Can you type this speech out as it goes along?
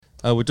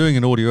We're doing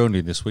an audio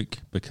only this week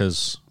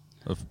because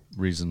of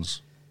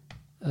reasons.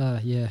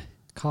 Yeah.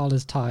 Carl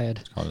is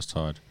tired.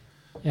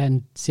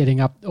 And setting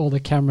up all the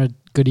camera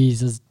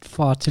goodies is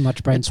far too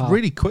much brain power. It's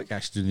really quick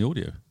actually doing the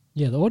audio.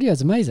 Yeah, the audio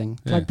is amazing.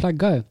 Plug,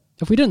 go.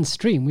 If we didn't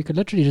stream, we could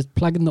literally just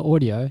plug in the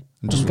audio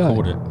and just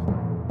record it.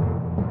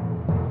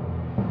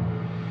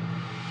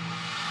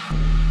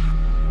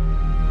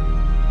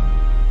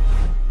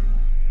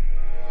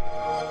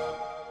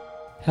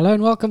 Hello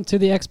and welcome to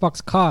the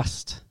Xbox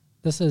Cast.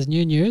 This is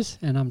new news,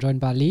 and I'm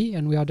joined by Lee,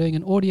 and we are doing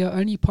an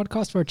audio-only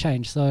podcast for a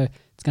change, so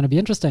it's going to be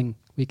interesting.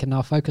 We can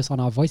now focus on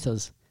our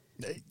voices.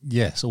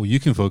 Yes, or you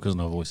can focus on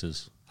our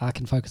voices. I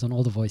can focus on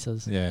all the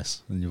voices.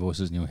 Yes, and your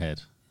voices in your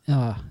head.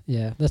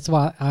 Yeah. That's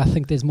why I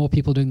think there's more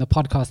people doing the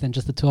podcast than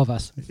just the two of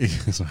us.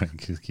 Sorry,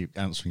 because they keep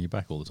answering you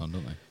back all the time,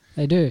 don't they?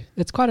 They do.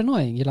 It's quite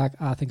annoying. You're like,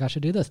 I think I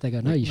should do this. They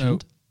go, no, you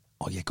shouldn't.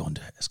 Oh, yeah, go and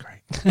do it. It's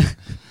great.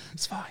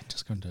 It's fine.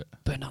 Just go and do it.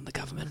 Burn down the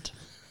government.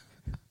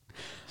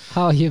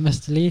 How are you,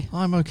 Mr. Lee?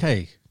 I'm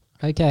okay.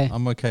 Okay.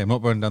 I'm okay. I'm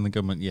not burning down the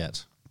government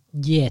yet.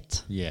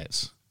 Yet.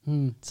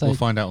 So we'll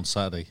find out on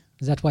Saturday.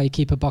 Is that why you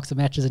keep a box of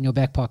matches in your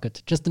back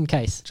pocket? Just in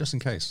case? Just in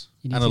case.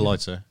 And a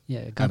lighter.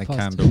 Yeah. And a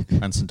candle.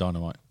 And some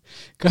dynamite.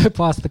 Go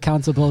past the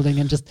council building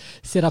and just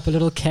set up a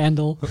little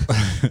candle.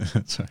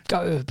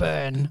 Go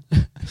burn.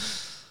 Do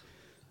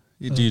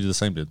you do the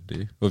same, do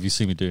you? Or have you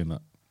seen me doing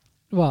that?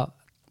 Well,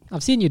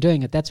 I've seen you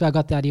doing it. That's where I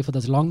got the idea for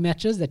those long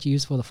matches that you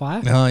use for the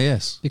fire. Oh,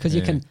 yes. Because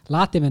you can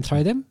light them and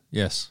throw them.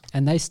 Yes.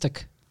 And they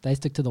stick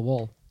to the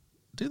wall.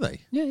 Do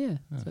they? Yeah.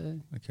 Oh, so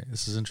okay,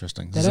 this is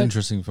interesting. This is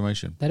interesting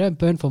information. They don't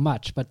burn for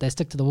much, but they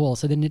stick to the wall.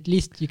 So then at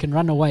least you can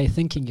run away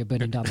thinking you're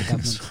burning down the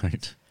government. That's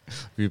right.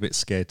 If you're a bit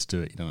scared to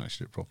do it, you don't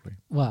actually do it properly.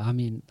 Well, I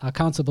mean, our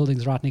council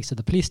building's right next to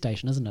the police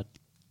station, isn't it?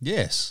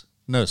 Yes.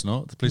 No, it's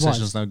not. The police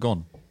station's now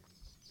gone.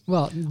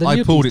 Well,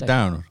 I pulled it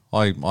down.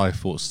 I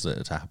forced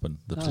it to happen.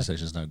 The police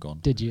station's now gone.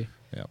 Did you?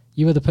 Yeah.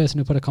 You were the person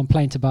who put a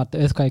complaint about the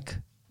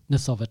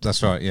earthquakeness of it.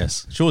 That's right,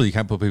 yes. Surely you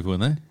can't put people in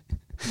there.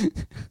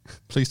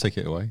 Please take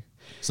it away.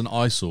 It's an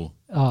eyesore.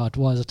 Oh, it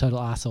was a total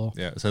eyesore.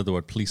 Yeah, it said the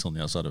word police on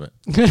the outside of it.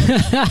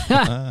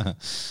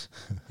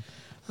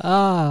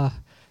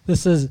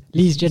 This is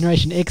Lee's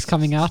Generation X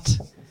coming out.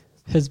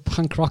 His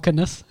punk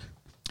rockerness.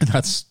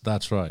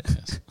 That's right,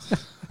 yes.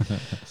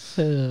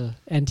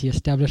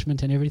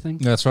 Anti-establishment and everything.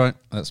 That's right,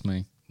 that's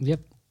me.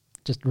 Yep.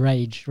 Just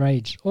rage.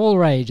 All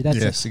rage. That's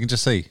it. Yes, you can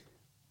just see.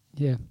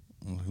 Yeah.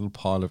 A little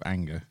pile of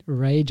anger.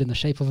 Rage in the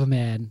shape of a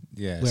man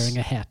wearing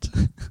a hat.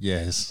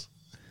 Yes.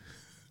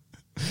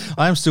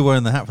 I am still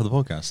wearing the hat for the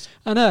podcast.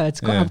 I know.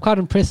 I'm quite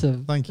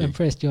impressive. Thank you.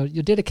 Impressed. Your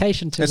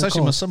dedication to it's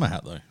actually my summer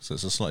hat, though. So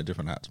it's a slightly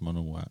different hat to my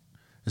normal hat.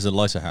 It's a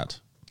lighter hat.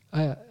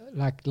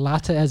 Like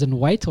lighter as in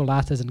weight or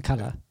lighter as in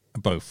colour?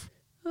 Both.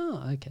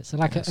 Oh, okay. So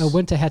like a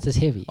winter hat is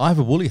heavy. I have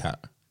a woolly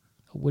hat.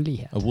 A woolly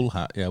hat? A wool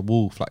hat, yeah. A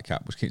wool flat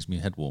cap, which keeps me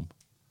head warm.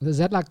 Is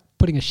that like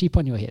putting a sheep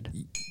on your head?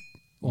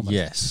 Almost.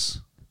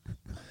 Yes.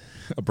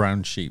 A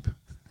brown sheep.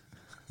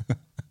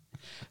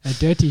 A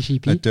dirty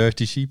sheepy. A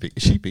dirty sheepy.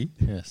 Sheepy?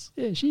 Yes.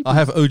 Yeah, sheepy. I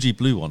have OG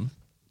blue one,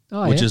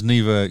 which is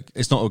neither...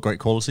 It's not a great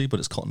quality, but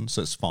it's cotton,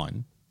 so it's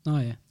fine. Oh,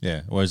 yeah.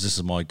 Yeah, whereas this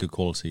is my good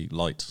quality,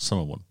 light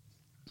summer one.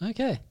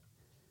 Okay.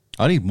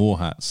 I need more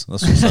hats.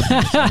 That's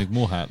what I need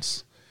more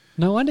hats.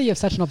 No wonder you have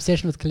such an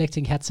obsession with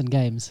collecting hats and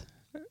games.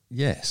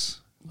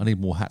 Yes. I need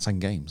more hats and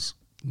games.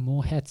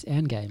 More hats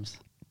and games.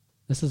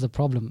 This is a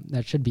problem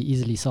that should be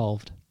easily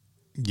solved.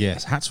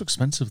 Yes. Hats are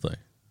expensive, though.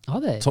 Are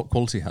they? Top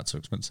quality hats are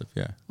expensive,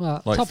 yeah.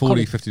 Well, like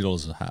 $40,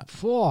 $50 a hat.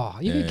 Whoa,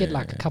 you could get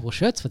a couple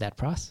shirts for that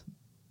price.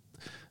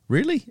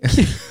 Really?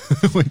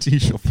 Where do you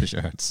shop for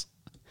shirts?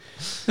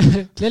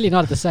 Clearly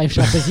not at the same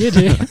shop as you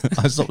do.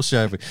 I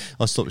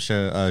stopped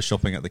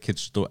shopping at the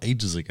kids' store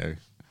ages ago.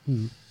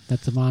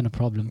 That's a minor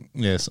problem.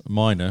 Yes,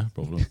 minor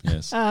problem,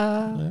 yes.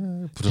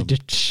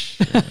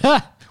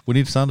 We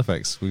need sound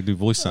effects. We do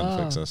voice sound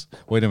effects.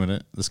 Wait a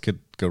minute, this could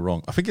go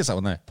wrong. I think it's that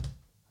one there.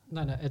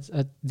 No, it's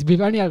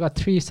we've only got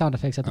 3 sound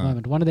effects at the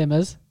moment. One of them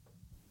is...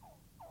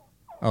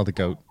 Oh, the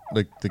goat.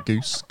 The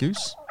goose?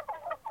 Geese?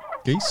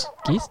 Geese?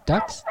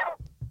 Ducks?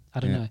 I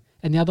don't know.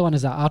 And the other one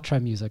is our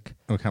outro music.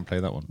 Oh, I can't play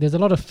that one. There's a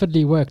lot of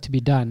fiddly work to be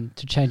done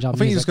to change our music.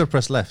 I think you just got to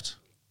press left.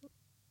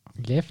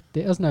 Left?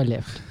 There is no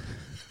left.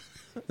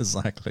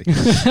 Exactly.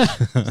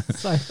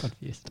 So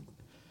confused.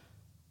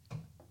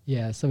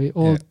 Yeah, so we're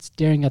all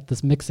staring at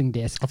this mixing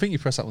desk. I think you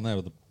press that one there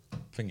with the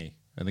thingy,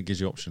 and it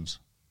gives you options.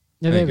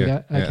 Yeah, there we go.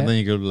 Okay. Yeah, and then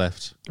you go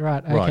left.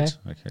 Right, okay. Right,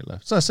 okay,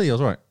 left. So I see, I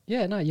was right.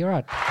 Yeah, no, you're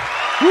right.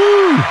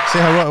 Woo! See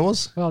how right I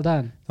was? Well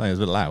done. I think it was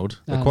a bit loud.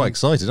 They're quite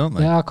excited, aren't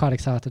they? They are quite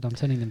excited. I'm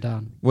turning them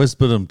down. Where's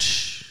Badum?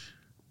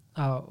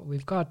 Oh,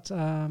 we've got...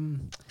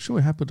 I'm sure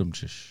we had Badum.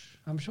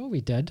 I'm sure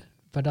we did,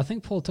 but I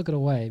think Paul took it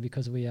away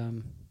because we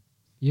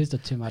used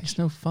it too much. It's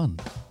no fun.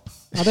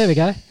 Oh, there we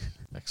go.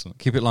 Excellent.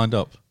 Keep it lined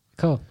up.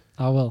 Cool.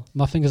 I will.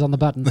 My finger's on the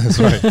button. That's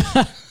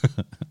right.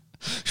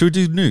 Should we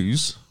do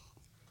news?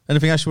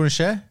 Anything else you want to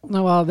share?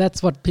 No, well,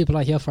 that's what people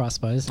are here for, I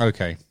suppose.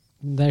 Okay.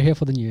 They're here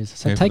for the news.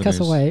 So take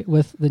us away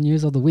with the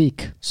news of the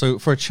week. So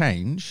for a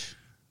change,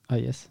 Oh,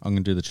 yes. I'm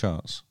going to do the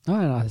charts. Oh,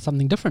 no,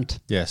 something different.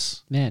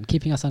 Yes. Man,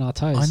 keeping us on our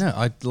toes. I know.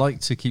 I'd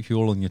like to keep you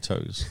all on your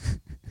toes.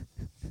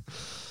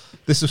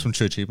 This is from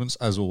True Achievements,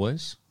 as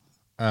always.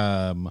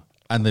 And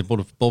they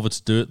bothered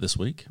to do it this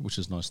week, which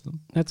is nice of them.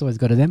 That's always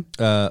good of them.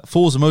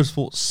 Forza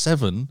Motorsport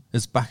 7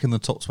 is back in the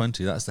top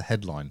 20. That's the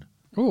headline.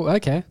 Oh,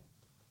 okay.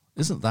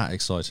 Isn't that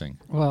exciting?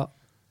 Well,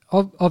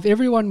 of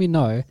everyone we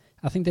know,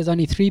 I think there's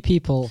only 3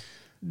 people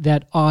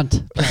that aren't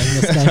playing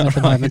this game at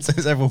the moment.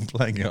 There's everyone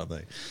playing it, aren't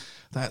they?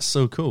 That's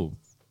so cool.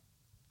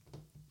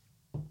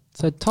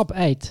 So top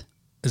 8.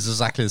 It's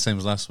exactly the same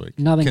as last week.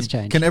 Nothing's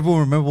changed. Can everyone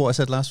remember what I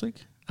said last week?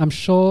 I'm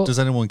sure. Does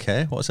anyone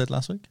care what I said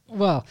last week?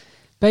 Well,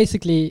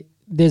 basically,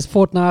 there's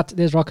Fortnite,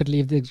 there's Rocket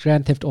League, there's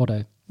Grand Theft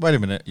Auto. Wait a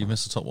minute. You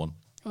missed the top one.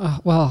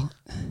 Well,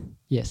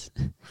 yes.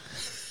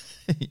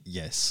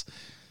 Yes.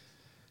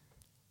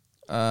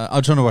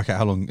 I'm trying to work out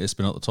how long it's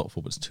been at the top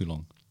for, but it's too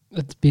long.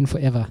 It's been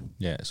forever.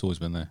 Yeah, it's always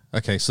been there.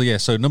 Okay,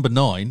 so number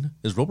 9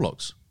 is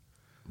Roblox.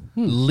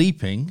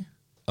 Leaping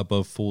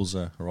above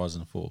Forza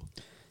Horizon 4.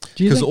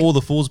 Because all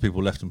the Forza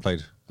people left and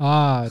played.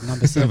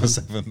 Number 7. Number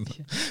 7.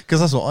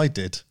 Because that's what I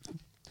did.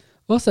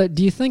 Also,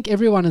 do you think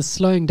everyone is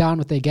slowing down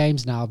with their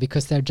games now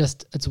because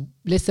it's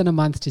less than a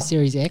month to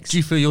Series X? Do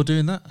you feel you're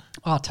doing that?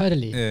 Oh,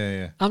 totally.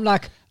 Yeah. I'm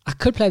like, I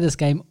could play this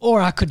game,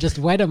 or I could just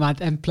wait a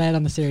month and play it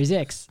on the Series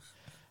X.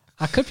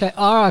 I could play,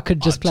 or I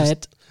could just play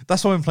it.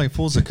 That's why I'm playing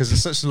Forza, because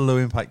it's such a low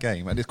impact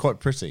game and it's quite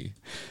pretty.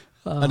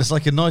 And it's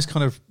like a nice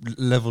kind of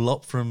level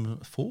up from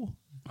 4.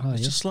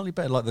 It's just slightly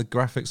better. Like the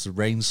graphics, the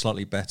range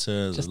slightly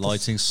better, the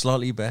lighting's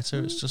slightly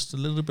better. It's just a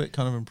little bit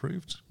kind of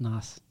improved.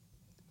 Nice.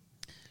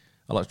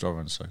 I like to drive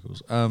around in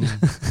circles.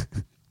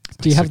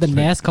 Do you have the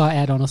NASCAR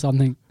add-on or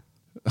something?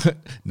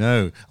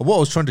 No. What I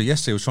was trying to do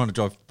yesterday was trying to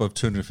drive above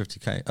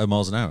 250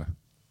 miles an hour.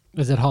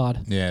 Is it hard?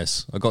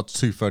 Yes. I got to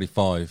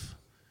 235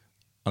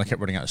 and I kept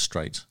running out of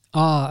straight.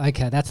 Oh,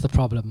 okay. That's the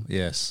problem.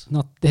 Yes.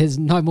 There's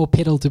no more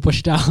pedal to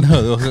push down.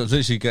 No, I was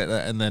literally get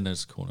that, and then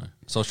there's a corner.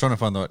 So I was trying to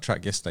find the right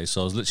track yesterday.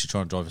 So I was literally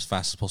trying to drive as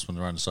fast as possible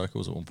around the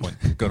circles at one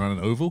point, going around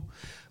an oval.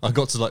 I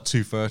got to like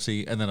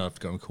 230, and then I'd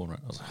go in a corner.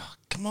 I was like, oh,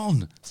 come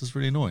on, this is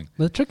really annoying.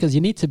 Well, the trick is you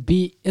need to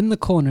be in the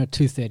corner at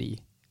 230.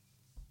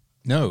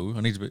 No, I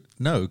need to be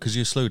because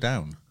you slow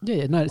down.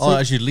 Yeah, no. So,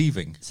 as you're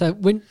leaving. So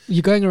when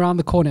you're going around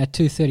the corner at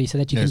 230, so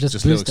that you can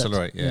just boost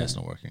accelerate. Yeah, it's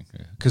not working.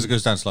 Because it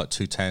goes down to like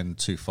 210,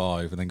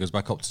 2.5, and then goes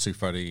back up to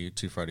 230,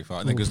 235,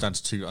 and then goes down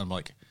to 2. I'm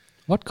like,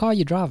 what car are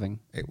you driving?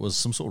 It was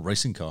some sort of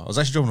racing car. I was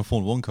actually driving a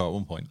Formula 1 car at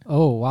one point.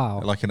 Oh,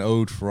 wow. Like an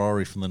old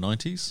Ferrari from the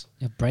 90s.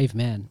 You're a brave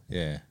man.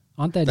 Yeah.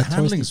 Aren't they? The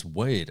handling's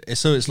weird.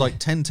 So it's like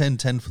 10, 10,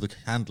 10 for the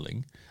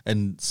handling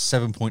and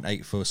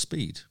 7.8 for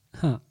speed.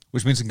 Huh.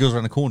 Which means it goes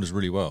around the corners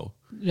really well.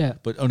 Yeah.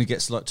 But only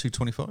gets to like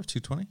 225,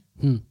 220.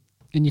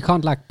 And you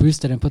can't like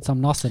boost it and put some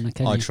NOS in it,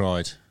 can you? I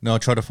tried. No, I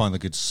tried to find the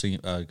good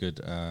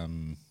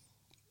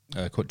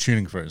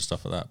tuning for it and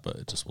stuff like that, but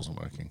it just wasn't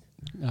working.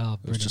 Oh,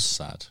 it was just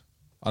sad.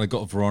 And I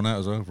got a Verona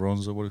as well.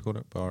 Veronza, what do you call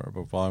it?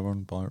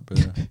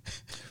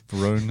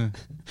 Verona.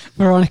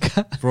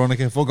 Veronica.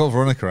 Veronica. If I got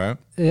Veronica out.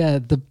 Yeah,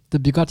 the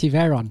Bugatti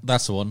Veyron.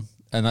 That's the one.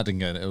 And that didn't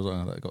get it. It was the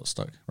one that got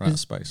stuck right out of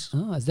space.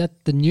 Oh, is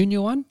that the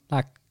new one?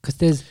 Like, because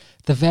there's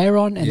the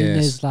Veyron and then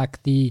there's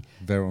like the...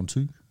 Veyron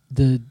 2.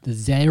 The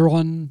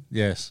Xeron.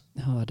 Yes.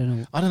 Oh, I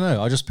don't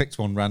know. I just picked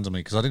one randomly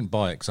because I didn't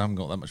buy it because I haven't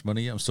got that much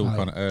money yet. I'm still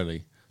kind of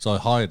early. So I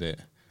hired it.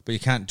 But you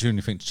can't do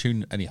anything to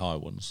tune any higher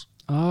ones.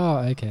 Oh,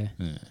 okay.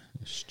 Yeah,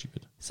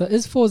 stupid. So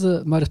is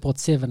Forza Motorsport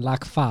 7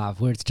 like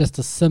 5, where it's just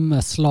a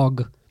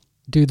slog,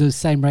 do the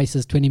same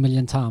races 20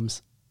 million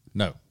times?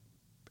 No.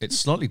 It's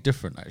slightly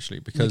different, actually,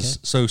 because...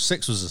 So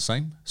 6 was the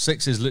same.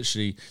 6 is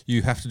literally,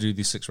 you have to do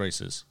these 6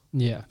 races.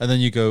 Yeah. And then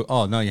you go,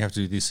 oh, now you have to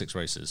do these 6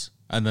 races.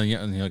 And then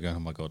you go, oh,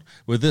 my God.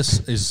 With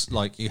this is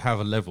like, you have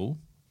a level.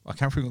 I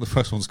can't remember what the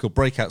first one's called.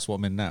 Breakout's what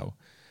I'm in now.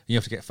 You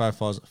have to get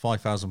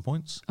 5,000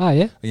 points. Oh,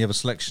 yeah? And you have a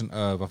selection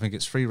of, I think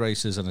it's 3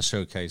 races and a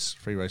showcase.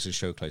 3 races,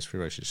 showcase,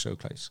 3 races,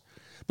 showcase.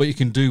 But you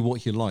can do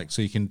what you like.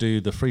 So you can do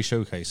the 3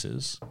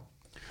 showcases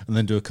and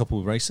then do a couple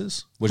of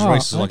races, which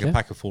races are like a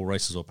pack of 4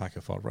 races or a pack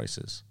of 5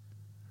 races.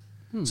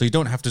 So you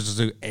don't have to just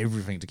do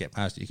everything to get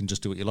past it. You can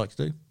just do what you like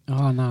to do.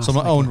 Oh, no. So I'm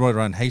like, I want to ride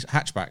around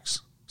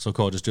hatchbacks. So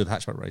I'll just do the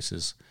hatchback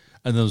races.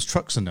 And there's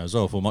trucks in there as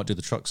well. So I might do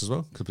the trucks as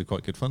well. Could be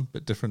quite good fun.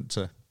 Bit different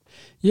to...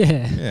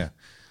 Yeah. Yeah.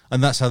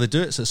 And that's how they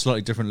do it. So it's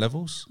slightly different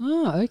levels.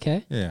 Oh,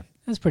 okay. Yeah.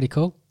 That's pretty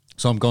cool.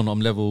 So I've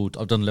done level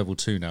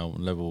 2 now.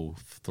 I'm level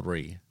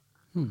 3.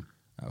 Out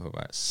of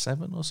about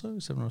 7 or so,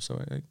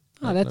 8.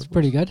 Oh, that's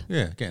pretty good.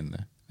 Yeah, getting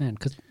there. Man,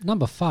 because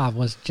number 5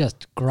 was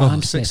just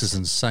grand. 6 is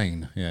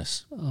insane,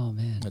 yes. Oh,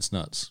 man. That's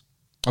nuts.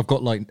 I've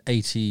got like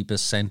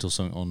 80% or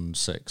something on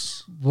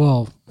 6.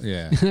 Whoa.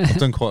 Yeah, I've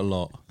done quite a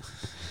lot.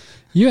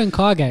 You and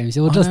car games,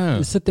 you'll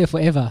just sit there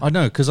forever. I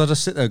know, because I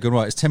just sit there and go,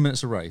 right, it's 10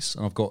 minutes a race,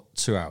 and I've got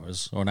 2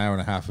 hours or an hour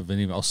and a half of an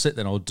email. I'll sit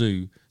there and I'll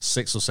do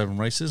 6 or 7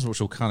 races, which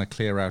will kind of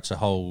clear out a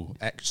whole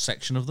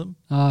section of them.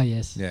 Oh,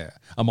 yes. Yeah.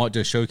 I might do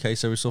a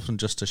showcase every so often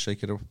just to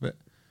shake it up a bit.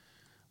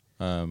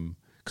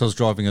 Because I was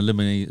driving a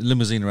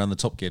limousine around the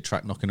Top Gear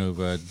track, knocking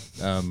over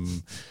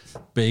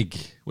big,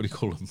 what do you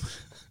call them?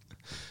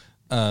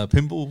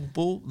 pinball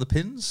ball, the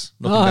pins,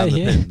 knocking down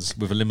the pins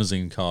with a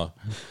limousine car.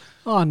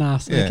 Oh,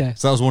 nice. Yeah. Okay.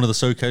 So that was one of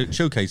the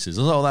showcases.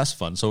 I was like, oh, that's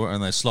fun. So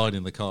and they're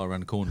sliding the car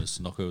around corners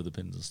to knock over the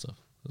pins and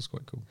stuff. That's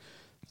quite cool.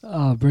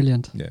 Oh,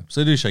 brilliant. Yeah.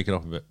 So they do shake it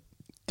up a bit.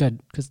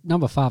 Good. Because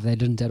number 5, they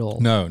didn't at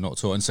all. No, not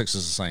at all. And 6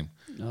 is the same.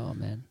 Oh,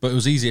 man. But it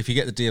was easy. If you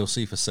get the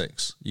DLC for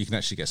 6, you can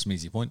actually get some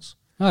easy points.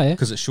 Oh, yeah?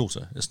 Because it's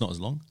shorter. It's not as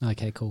long.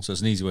 Okay, cool. So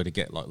it's an easy way to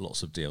get like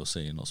lots of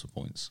DLC and lots of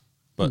points.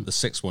 But the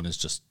 6th one is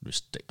just,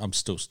 I'm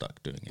still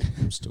stuck doing it.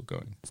 I'm still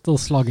going. Still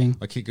slogging.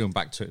 I keep going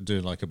back to it,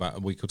 doing like about a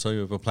week or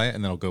two if I play it,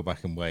 and then I'll go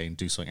back and wait and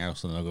do something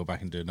else, and then I'll go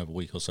back and do another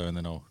week or so, and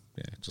then I'll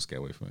just get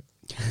away from it.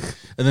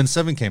 And then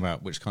 7 came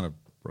out, which kind of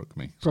broke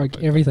me.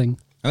 Broke everything.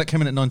 And that came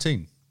in at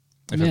 19,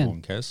 if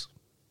everyone cares.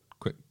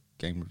 Quick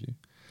game review.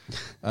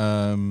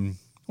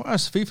 What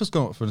else? FIFA's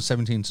gone up from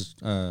 17 to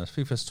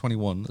FIFA's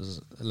 21. This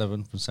is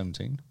 11 from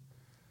 17.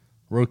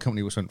 Road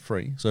Company, which went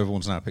free, so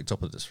everyone's now picked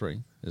up that it's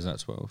free. Is that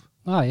 12?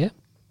 Oh, yeah.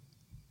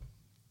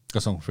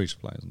 That's on free to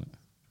play, isn't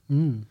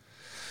it?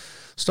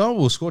 Star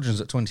Wars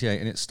Squadrons at 28,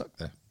 and it's stuck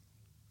there.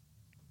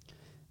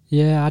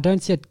 Yeah, I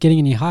don't see it getting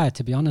any higher,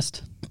 to be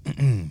honest.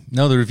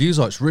 No, the reviews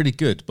are it's really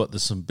good, but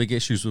there's some big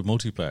issues with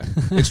multiplayer.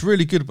 It's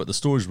really good, but the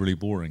story's really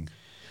boring.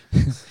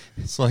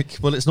 It's like,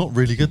 well, it's not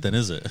really good then,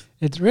 is it?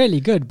 It's really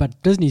good, but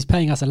Disney's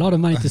paying us a lot of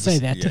money to say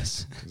that.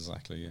 Yes,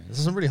 exactly. Yeah,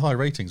 there's some really high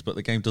ratings, but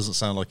the game doesn't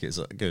sound like it's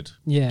good.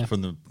 Yeah,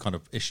 from the kind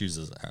of issues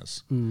as it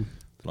has.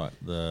 Like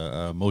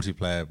the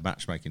multiplayer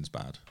matchmaking's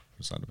bad.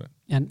 The sound of it,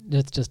 and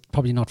it's just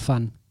probably not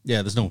fun.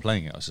 Yeah, there's no one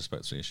playing it. I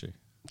suspect it's the issue.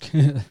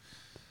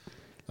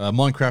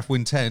 Minecraft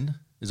Win 10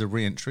 is a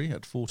re-entry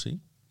at 40.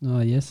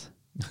 Oh yes.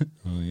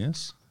 Oh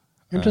yes.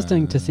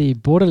 Interesting to see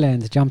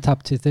Borderlands jumped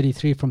up to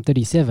 33 from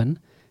 37,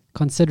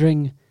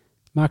 considering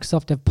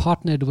Microsoft have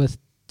partnered with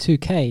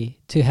 2K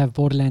to have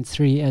Borderlands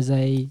 3 as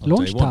a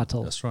launch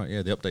title. That's right.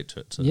 Yeah, the update to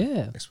it. To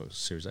Xbox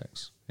Series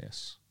X.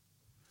 Yes.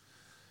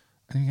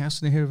 Anything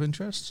else in here of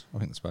interest? I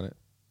think that's about it.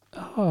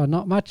 Oh,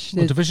 not much.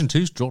 Well, Division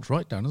 2's dropped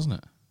right down, isn't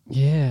it?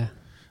 Yeah.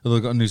 Although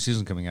they've got a new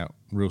season coming out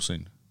real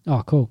soon.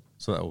 Oh, cool.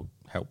 So that'll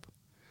help.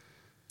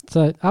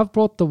 So I've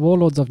brought the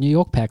Warlords of New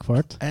York pack for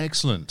it.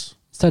 Excellent.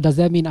 So does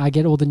that mean I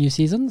get all the new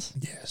seasons?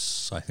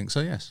 Yes, I think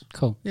so, yes.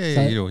 Cool. Yeah,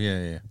 so you do.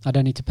 Yeah. I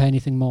don't need to pay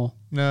anything more.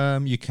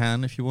 You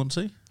can if you want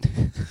to.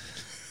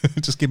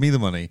 Just give me the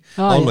money.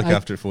 Oh, I'll look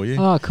after it for you.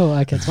 Oh, cool.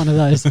 Okay, it's one of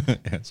those.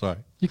 Yeah, sorry.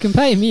 You can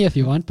pay me if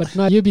you want, but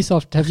no,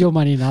 Ubisoft have your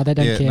money now. They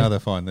don't care. No, they're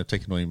fine. They've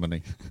taken all your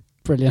money.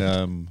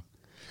 Brilliant.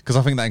 Because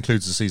I think that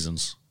includes the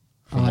seasons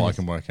from what I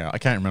can work out. I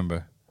can't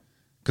remember.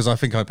 Because I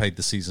think I paid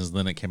the seasons and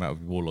then it came out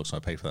with Warlocks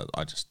and I paid for that.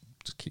 I just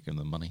keep giving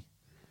them money.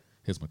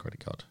 Here's my credit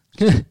card.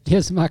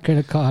 Here's my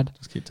credit card.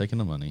 Just keep taking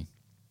the money.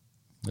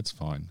 It's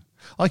fine.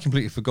 I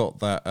completely forgot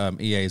that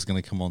EA is going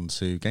to come on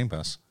to Game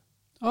Pass.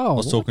 Oh, I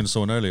was talking to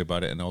someone earlier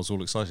about it and I was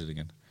all excited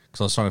again.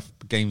 Because I was trying to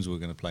games we were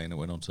going to play and it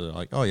went on to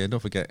like, oh yeah, don't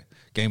forget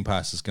Game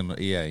Pass is going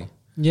to EA.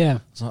 Yeah.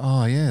 It's like,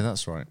 oh yeah,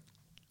 that's right.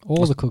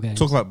 All the cool games.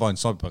 Talk about buying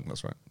Cyberpunk,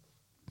 that's right.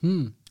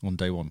 On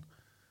day one.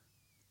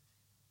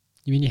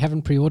 You mean you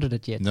haven't pre-ordered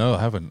it yet? No,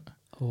 I haven't.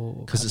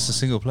 Oh, because it's a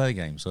single player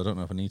game, so I don't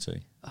know if I need to.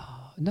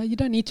 Oh, no, you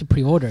don't need to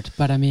pre-order it,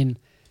 but I mean,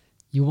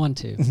 you want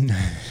to.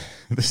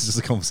 This is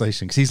a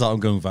conversation because he's like, I'm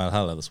going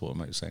Valhalla. That's what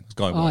I'm saying. This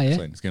guy was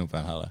saying he's going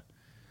Valhalla.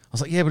 I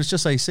was like, yeah, but it's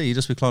just AC. You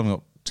just be climbing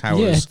up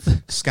towers,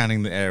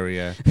 scanning the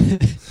area.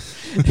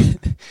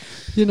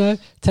 You know,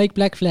 take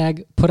Black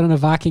Flag, put on a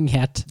Viking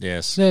hat.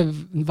 Yes.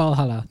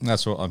 Valhalla.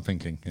 That's what I'm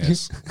thinking,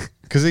 yes.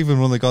 Because even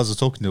one of the guys I was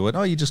talking to went,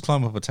 oh, you just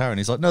climb up a tower. And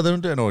he's like, no, they don't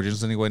do it in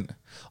Origins. And he went,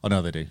 oh,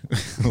 no, they do.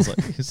 I was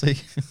like, you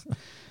see?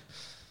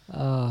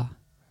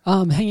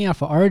 I'm hanging out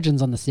for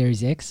Origins on the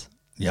Series X.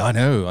 Yeah, I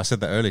know. I said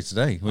that earlier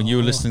today. When you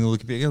were listening to all the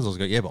computer games, I was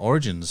like, yeah, but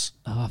Origins.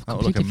 Oh, I've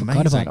completely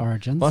forgot about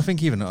Origins. But I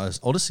think even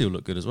Odyssey will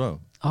look good as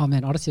well. Oh,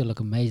 man, Odyssey will look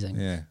amazing.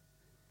 Yeah.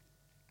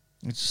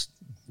 It's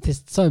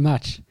There's so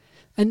much.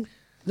 And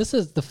this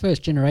is the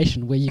first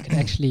generation where you can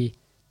actually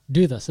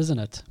do this, isn't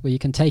it? Where you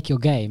can take your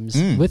games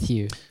with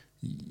you.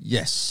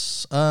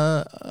 Yes.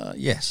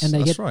 Yes. And they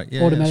that's get right.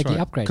 Yeah, automatically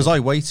right. upgraded. Because I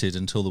waited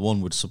until the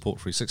one would support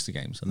 360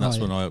 games. And that's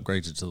when I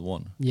upgraded to the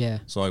one. Yeah.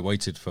 So I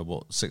waited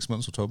for, 6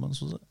 months or 12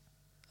 months, was it?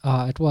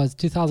 It was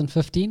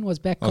 2015 was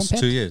back compact.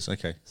 That's 2 years.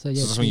 Okay. So,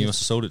 yeah, so that's when you must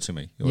have sold it to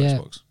me, your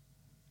Xbox.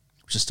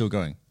 Which is still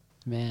going.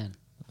 Man.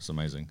 That's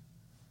amazing.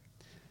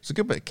 It's a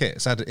good bit of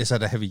kit. It's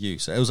had a heavy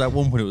use. It was at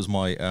one point it was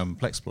my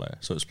Plex player,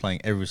 so it was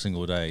playing every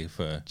single day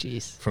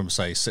from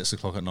say 6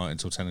 o'clock at night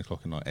until 10 o'clock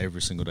at night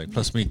every single day.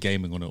 Plus me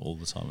gaming on it all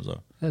the time as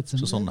well. That's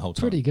just on the whole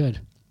time. Pretty good.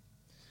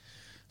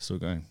 Still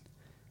going.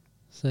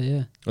 So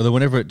yeah. Although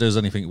whenever it does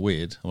anything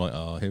weird, I'm like,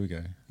 oh, here we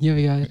go. Here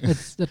we go.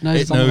 It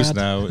knows. It knows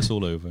now. It's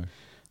all over.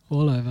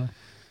 All over.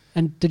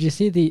 And did you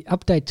see the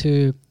update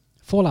to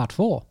Fallout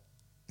 4?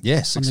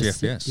 Yeah, 60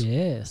 FPS.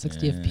 Yeah,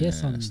 60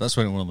 FPS on. So that's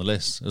when it went on the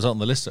list. It was on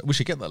the list. We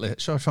should get that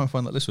list. Shall I try and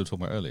find that list we were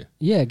talking about earlier?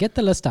 Yeah, get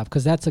the list up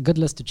because that's a good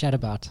list to chat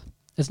about.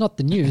 It's not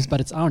the news, but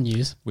it's our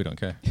news. We don't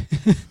care.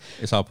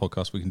 It's our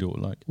podcast. We can do what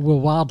we like. We're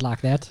wild like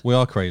that. We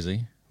are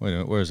crazy. Wait a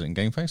minute. Where is it? In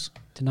Game Face?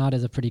 Tonight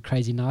is a pretty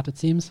crazy night, it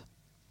seems.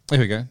 Here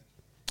we go.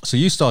 So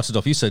you started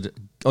off. You said,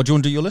 "Oh, do you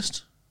want to do your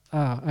list?"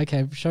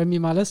 Okay. Show me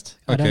my list.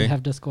 I Okay. don't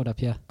have Discord up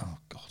here. Oh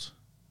God.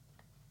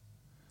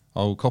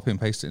 I'll copy and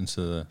paste it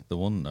into the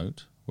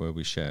OneNote where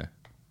we share.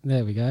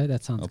 There we go.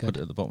 That sounds I'll good. put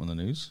it at the bottom of the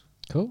news.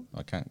 Cool.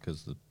 I can't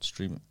because the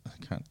stream.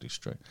 I can't do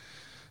straight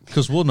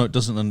because OneNote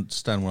doesn't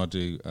understand when I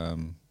do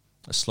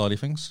slidey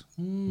things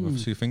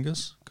with 2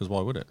 fingers. Because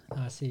why would it?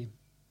 I see.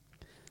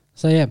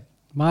 So yeah,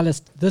 my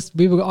list.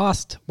 We were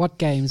asked what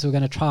games we're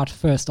going to try out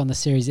first on the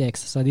Series X.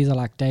 So these are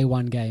like day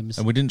 1 games.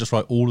 And we didn't just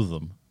write all of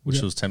them,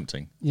 which was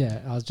tempting. Yeah,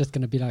 I was just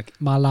going to be like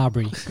my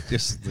library.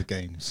 Just the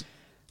games.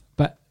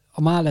 But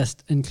my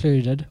list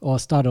included, or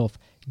start off,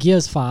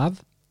 Gears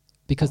 5.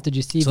 Because did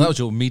you see? So that was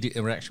your immediate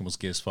reaction was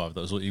Gears 5.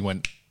 That was what you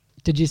went.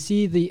 Did you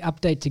see the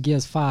update to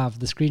Gears 5?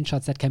 The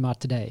screenshots that came out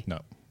today. No.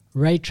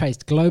 Ray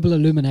traced, global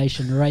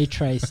illumination, ray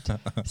traced,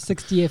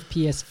 60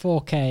 FPS,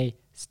 4K,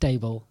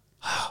 stable.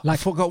 I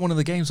forgot one of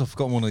the games. I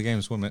forgot one of the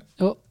games, wasn't it?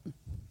 Oh,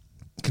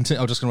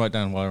 Continue. I'm just going to write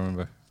down what I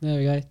remember. there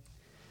we go.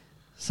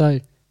 So,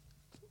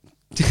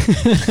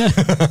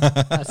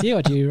 I see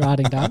what you're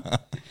writing down.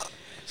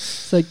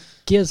 So,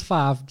 Gears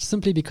 5,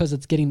 simply because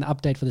it's getting the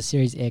update for the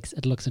Series X,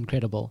 it looks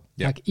incredible.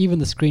 Yeah. Like, even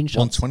the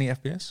screenshots. 120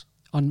 FPS?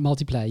 On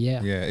multiplayer,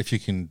 yeah. Yeah, if you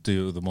can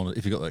do the monitor,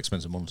 if you've got the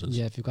expensive monitors.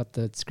 Yeah, if you've got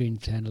the screen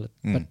to handle it.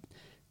 But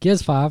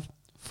Gears 5,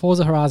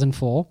 Forza Horizon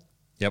 4.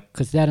 Yep.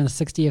 Because that in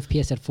 60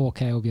 FPS at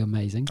 4K will be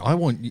amazing. I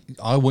want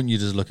you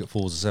to look at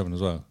Forza 7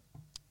 as well.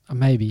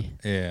 Maybe.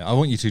 Yeah, I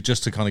want you to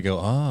just to kind of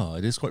go,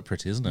 it is quite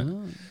pretty, isn't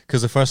it?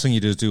 Because the first thing you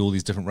do is do all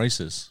these different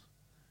races.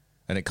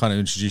 And it kind of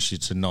introduces you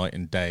to night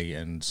and day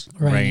and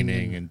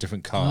raining and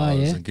different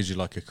cars and gives you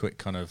like a quick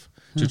kind of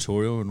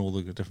tutorial and all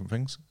the different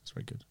things. It's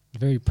very good.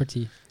 Very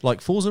pretty.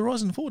 Like Forza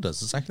Horizon 4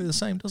 does exactly the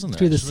same, doesn't it?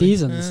 Through the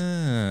seasons.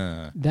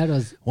 Yeah. That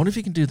was... I wonder if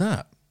you can do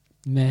that.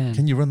 Man.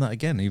 Can you run that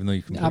again, even though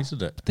you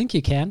completed it? I think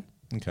you can.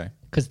 Okay.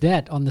 Because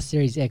that on the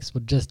Series X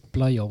would just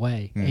blow you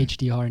away.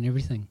 HDR and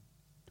everything.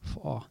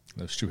 Oh.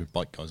 Those stupid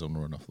bike guys on the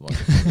run off the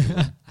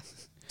bike.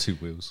 2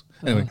 wheels.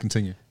 Anyway,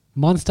 continue.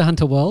 Monster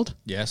Hunter World.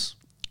 Yes.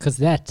 Because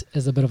that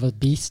is a bit of a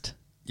beast.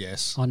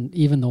 Yes. On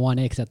even the One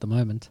X at the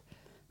moment.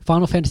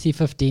 Final Fantasy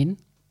 15.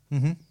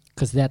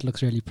 Because that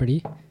looks really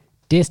pretty.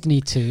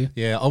 Destiny 2.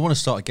 Yeah, I want to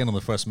start again on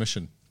the first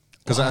mission.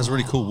 Because that has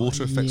really cool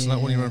water effects and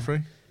that when you run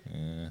through.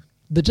 Yeah.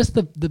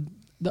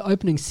 The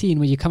opening scene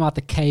where you come out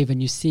the cave and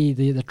you see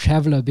the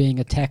traveler being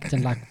attacked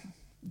and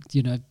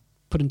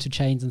put into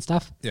chains and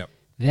stuff. Yeah.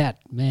 That,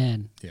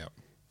 man. Yeah.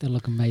 They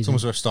look amazing. It's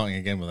almost worth starting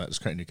again with that,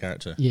 just create a new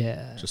character.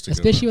 Yeah. Just to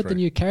especially with the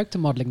new character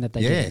modeling that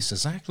they did. Yes,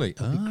 exactly.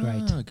 That'd be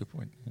great. Good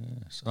point.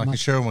 Yes. I can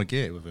share all my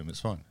gear with him,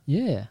 it's fine.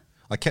 Yeah.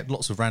 I kept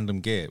lots of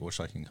random gear, which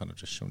I can kind of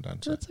just show him down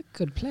to. That's a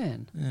good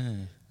plan. Yeah.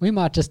 We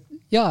might just,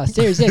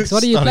 Series X,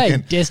 what are you playing?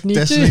 Again. Destiny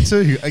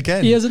 2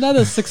 again. Here's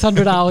another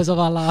 600 hours of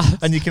our lives.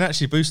 And you can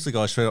actually boost the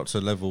guy straight up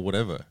to level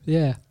whatever.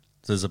 Yeah.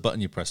 So there's a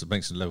button you press, it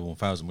makes it level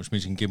 1000, which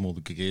means you can give him all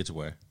the gear to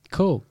wear.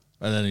 Cool.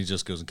 And then he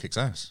just goes and kicks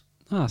ass.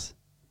 Nice.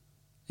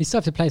 You still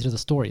have to play through the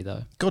story,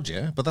 though. God,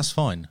 yeah, but that's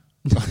fine.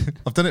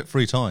 I've done it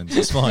 3 times.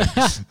 It's fine.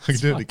 I can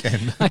do it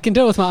again. I can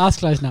do it with my eyes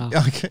closed now.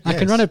 Okay, I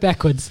can run it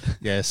backwards.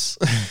 Yes.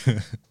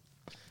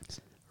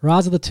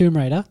 Rise of the Tomb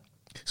Raider.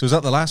 So is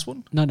that the last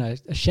one? No.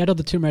 Shadow of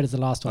the Tomb Raider is the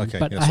last one. Okay,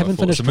 but yeah, I haven't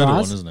finished It's the middle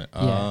Rise. one, isn't it?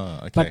 Yeah.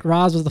 Okay. But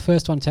Rise was the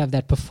first one to have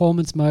that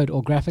performance mode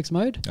or graphics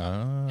mode.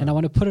 And I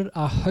want to put it,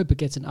 I hope it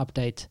gets an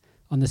update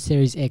on the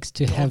Series X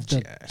to have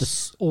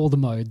all the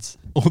modes.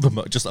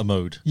 Just a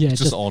mode. Yeah.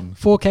 Just on.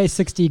 4K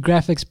 60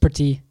 graphics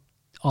pretty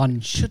on.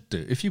 It should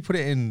do. If you put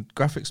it in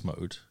graphics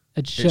mode,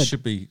 it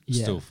should be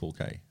still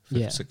 4K,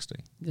 60.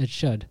 It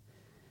should.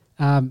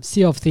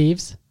 Sea of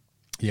Thieves.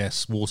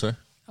 Yes, water.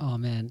 Oh,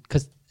 man.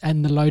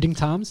 And the loading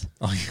times.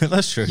 Oh, yeah,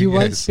 that's true. You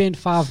won't spend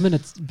 5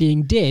 minutes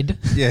being dead.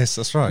 Yes,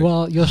 that's right.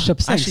 Well, your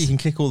ship sinks. Actually, you can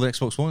kick all the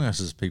Xbox One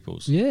asses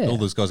people's. Yeah. All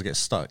those guys that get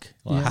stuck.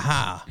 Like,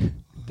 ha-ha.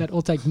 That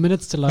all take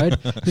minutes to load.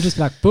 You're just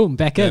like, boom,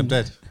 back in. I'm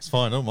dead. It's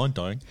fine. I don't mind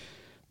dying.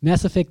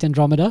 Mass Effect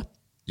Andromeda.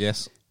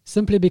 Yes.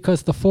 Simply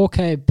because the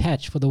 4K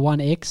patch for the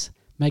One X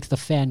makes the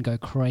fan go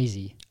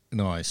crazy.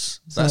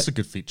 Nice. That's a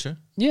good feature.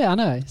 Yeah, I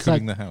know.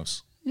 Cooling the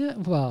house. Yeah,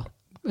 well,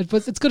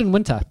 it's good in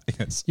winter.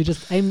 Yes. You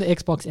just aim the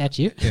Xbox at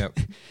you. Yeah.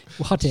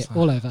 Hot air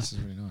all over. This is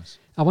really nice.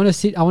 I want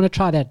to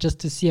try that just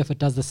to see if it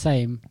does the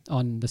same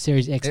on the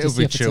Series X. It'll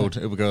be chilled.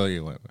 It will go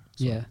whatever.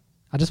 So. Yeah.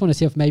 I just want to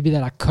see if maybe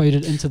that I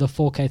coded into the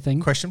 4K thing.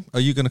 Question: are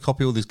you going to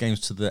copy all these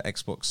games to the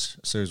Xbox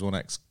Series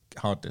 1X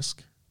hard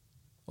disk?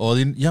 Or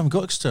you haven't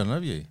got external,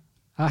 have you?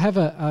 I have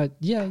a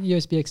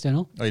USB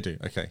external. Oh, you do?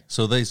 Okay.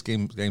 So these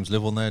games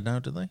live on there now,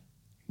 do they?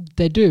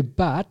 They do,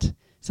 but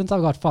since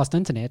I've got fast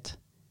internet,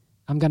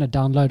 I'm going to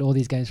download all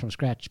these games from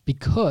scratch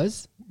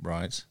because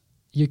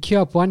you queue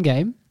up one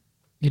game,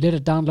 you let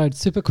it download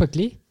super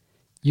quickly,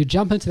 you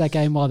jump into that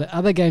game while the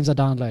other games are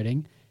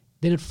downloading,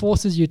 then it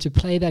forces you to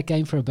play that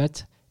game for a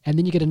bit, and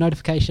then you get a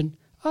notification,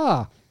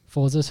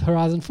 Forza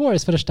Horizon 4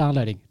 is finished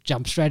downloading.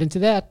 Jump straight into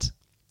that.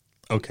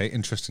 Okay,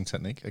 interesting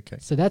technique. Okay.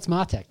 So that's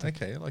my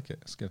tactic. Okay, I like it.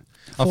 That's good.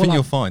 I think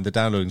you'll find the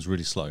downloading is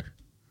really slow.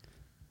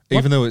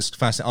 Even though it's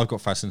fast, I've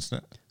got fast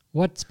internet.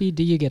 What speed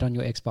do you get on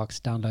your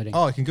Xbox downloading?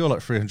 Oh, I can go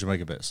like 300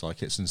 megabits.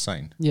 Like, it's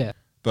insane. Yeah.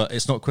 But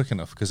it's not quick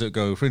enough because it'll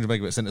go 300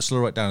 megabits, then it'll slow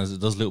right down as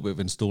it does a little bit of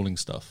installing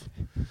stuff.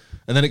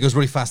 And then it goes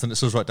really fast and it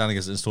slows right down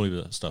against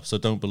installing stuff. So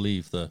don't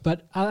believe the...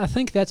 But I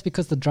think that's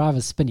because the drive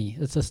is spinny.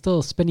 It's a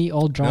still spinny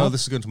old drive. No,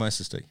 this is going to my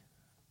SSD.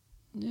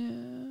 Yeah.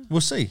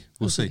 We'll see.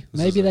 We'll see.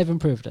 Maybe they've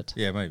improved it.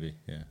 Yeah, maybe.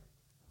 Yeah.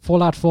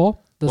 Fallout 4,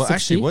 the 60.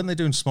 Actually, weren't they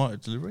doing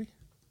smart delivery?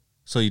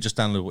 So you just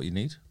download what you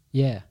need?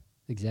 Yeah,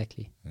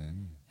 exactly.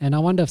 And I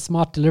wonder if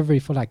smart delivery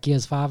for like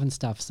Gears 5 and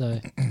stuff.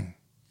 So...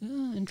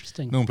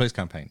 interesting. No one plays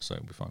campaign, so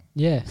it'll be fine.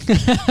 Yeah,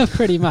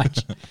 pretty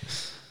much.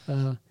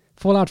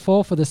 Fallout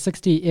 4 for the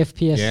 60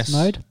 FPS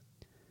mode.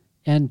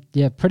 And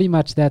yeah, pretty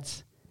much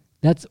that's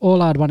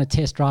all I'd want to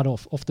test right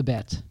off the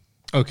bat.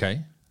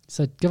 Okay.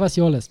 So give us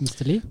your list,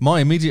 Mr. Lee. My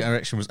immediate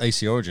reaction was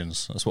AC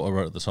Origins. That's what I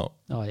wrote at the top.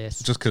 Oh,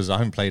 yes. Just because I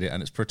haven't played it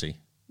and it's pretty.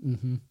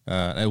 Mm-hmm.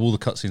 And all the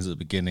cutscenes at the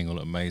beginning all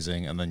look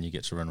amazing, and then you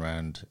get to run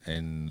around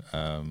in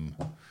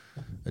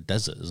a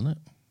desert, isn't it?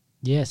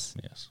 Yes.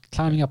 Yes.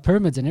 Climbing up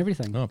pyramids and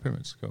everything. Oh,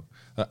 pyramids. Cool.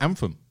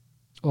 Anthem.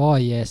 Oh,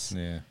 yes.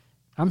 Yeah.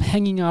 I'm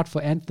hanging out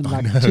for Anthem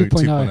like 2.0.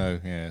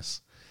 2.0.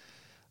 Yes.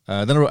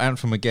 Then I wrote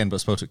Anthem again, but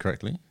spelled it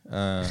correctly.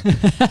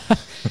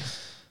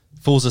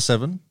 Forza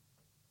 7.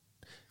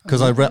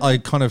 Because I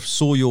kind of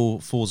saw your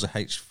Forza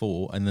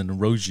H4 and then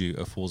wrote you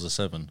a Forza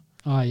 7.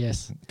 Oh,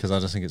 yes. Because I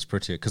just think it's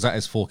prettier. Because that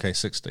is 4K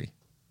 60.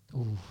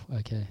 Ooh,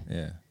 okay.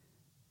 Yeah.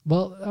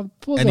 Well,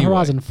 Forza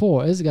Horizon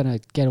 4 is going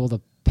to get all the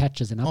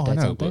patches and updates. Oh, I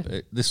know,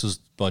 but this was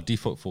by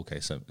default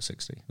 4K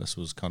 60. This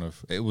was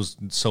it was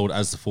sold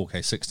as the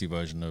 4K 60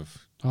 version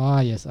of...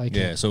 Ah, yes, okay.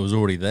 Yeah, so it was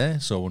already there,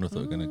 so I wonder if they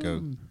were going to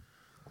go...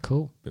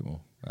 Cool. A bit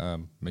more.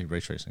 Maybe ray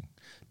tracing.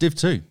 Div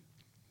 2.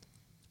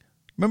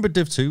 Remember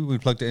Div 2? We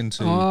plugged it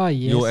into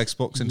your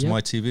Xbox into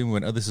my TV and we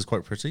went, oh, this is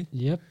quite pretty.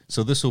 Yep.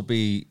 So this will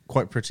be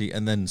quite pretty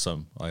and then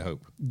some, I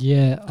hope.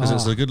 Yeah. Because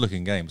it's a good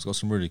looking game. It's got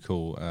some really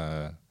cool...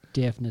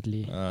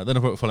 Definitely. Then I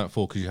put Fallout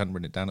 4 because you hadn't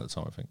written it down at the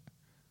time, I think.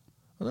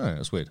 I don't know,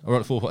 that's weird. I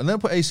wrote 4, and then I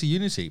put AC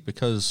Unity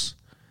because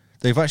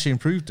they've actually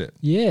improved it.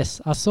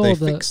 Yes, I saw they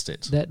fixed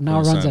it. That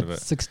now runs at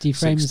 60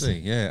 frames.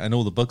 60, yeah, and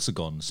all the bugs are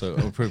gone. So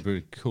a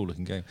pretty cool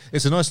looking game.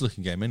 It's a nice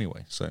looking game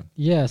anyway. So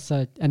yeah,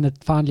 and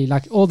it finally,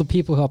 like all the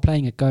people who are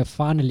playing it go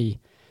finally.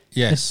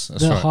 Yes,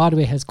 that's the right.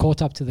 hardware has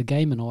caught up to the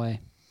game in a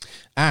way.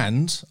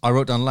 And I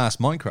wrote down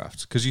last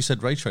Minecraft because you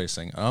said ray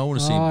tracing. I want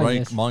to see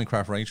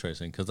Minecraft ray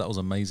tracing because that was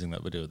amazing,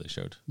 that video they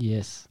showed.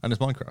 Yes, and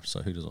it's Minecraft,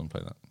 so who doesn't want to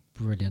play that?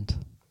 Brilliant.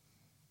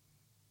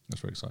 That's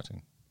very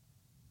exciting.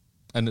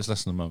 And it's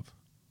less than a month.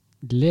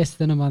 Less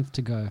than a month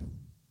to go.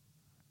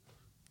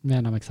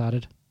 Man, I'm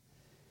excited.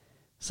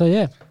 So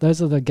yeah,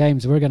 those are the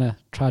games we're going to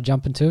try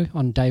jump into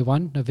on day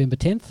 1, November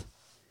 10th.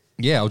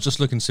 Yeah, I was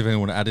just looking to see if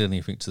anyone added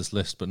anything to this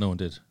list, but no one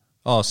did.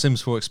 Oh, Sims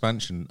 4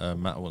 expansion,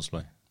 Matt wants to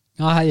play.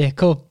 Ah, yeah,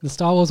 cool. The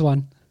Star Wars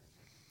one.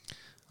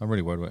 I'm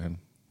really worried about him.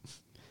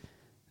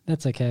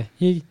 That's okay.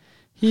 He'll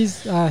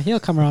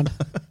come around.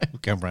 He'll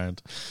come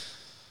around.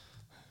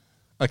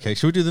 Okay,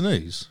 shall we do the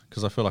news?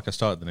 Because I feel like I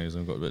started the news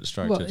and got a bit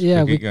distracted. Well,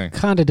 yeah, we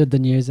kind of did the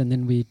news and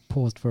then we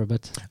paused for a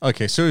bit.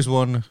 Okay, Series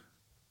 1.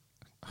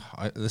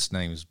 This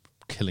name is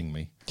killing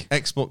me.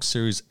 Xbox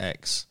Series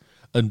X.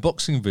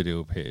 Unboxing video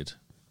appeared.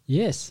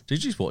 Yes.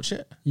 Did you just watch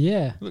it?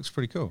 Yeah. It looks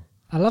pretty cool.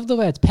 I love the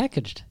way it's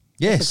packaged.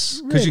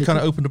 Yes, because you kind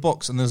of open the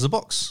box and there's a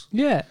box.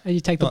 Yeah, and you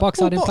take the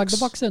box out and plug the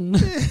box in.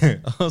 Yeah,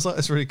 I was like,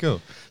 that's really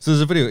cool. So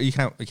there's a video, you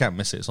can't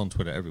miss it, it's on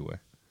Twitter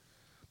everywhere.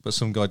 But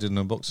some guy did an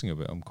unboxing of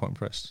it, I'm quite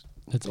impressed.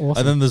 It's awesome.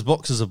 And then there's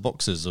boxes of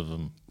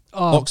them.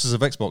 Oh, boxes of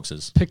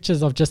Xboxes.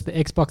 Pictures of just the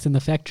Xbox in the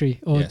factory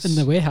or in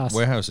the warehouse.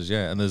 Warehouses,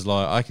 yeah. And there's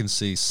I can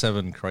see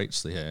 7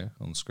 crates here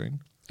on the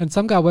screen. And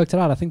some guy worked it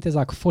out. I think there's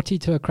like 40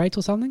 to a crate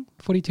or something.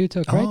 42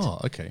 to a crate.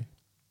 Oh, okay.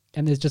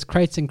 And there's just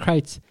crates and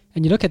crates.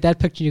 And you look at that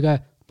picture and you go,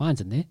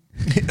 mine's in there.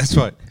 That's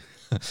right.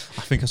 I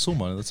think I saw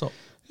mine at the top.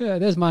 Yeah,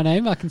 there's my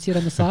name. I can see it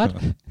on the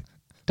side.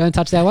 Don't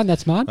touch that one.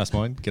 That's mine. That's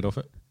mine. Get off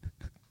it.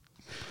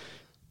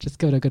 Just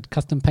give it a good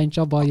custom paint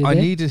job while you're there.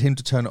 I needed him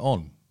to turn it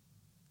on.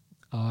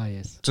 Oh,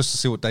 yes. Just to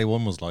see what day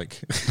 1 was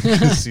like.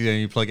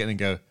 You plug it in and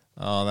go,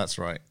 oh, that's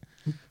right.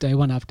 Day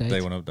 1 update. Day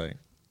 1 update.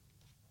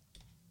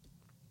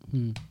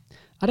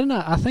 I don't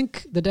know. I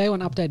think the day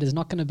 1 update is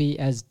not going to be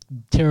as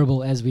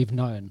terrible as we've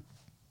known.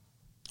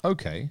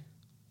 Okay.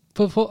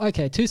 For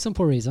 2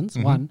 simple reasons.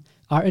 Mm-hmm. One,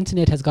 our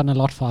internet has gotten a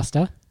lot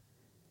faster.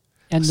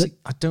 And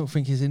I don't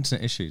think it's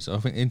internet issues. I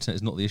think internet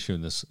is not the issue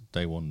in this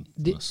day 1.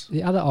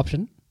 The other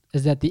option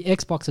is that the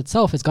Xbox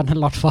itself has gotten a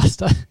lot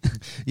faster.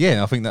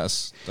 Yeah, I think that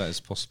is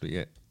possibly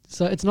it.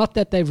 So it's not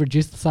that they've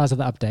reduced the size of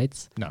the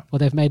updates. No. Or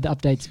they've made the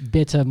updates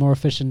better, more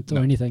efficient or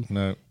anything.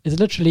 No. It's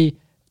literally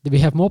that we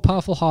have more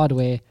powerful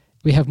hardware,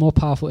 we have more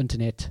powerful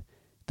internet.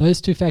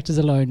 Those 2 factors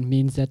alone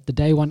means that the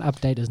day 1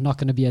 update is not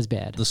going to be as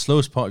bad. The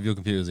slowest part of your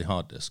computer is the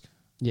hard disk.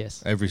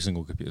 Yes. Every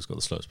single computer's got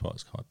the slowest part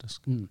is hard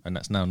disk. And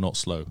that's now not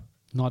slow.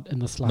 Not in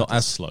the slightest. Not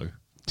as slow.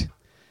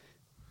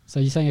 So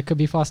you're saying it could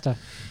be faster?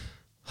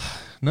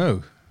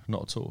 No,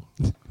 not at all.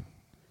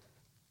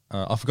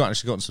 I've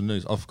forgotten some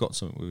news. I've got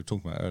something we were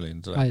talking about earlier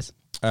today. Oh, yes.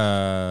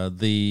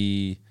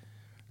 The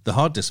The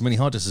hard disk, mini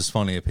hard disk has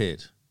finally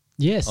appeared.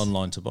 Yes.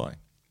 Online to buy.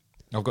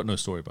 I've got no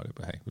story about it,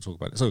 but hey, we'll talk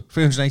about it. So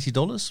 $380,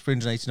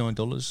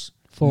 $389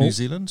 for New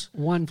Zealand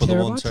for the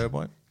 1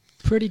 terabyte.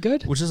 Pretty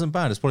good. Which isn't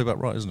bad. It's probably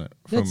about right, isn't it?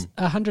 That's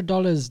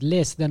 $100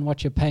 less than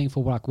what you're paying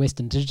for like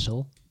Western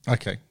Digital.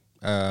 Okay.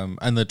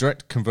 And the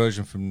direct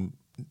conversion from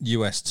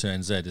US to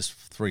NZ is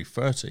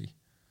 $330.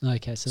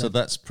 Okay, so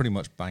that's pretty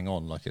much bang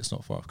on. Like it's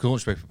not far. Because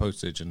once you pay for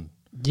postage and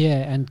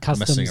and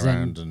customs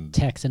and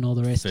tax and all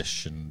the rest,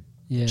 fish and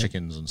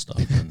chickens and stuff.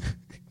 And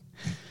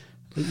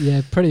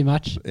yeah, pretty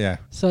much. Yeah.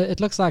 So it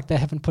looks like they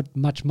haven't put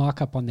much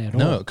markup on there at all.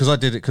 No, because I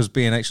did it because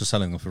B&H was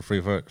selling them for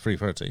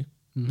 $330.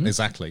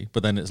 Exactly,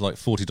 but then it's like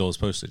 $40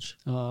 postage.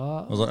 I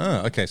was like,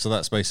 oh, okay, so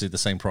that's basically the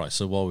same price.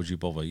 So why would you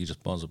bother? You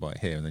just buzz about it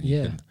here, and then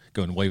you can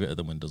go and wave it at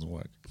them when it doesn't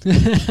work.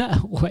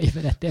 Wave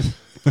it at them.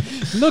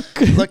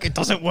 Look, it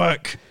doesn't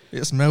work.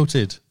 It's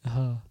melted.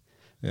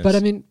 Yes. But I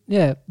mean,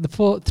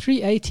 for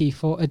 $380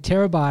 for a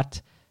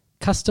terabyte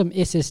custom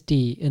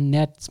SSD in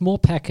that small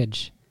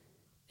package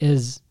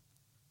is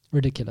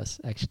ridiculous,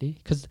 actually,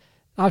 because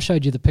I've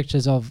showed you the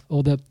pictures of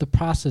or the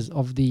prices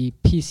of the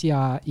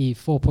PCIe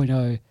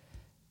 4.0.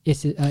 M.2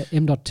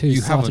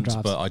 you SATA haven't,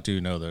 drives. But I do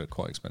know they're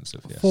quite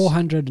expensive. Yes.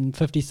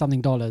 $450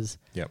 something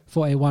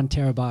for a 1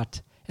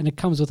 terabyte, and it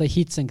comes with a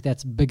heatsink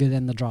that's bigger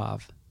than the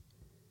drive.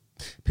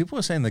 People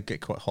are saying they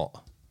get quite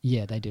hot.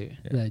 Yeah, they do.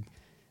 Yeah.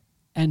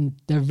 And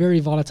they're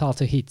very volatile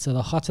to heat. So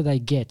the hotter they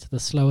get, the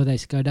slower they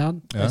go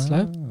down.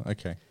 Slow.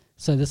 Okay.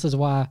 So this is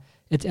why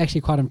it's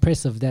actually quite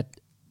impressive that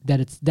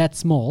it's that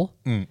small.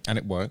 And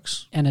it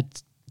works. And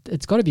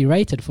it's got to be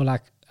rated for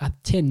like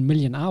 10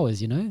 million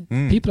hours, you know?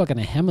 People are going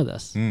to hammer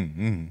this.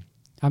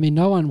 I mean,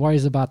 no one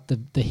worries about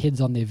the heads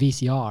on their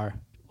VCR,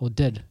 or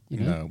did, you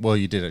know? No. Well,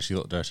 you did actually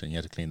look dirty and you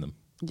had to clean them.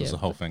 That's the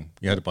whole thing.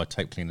 You had to buy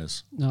tape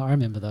cleaners. No, I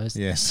remember those.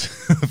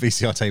 Yes.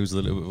 VCR tape was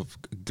a little bit of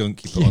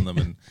gunk you put on them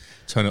and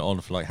turn it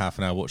on for like half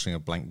an hour watching a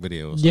blank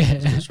video or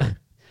something. Yeah.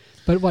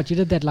 But what, you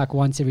did that like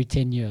once every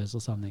 10 years or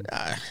something?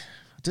 I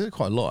did it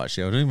quite a lot,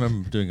 actually. I don't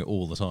remember doing it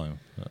all the time.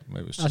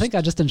 Maybe it's just I think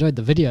I just enjoyed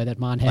the video that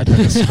mine had.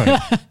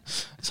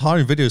 It's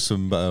hiring videos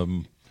from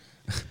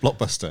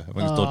Blockbuster. I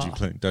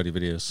think it's dirty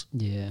videos.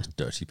 Yeah. Just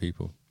dirty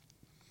people.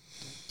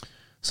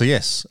 So,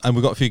 yes. And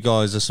we've got a few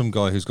guys. There's some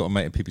guy who's got a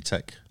mate at PP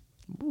Tech.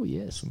 Oh,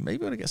 yes. So maybe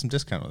we're going to get some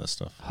discount on this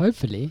stuff.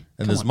 Hopefully.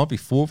 And there might be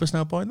 4 of us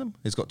now buying them.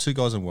 He's got 2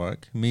 guys in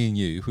work, me and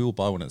you. If we all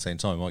buy one at the same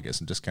time, we might get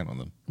some discount on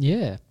them.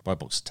 Yeah. Buy a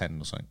box of 10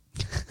 or something.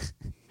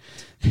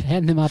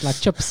 Hand them out like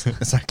chips.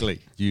 Exactly.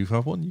 You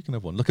have one, you can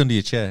have one. Look under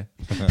your chair.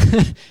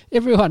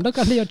 Everyone, look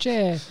under your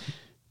chair.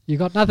 You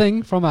got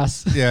nothing from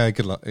us. Yeah,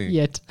 good luck.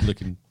 Yet.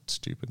 Looking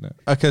stupid now.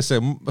 Okay,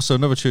 so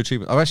another True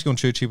Achievement. I've actually gone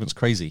True Achievements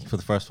crazy for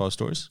the first 5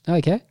 stories.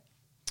 Okay.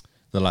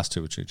 The last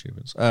 2 were True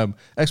Achievements.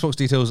 Xbox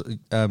details,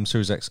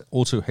 Series X,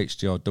 auto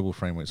HDR, double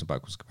frame rates and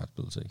backwards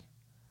compatibility.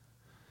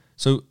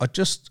 So I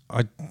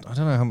don't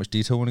know how much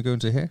detail I want to go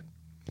into here,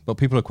 but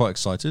people are quite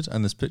excited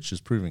and there's pictures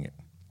proving it.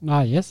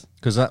 Ah, yes.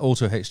 Because that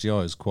auto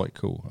HDR is quite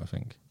cool, I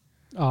think.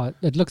 Oh,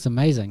 it looks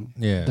amazing.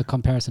 Yeah. The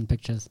comparison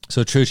pictures.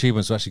 So True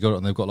Achievements have actually got it,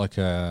 and they've got like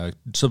a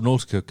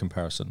Subnautica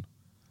comparison.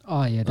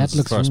 Oh, yeah, that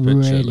looks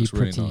really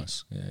pretty. Really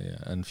nice. Yeah.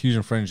 And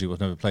Fusion Frenzy was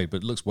never played, but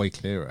it looks way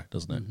clearer,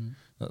 doesn't it?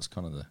 That's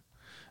kind of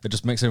it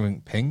just makes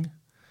everything ping,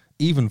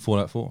 even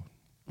Fallout 4.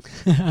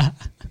 Got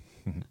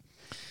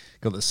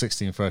the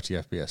 1630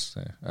 FPS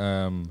there.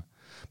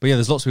 But yeah,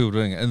 there's lots of people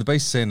doing it. And they're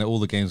basically saying that all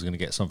the games are going to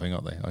get something,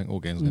 aren't they? I think all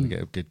games are going to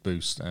get a good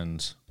boost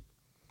and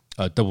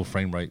double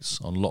frame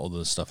rates on a lot of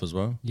the stuff as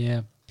well.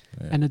 Yeah.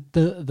 And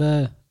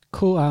the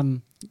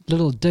cool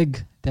little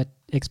dig that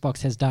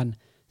Xbox has done,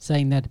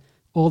 saying that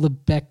all the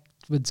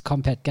backwards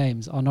compat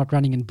games are not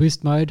running in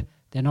boost mode,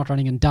 they're not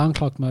running in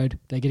downclock mode,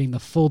 they're getting the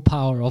full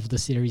power of the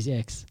Series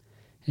X.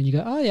 And you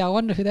go, oh yeah, I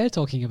wonder who they're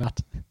talking about.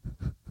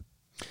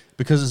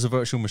 Because it's a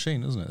virtual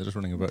machine, isn't it? They're just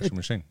running a virtual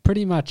machine.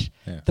 Pretty much.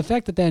 Yeah. The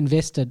fact that they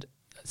invested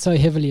so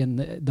heavily in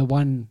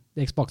the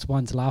Xbox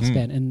One's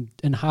lifespan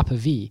in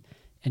Hyper-V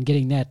and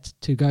getting that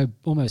to go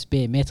almost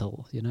bare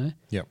metal, you know,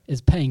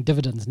 is paying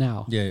dividends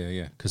now.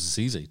 Yeah. Because it's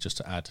easy just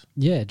to add.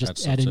 Yeah,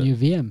 just add a new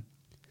VM.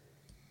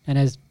 And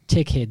as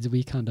tech heads,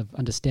 we kind of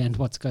understand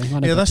what's going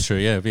on. Yeah, that's true.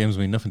 Yeah, VMs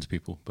mean nothing to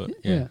people, but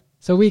yeah.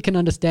 So we can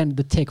understand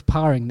the tech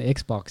powering the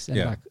Xbox and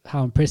like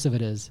how impressive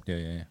it is.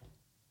 Yeah.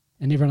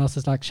 And everyone else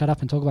is like, shut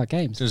up and talk about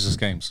games. This is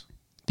games.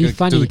 Be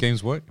funny. Do the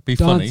games work? Be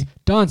dance, funny.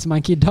 Dance,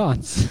 monkey,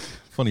 dance.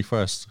 Funny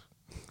first.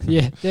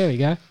 Yeah, there we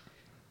go.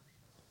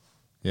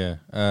 Yeah.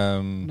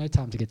 No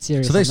time to get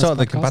serious. So they started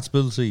the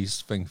compatibility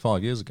thing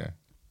 5 years ago.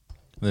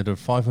 They did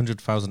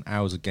 500,000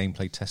 hours of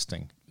gameplay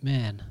testing.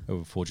 Man.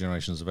 Over 4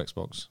 generations of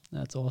Xbox.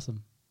 That's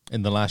awesome.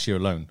 In the last year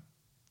alone.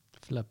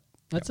 Flip.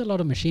 That's a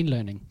lot of machine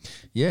learning.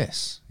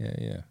 Yes.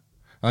 Yeah.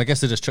 I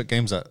guess they just chuck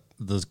games at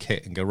the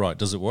kit and go, right,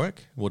 does it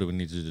work? What do we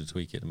need to do to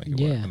tweak it to make it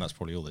work? And that's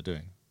probably all they're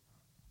doing.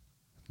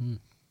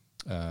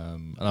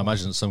 And I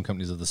imagine that some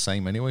companies are the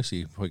same anyway, so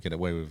you probably get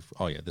away with,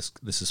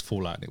 this is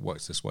Fallout and it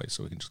works this way,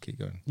 so we can just keep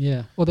going.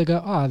 Yeah. Or they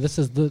go, this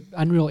is the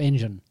Unreal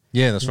Engine.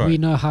 Yeah, that's right. We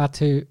know how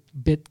to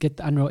get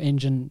the Unreal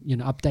Engine,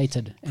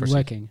 updated and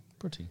working.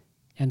 Pretty.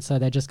 And so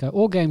they just go,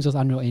 all games with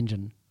Unreal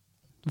Engine.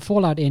 The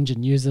Fallout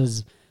engine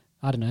uses,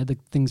 I don't know, the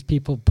things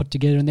people put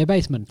together in their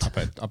basement.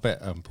 I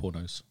bet Paul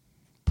knows.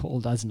 Paul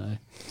does know.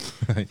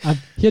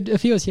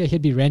 If he was here,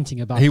 he'd be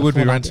ranting about. He would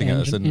be ranting at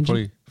us and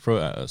probably throw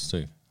it at us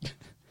too.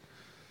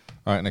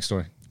 All right, next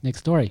story. Next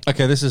story.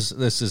 Okay, this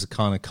is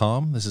kind of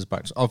calm. This is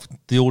back.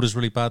 The order's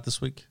really bad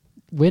this week.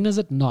 When is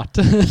it not?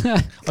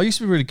 I used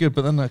to be really good,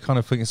 but then I kind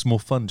of think it's more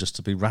fun just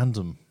to be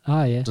random.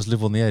 Oh, yeah. Just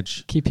live on the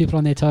edge. Keep people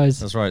on their toes.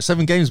 That's right.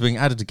 7 games being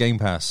added to Game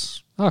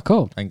Pass. Oh,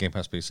 cool. And Game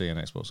Pass PC and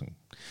Xbox.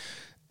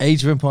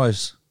 Age of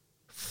Empires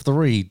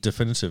 3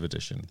 Definitive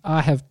Edition.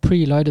 I have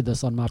preloaded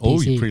this on my PC.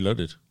 Oh, you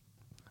preloaded.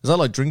 Is that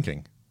like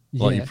drinking?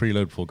 Yeah. Like you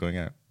preload before going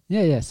out?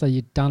 Yeah. So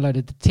you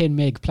downloaded the 10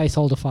 meg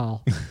placeholder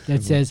file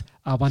that says,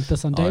 I want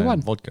this on day one.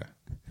 Vodka.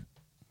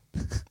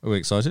 Are we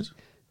excited?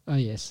 Oh,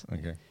 yes.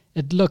 Okay.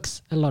 It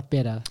looks a lot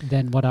better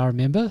than what I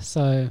remember.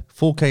 So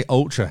 4K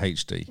Ultra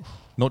HD.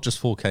 Not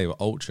just 4K,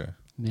 but Ultra.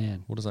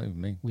 Man. What does that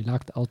even mean? We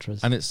like the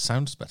Ultras. And it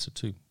sounds better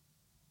too.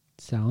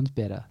 Sounds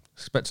better.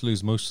 Expect to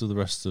lose most of the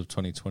rest of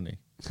 2020.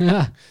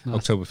 Nice.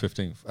 October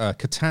 15th.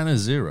 Katana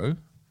Zero.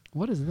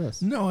 What is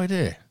this? No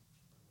idea.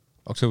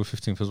 October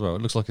 15th as well.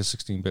 It looks like a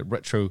 16-bit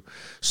retro,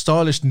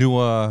 stylish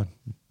noir,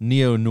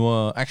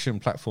 neo-noir action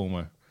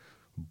platformer.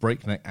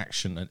 Breakneck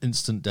action and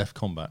instant death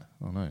combat.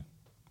 Oh no.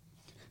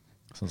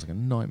 Sounds like a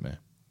nightmare.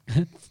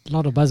 A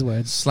lot of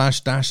buzzwords. Slash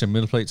dash and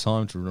middle plate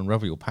time to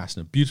unravel your past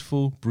in a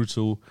beautiful,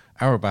 brutal,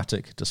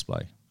 aerobatic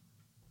display.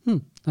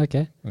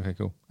 Okay. Okay,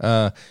 cool.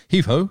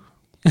 Heave Ho.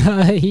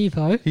 Heave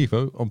Ho. Heave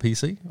Ho on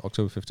PC,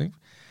 October 15th.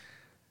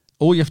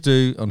 All you have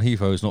to do on Heave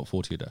Ho is not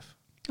fall to your death.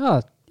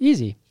 Oh,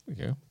 easy.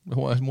 Okay.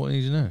 What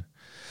need you know?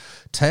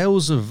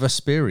 Tales of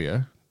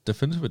Vesperia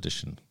Definitive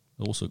Edition.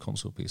 Also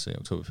console PC,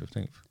 October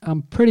 15th.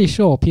 I'm pretty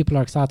sure people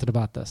are excited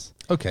about this.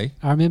 Okay.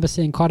 I remember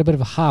seeing quite a bit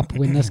of a hype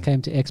when this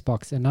came to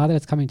Xbox, and now that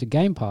it's coming to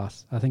Game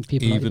Pass, I think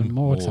people are even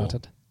more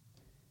excited.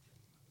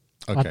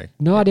 Okay.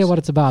 No idea what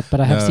it's about, but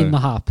I have seen the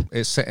hype.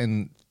 It's set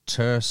in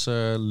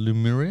Terza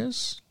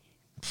Lumerias.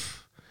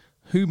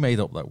 Who made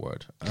up that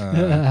word?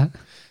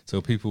 So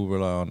people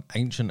rely on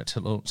ancient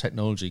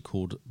technology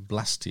called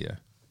Blastia.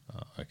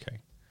 Okay.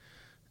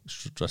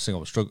 Setting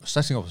up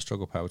a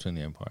struggle power between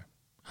the Empire.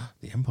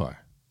 The Empire.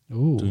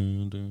 Ooh.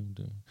 Dun,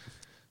 dun,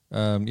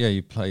 dun.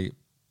 You play.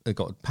 They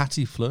got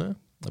Patty Fleur,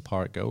 the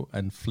pirate girl,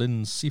 and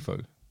Flynn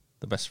Sifo,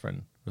 the best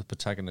friend, with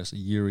protagonist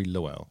Yuri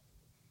Lowell.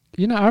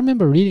 You know, I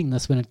remember reading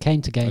this when it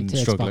came to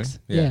Xbox.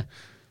 Yeah.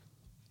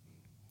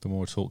 The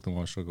more I talk, the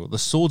more I struggle. The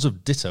Swords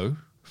of Ditto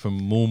from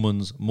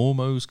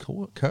Mormo's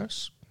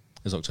Curse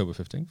is October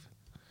 15th.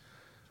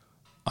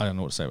 I don't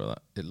know what to say about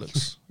that.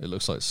 It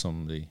looks like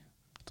somebody.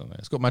 I don't know.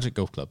 It's got magic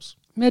golf clubs.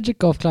 Magic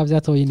golf clubs.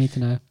 That's all you need to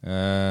know.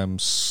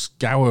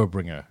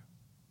 Scourbringer.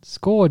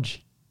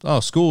 Scourge. Oh,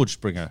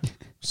 Scourgebringer.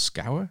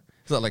 Scour?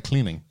 Is that like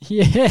cleaning?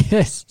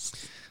 Yes.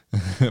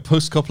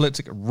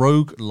 Post-apocalyptic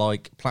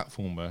rogue-like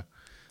platformer.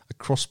 A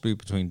crossbow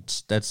between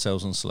Dead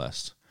Cells and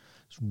Celeste.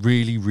 It's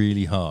really,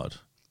 really hard.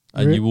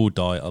 And you will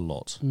die a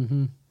lot.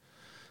 Mm-hmm.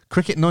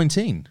 Cricket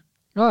 19.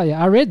 Oh,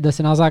 yeah. I read this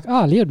and I was like,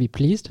 oh, Leo would be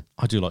pleased.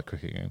 I do like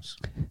cricket games.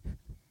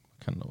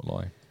 Cannot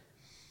lie.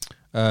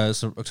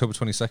 It's October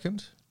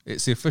 22nd.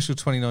 It's the official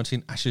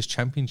 2019 Ashes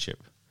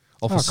Championship.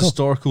 Offers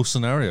historical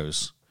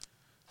scenarios.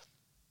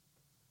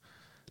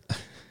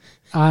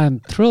 I'm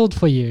thrilled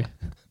for you.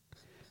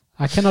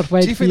 I cannot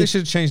wait. Do you think they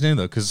should change name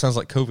though? Because it sounds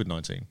like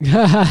COVID-19.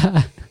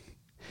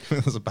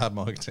 That's a bad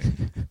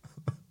marketing.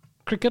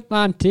 Cricket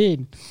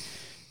 19.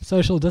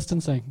 Social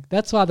distancing.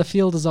 That's why the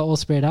fielders are all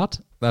spread out.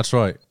 That's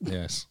right.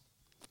 Yes.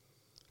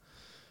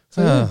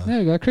 So there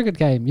we go. Cricket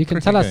game. You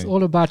can tell us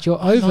all about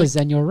your overs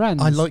and your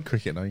runs. I like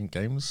cricket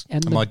games.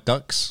 And my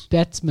ducks.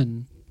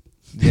 Batsman.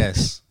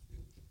 Yes.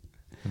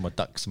 And my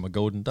ducks and my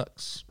golden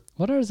ducks.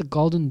 What is a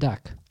golden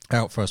duck?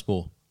 Out first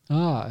ball.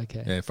 Ah,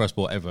 okay. Yeah, first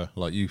ball ever.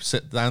 Like you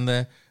sit down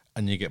there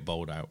and you get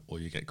bowled out or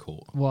you get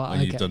caught. Well,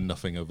 and you've done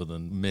nothing other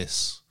than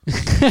miss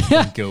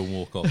and go and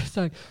walk off.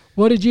 So,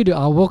 what did you do?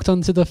 I walked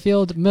onto the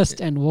field,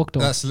 missed and walked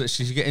off. That's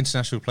literally, you get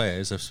international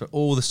players. They've spent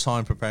all this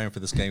time preparing for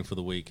this game for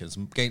the week. It's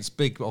against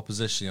big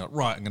opposition. You're like,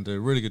 right, I'm going to do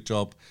a really good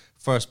job.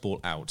 First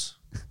ball out.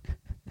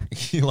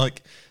 You're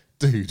like,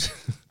 dude,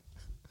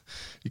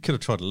 you could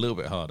have tried a little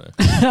bit harder.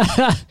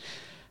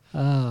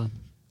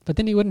 But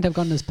then he wouldn't have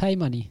gotten his pay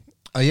money.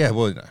 Yeah,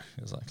 well, no,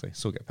 exactly.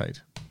 Still get paid.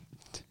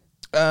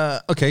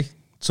 Okay,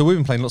 so we've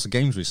been playing lots of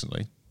games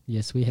recently.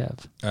 Yes, we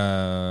have.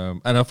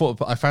 And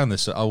I found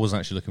this. I wasn't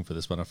actually looking for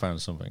this, but I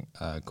found something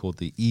called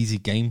the Easy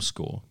Game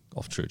Score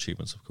of True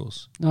Achievements, of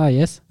course. Oh,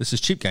 yes. This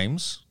is cheap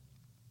games,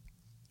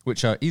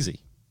 which are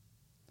easy.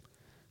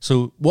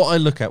 So what I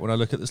look at when I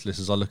look at this list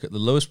is I look at the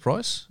lowest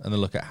price and then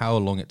look at how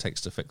long it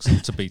takes to fix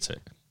it, to beat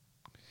it.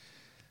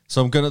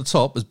 So I'm going at the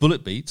top as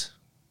Bullet Beat.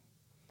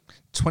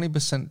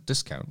 20%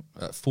 discount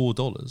at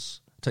 $4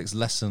 takes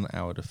less than an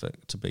hour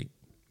to beat.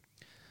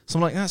 So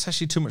I'm like, that's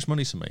actually too much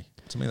money to me.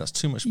 To me, that's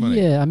too much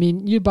money. Yeah, I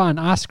mean, you buy an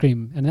ice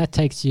cream and that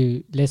takes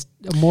you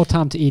more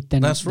time to eat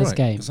than this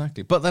game.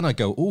 Exactly. But then I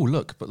go, oh,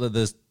 look, but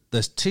there's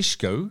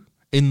Tishko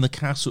in the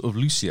castle of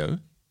Lucio,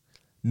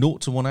 0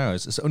 to 1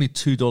 hours, it's only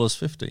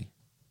 $2.50.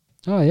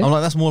 Oh, yeah. I'm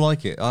like, that's more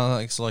like it.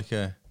 It's like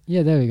there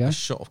we go. A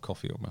shot of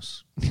coffee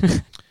almost.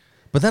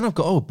 But then I've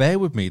got, Bear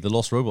With Me, The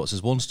Lost Robots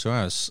is 1 to 2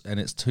 hours, and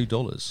it's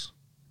 $2.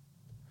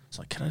 It's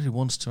like, can I do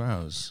 1 to 2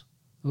 hours?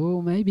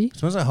 Oh, maybe.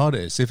 Depends how hard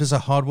it is. If it's a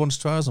hard 1 to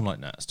 2 hours, I'm like,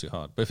 nah, it's too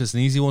hard. But if it's an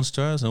easy 1 to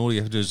 2 hours, and all you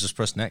have to do is just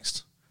press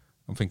next,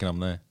 I'm thinking I'm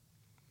there.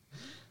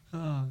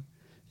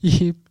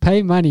 You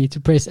pay money to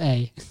press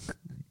A.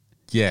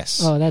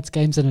 Yes. Oh, that's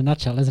games in a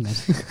nutshell, isn't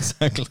it?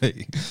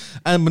 Exactly.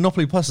 And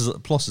Monopoly Plus is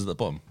at the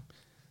bottom.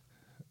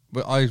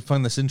 But I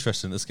find this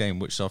interesting, this game,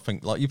 which I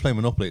think, like, you play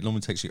Monopoly, it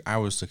normally takes you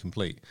hours to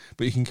complete.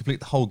 But you can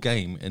complete the whole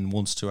game in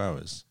 1 to 2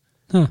 hours.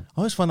 Huh. I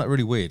always find that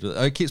really weird.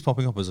 It keeps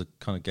popping up as a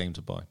kind of game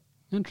to buy.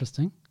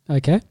 Interesting.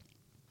 Okay.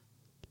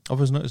 I've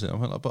always noticed it.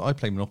 I'm like, but I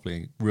play Monopoly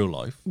in real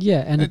life.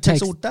 Yeah, and it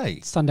takes all day.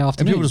 Sunday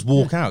afternoon. And people just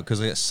walk out because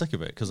they get sick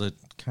of it because they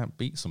can't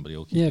beat somebody.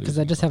 Or yeah, because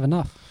they just have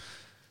enough.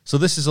 So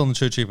this is on the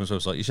True Achievements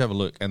website. You should have a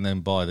look and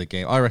then buy the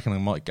game. I reckon I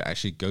might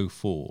actually go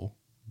for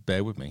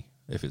Bear With Me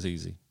if it's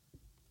easy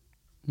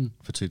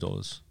for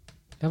 $2.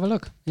 Have a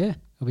look. Yeah,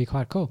 it'll be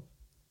quite cool.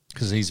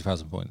 Because it's easy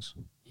 1,000 points.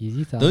 Easy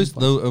 1,000 points.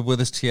 Though, with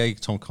this TA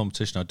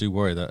competition, I do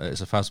worry that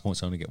it's 1,000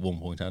 points. I only get 1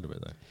 point out of it,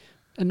 though.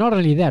 And not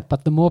only that,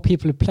 but the more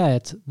people who play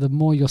it, the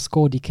more your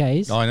score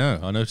decays. I know.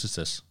 I noticed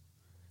this.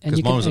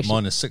 Because mine was at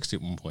minus 60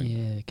 at one point.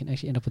 Yeah, you can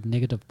actually end up with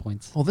negative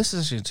points. Oh, this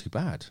is actually too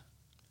bad.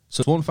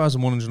 So it's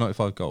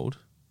 1,195 gold,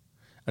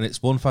 and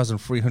it's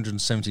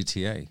 1,370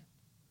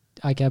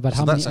 TA. Okay, but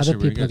how many other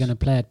people are going to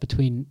play it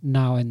between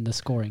now and the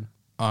scoring?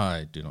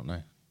 I do not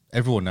know.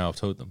 Everyone now, I've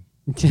told them.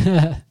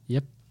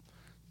 Yep.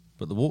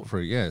 But the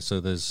walkthrough, yeah, so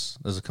there's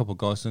a couple of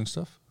guys doing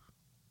stuff.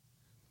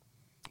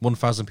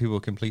 1,000 people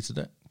completed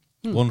it.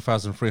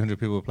 1,300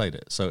 people played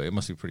it, so it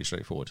must be pretty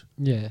straightforward.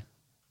 Yeah.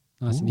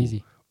 Nice and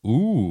easy.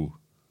 Ooh,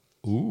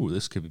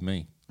 this could be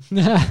me.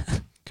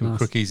 Could be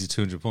quick, easy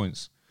 200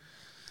 points.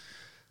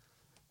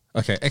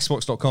 Okay,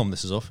 Xbox.com,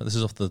 this is off. This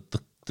is off the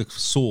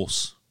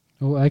source.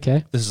 Oh,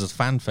 okay. This is a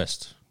fan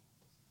fest.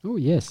 Oh,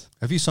 yes.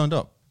 Have you signed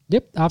up?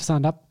 Yep, I've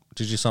signed up.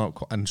 Did you sign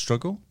up and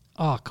struggle?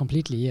 Oh,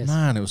 completely, yes.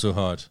 Man, it was so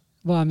hard.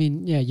 Well, I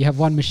mean, yeah, you have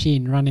one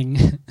machine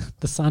running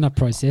the sign-up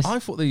process. I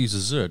thought they used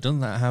Azure. Doesn't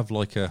that have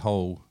like a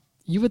whole...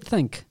 You would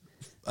think.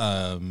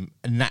 A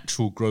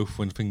natural growth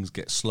when things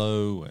get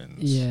slow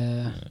and...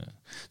 Yeah.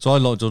 So I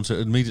logged onto it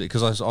immediately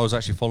because I was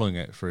actually following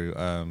it through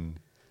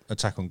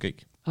Attack on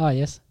Geek. Oh,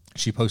 yes.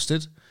 She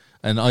posted,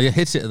 and I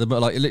hit it at the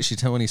like literally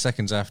 20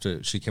 seconds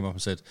after she came up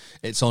and said,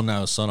 it's on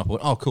now, sign up. I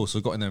went, oh, cool. So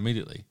I got in there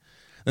immediately.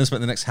 Then I spent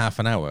the next half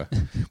an hour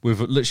with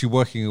literally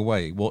working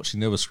away,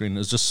 watching the other screen. It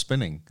was just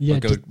spinning. Yeah, I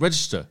go,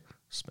 register.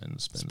 Spin.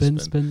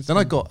 Then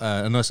I got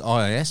a nice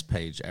IIS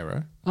page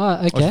error.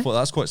 Oh, okay. I thought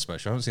that's quite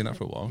special. I haven't seen that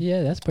for a while.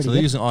 Yeah, that's pretty good. So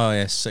they're using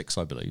IIS 6,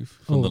 I believe,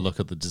 from the look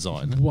of the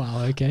design.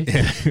 Wow, okay.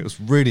 Yeah, it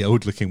was really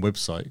old-looking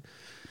website.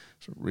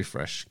 So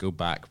refresh, go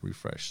back,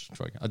 refresh.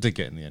 Try again. I did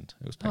get it in the end.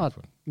 It was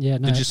painful. Yeah,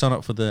 no. Did you sign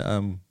up for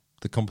the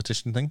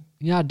competition thing?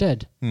 Yeah, I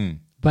did.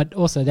 But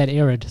also that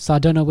errored, so I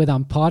don't know whether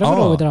I'm part of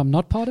it or whether I'm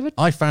not part of it.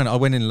 I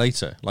went in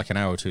later, like an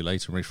hour or two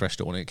later, and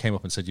refreshed it, and it came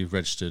up and said you've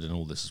registered and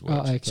all this as well.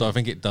 Oh, okay. So I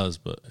think it does,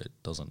 but it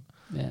doesn't.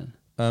 Yeah.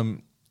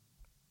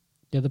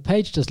 Yeah, the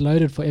page just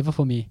loaded forever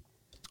for me.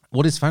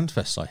 What is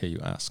FanFest, I hear you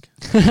ask?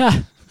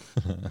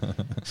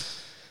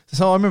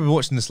 So I remember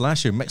watching this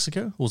last year in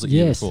Mexico, or was it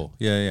year before?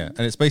 Yeah.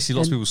 And it's basically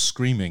lots of people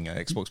screaming at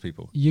Xbox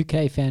people.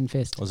 UK Fan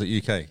Fest. Was it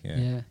UK?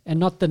 Yeah. And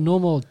not the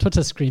normal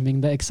Twitter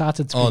screaming, the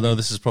excited screaming. Oh, no,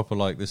 this is proper,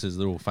 like,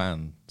 they're all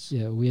fans.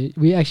 Yeah,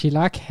 we actually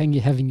like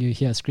having you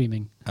here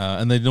screaming.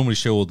 And they normally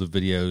show all the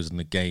videos and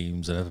the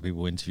games and have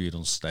people interviewed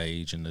on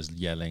stage and there's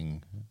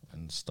yelling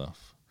and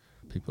stuff.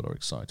 People are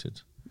excited.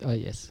 Oh,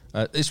 yes.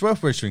 It's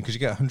worth registering because you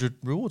get 100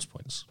 rewards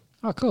points.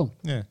 Oh, cool.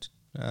 Yeah.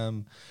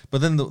 But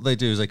then what they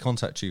do is they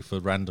contact you for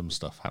random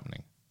stuff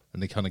happening,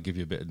 and they kind of give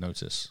you a bit of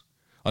notice.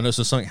 I know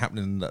there's something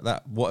happening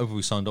that whatever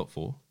we signed up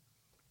for.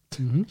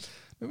 Maybe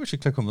we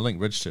should click on the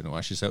link, register, and it'll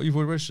actually say, oh, you've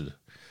already registered.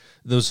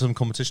 There was some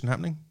competition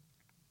happening.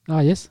 Oh,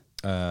 yes.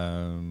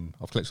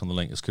 I've clicked on the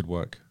link. This could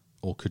work,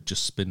 or could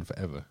just spin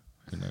forever.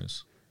 Who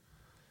knows?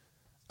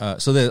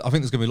 So I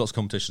think there's going to be lots of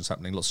competitions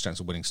happening, lots of chance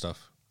of winning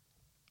stuff.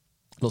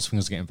 Lots of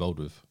things to get involved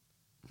with,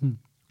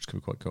 which could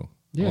be quite cool.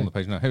 Yeah. On the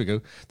page now. Here we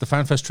go. The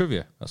FanFest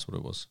trivia. That's what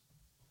it was.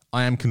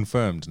 I am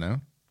confirmed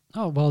now.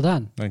 Oh, well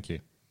done. Thank you.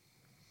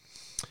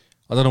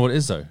 I don't know what it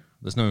is, though.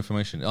 There's no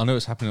information. I know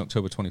it's happening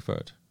October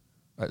 23rd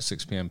at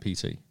 6 p.m.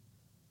 PT.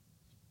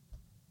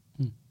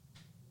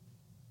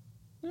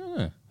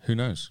 Yeah, who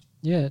knows?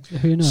 Yeah,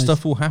 who knows?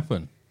 Stuff will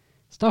happen.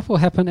 Stuff will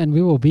happen, and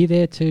we will be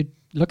there to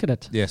look at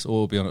it. Yes, or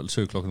we'll be on at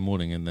 2 o'clock in the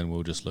morning, and then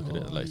we'll just look at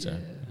it later.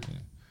 Yeah.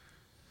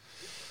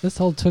 This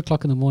whole 2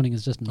 o'clock in the morning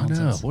is just nonsense.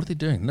 I know. What are they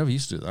doing? Never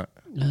used to do that.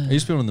 I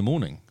used to be on in the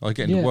morning. I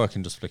get into work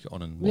and just flick it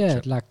on and watch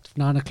it. Yeah, like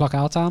 9 o'clock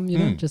our time, you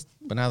know.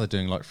 But now they're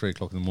doing like 3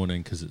 o'clock in the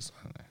morning because it's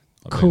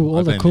cool.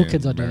 All the cool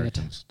kids are doing it.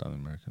 Down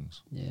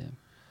Americans.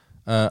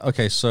 Yeah.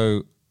 Okay,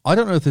 so I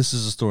don't know if this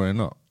is a story or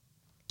not.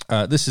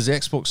 This is the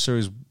Xbox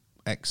Series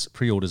X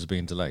pre-orders are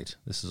being delayed.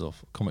 This is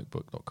off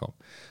comicbook.com.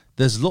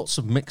 There's lots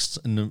of mixed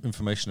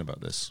information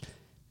about this.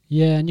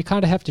 Yeah, and you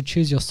kind of have to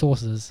choose your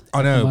sources.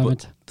 I know,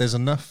 but there's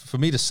enough for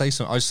me to say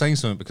something. I was saying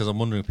something because I'm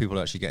wondering if people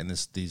are actually getting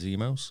these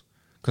emails.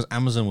 Because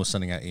Amazon was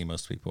sending out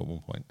emails to people at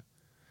one point.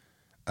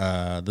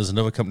 There's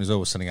another company as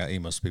well was sending out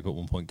emails to people at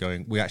one point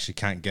going, we actually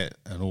can't get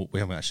we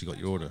haven't actually got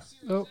your order.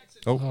 Oh,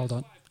 hold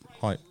on.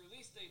 Hi.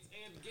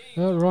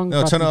 Oh, wrong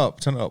No, button.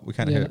 turn it up. We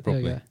can't hear it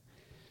properly.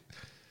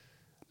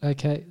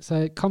 Okay,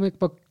 so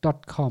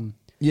comicbook.com.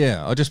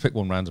 Yeah, I just picked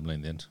one randomly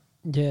in the end.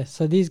 Yeah,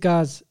 so these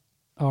guys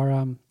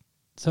are...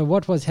 so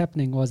what was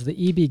happening was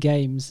the EB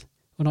Games,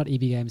 or not EB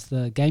Games,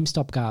 the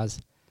GameStop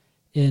guys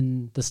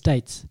in the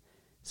States,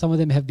 some of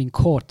them have been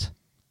caught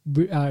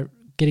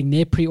getting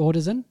their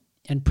pre-orders in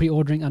and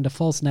pre-ordering under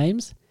false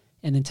names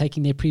and then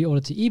taking their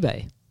pre-order to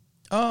eBay.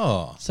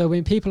 Oh. So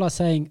when people are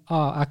saying,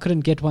 I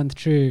couldn't get one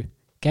through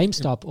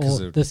GameStop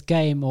or this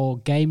game or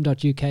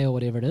game.uk or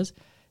whatever it is,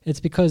 it's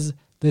because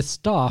the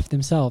staff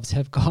themselves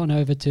have gone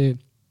over to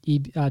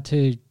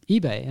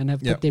eBay and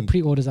have put their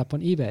pre-orders up on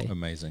eBay.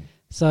 Amazing.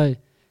 So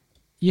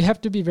you have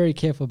to be very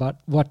careful about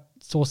what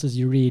sources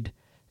you read.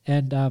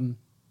 And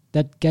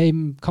that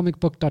game,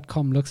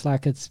 comicbook.com, looks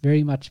like it's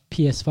very much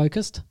PS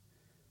focused.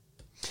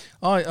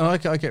 I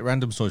get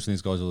random stories from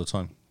these guys all the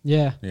time.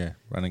 Yeah. Yeah,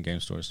 random game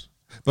stories.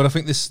 But I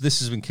think this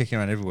has been kicking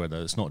around everywhere,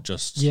 though. It's not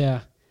just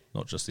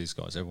these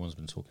guys. Everyone's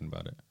been talking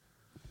about it.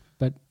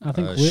 But I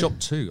think Shop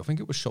 2. I think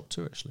it was Shop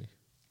 2, actually.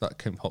 That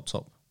popped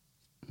up.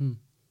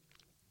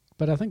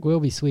 But I think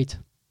we'll be sweet.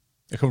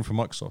 They're coming from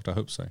Microsoft. I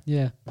hope so.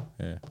 Yeah.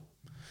 Yeah.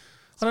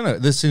 I don't know.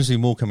 There seems to be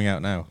more coming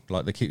out now.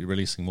 Like, they keep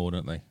releasing more,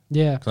 don't they?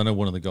 Yeah. Because I know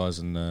one of the guys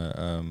in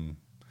the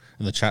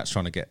chat's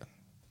trying to get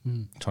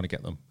them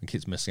and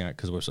keeps missing out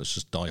because the websites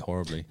just die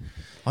horribly.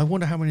 I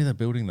wonder how many they're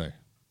building, though.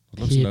 I'd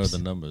love to know the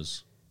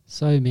numbers.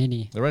 So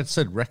many. They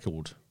said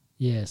record.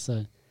 Yeah,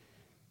 so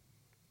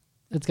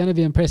it's going to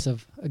be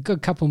impressive. A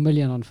good couple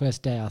million on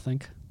first day, I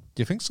think.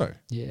 Do you think so?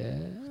 Yeah.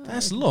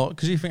 That's a lot,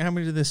 because you think how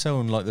many did they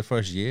sell in like the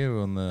first year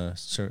on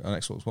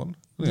Xbox One?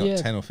 I think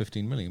like 10 or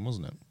 15 million,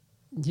 wasn't it?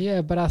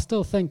 Yeah, but I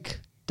still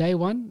think day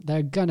one,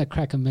 they're going to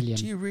crack 1 million.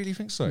 Do you really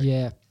think so?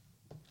 Yeah.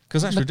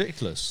 Because that's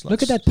ridiculous.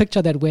 Look at that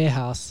picture, that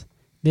warehouse.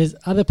 There's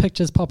other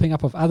pictures popping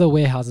up of other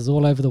warehouses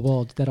all over the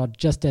world that are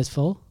just as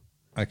full.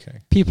 Okay.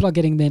 People are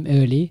getting them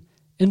early.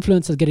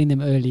 Influencers are getting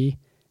them early.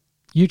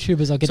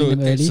 YouTubers are getting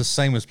them early. It's the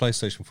same as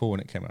PlayStation 4 when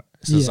it came out.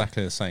 It's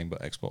exactly the same,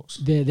 but Xbox.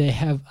 They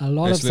have a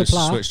lot of supply.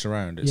 It's switched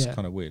around. It's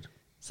kind of weird.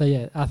 So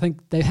yeah, I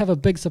think they have a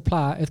big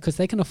supply because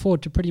they can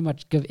afford to pretty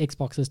much give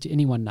Xboxes to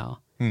anyone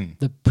now.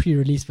 The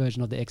pre-release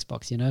version of the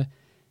Xbox, you know?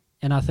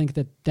 And I think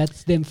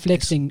that's them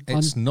flexing.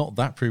 It's not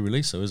that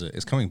pre-release though, is it?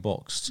 It's coming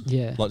boxed.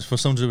 Yeah. Like for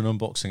someone to do an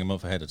unboxing a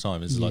month ahead of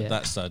time, it's like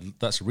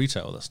that's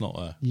retail. That's not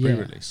a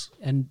pre-release.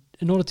 And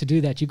in order to do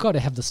that, you've got to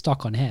have the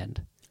stock on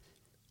hand.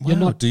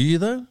 Wow, do you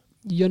though?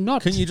 You're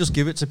not. Can you just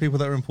give it to people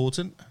that are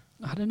important?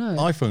 I don't know.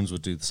 iPhones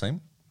would do the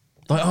same.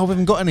 Like, we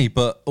haven't got any,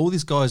 but all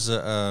these guys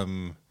at, I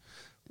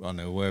don't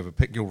know, wherever,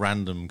 pick your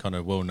random kind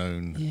of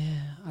well-known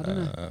I don't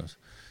know.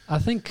 I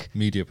think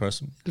media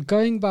person.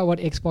 Going by what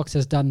Xbox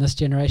has done this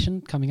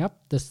generation coming up,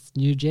 this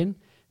new gen,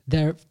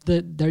 they're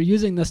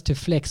using this to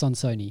flex on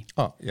Sony.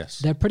 Oh, yes.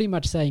 They're pretty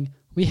much saying,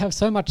 we have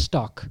so much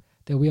stock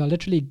that we are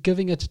literally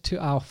giving it to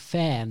our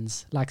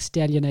fans, like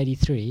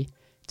Stallion83,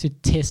 to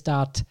test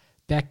out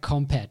back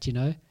compat, you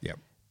know? Yep.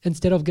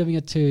 Instead of giving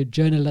it to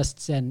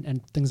journalists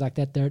and things like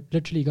that, they're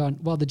literally going,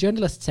 well, the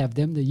journalists have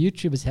them, the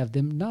YouTubers have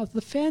them, now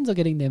the fans are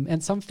getting them,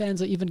 and some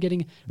fans are even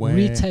getting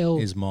retail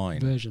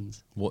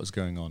versions. What is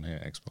going on here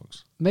at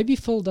Xbox? Maybe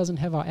Phil doesn't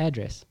have our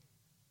address.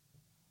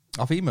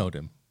 I've emailed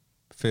him.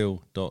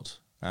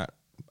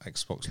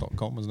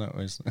 phil.@xbox.com, isn't that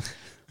what it is?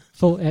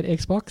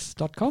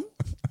 Phil@xbox.com?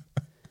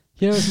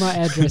 Here is my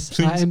address.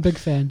 I am a big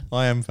fan.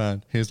 I am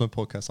fan. Here's my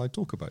podcast. I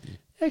talk about you.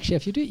 Actually,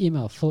 if you do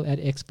email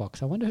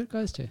Phil@xbox, I wonder who it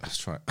goes to.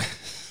 That's right.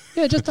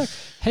 Yeah, just like,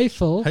 hey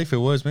Phil. Hey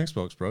Phil, where's my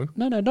Xbox, bro?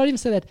 No, not even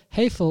say that.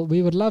 Hey Phil,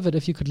 we would love it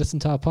if you could listen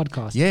to our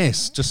podcast.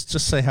 Yes, just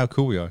say how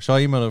cool we are. Shall I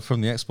email it from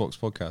the Xbox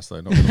podcast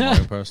though, not from my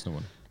own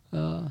personal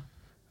one?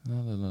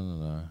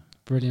 No.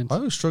 Brilliant. I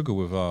always struggle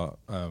with our,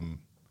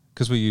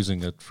 because we're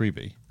using a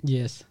freebie.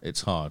 Yes.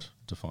 It's hard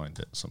to find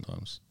it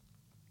sometimes.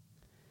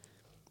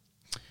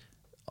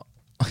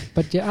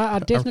 But yeah, I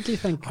definitely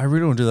think... I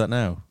really want to do that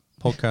now.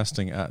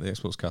 Podcasting at the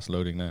Xbox cast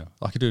loading now.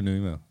 I could do a new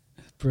email.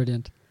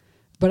 Brilliant.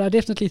 But I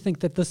definitely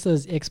think that this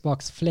is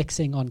Xbox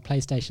flexing on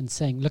PlayStation,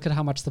 saying, look at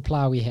how much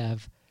supply we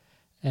have.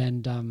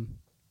 And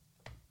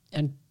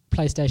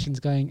PlayStation's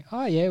going,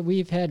 oh yeah,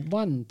 we've had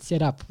one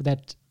set up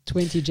that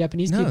 20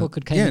 Japanese people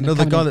could come in. Yeah, no,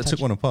 the guy that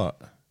took one apart.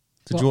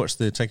 Did you watch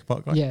the take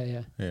apart guy?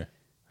 Yeah.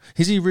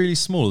 Is he really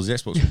small? Is the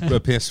Xbox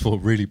PS4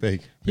 really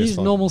big? He's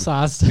PS5 normal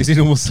sized. Is he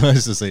normal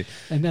sized, is he?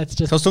 And that's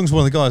just... I was talking to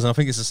one of the guys, and I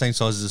think it's the same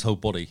size as his whole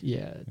body.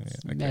 Yeah,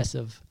 it's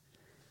massive.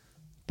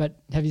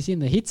 But have you seen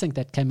the heatsink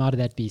that came out of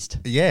that beast?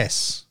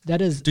 Yes.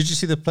 That is... Did you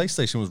see the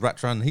PlayStation was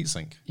wrapped around the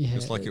heatsink? Yeah.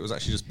 It's like it was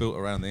actually just built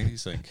around the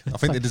heatsink. I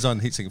think they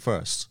designed the heatsink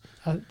first.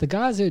 The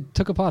guys who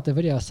took apart the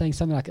video are saying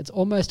something like it's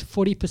almost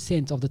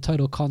 40% of the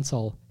total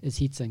console is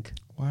heatsink.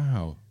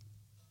 Wow.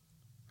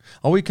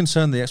 Are we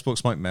concerned the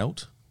Xbox might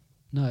melt?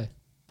 No.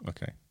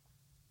 Okay.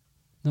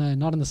 No,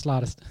 not in the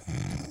slightest.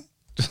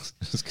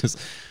 Just because.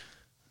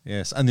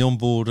 Yes, and the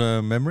onboard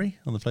memory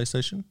on the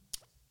PlayStation.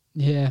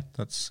 Yeah,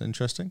 that's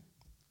interesting.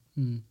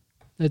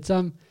 It's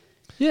I'm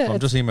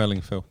just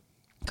emailing Phil.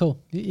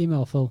 Cool. You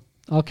email Phil.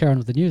 I'll carry on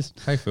with the news.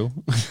 Hey Phil,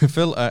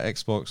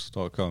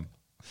 Phil@xbox.com.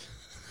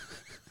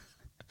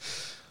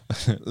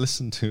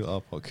 Listen to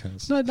our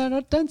podcast.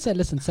 No, don't say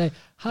listen. Say,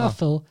 hi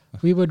Phil,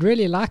 we would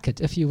really like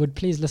it if you would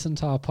please listen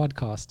to our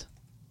podcast.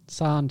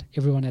 Sound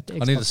everyone at the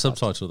Xbox. I need a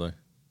subtitle though.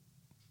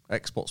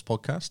 Xbox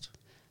podcast.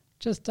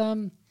 Just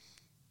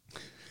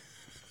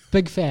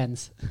big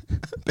fans.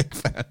 Big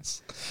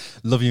fans.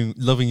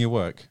 Loving your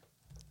work.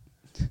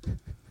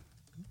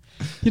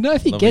 You know,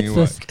 if he gets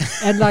this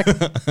and like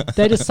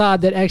they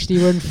decide that actually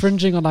we're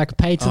infringing on like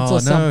patents or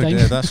something.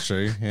 Yeah, that's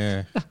true.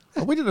 Yeah.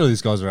 We didn't know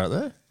these guys are out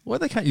there. Why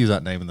they can't use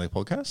that name in their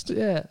podcast?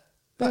 Yeah.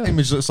 That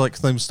image looks like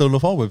them stolen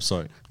off our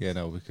website. Yeah,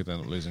 no, we could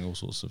end up losing all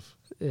sorts of.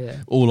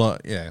 Yeah.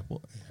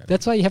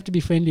 That's why you have to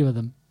be friendly with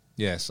them.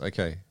 Yes.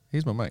 Okay.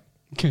 He's my mate.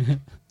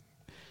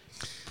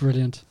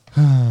 Brilliant.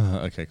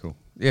 Okay. Cool.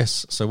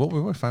 Yes. So what we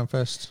were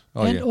FanFest.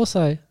 Oh, and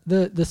also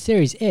the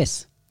Series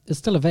S is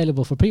still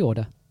available for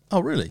pre-order.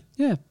 Oh, really?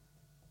 Yeah.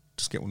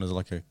 Just get one as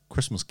like a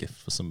Christmas gift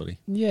for somebody.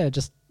 Yeah.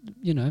 Just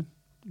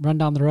run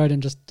down the road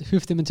and just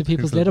hoof them into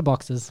people's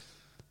letterboxes.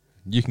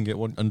 You can get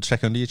one and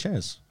check under your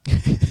chairs.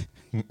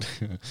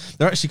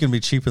 They're actually going to be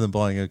cheaper than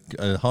buying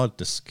a hard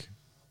disk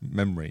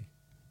memory.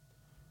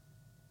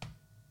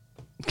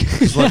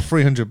 It's like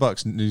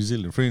 $300 in New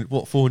Zealand.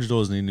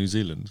 $400 in New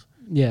Zealand.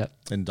 Yeah.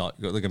 And they're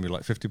going to be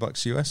like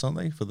 $50 US, aren't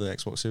they, for the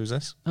Xbox Series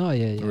S? Oh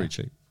yeah. Very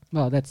cheap.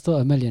 Well, that's still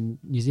 $1 million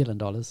New Zealand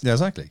dollars. Yeah,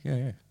 exactly.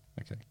 Yeah.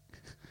 Okay.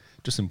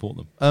 Just import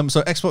them.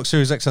 So Xbox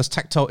Series X has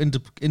tactile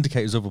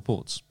indicators over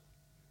ports.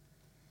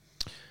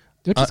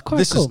 Which is quite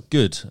this cool. This is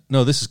good.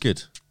 No, this is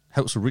good.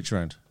 Helps with reach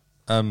around.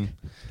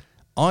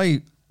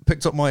 I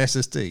picked up my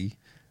SSD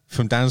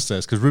from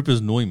downstairs because Ruby was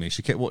annoying me.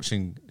 She kept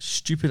watching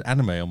stupid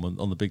anime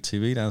on the big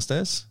TV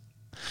downstairs.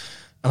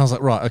 And I was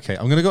like, right, okay,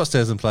 I'm going to go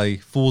upstairs and play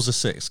Forza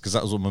 6 because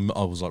that was what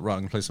I was like, right, I'm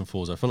going to play some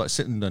Forza. I feel like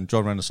sitting and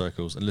driving around in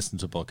circles and listening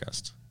to a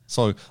podcast.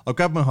 So I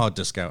grabbed my hard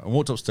disk out and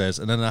walked upstairs,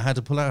 and then I had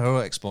to pull out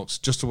her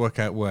Xbox just to work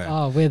out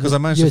where. Because I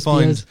managed to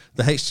find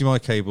the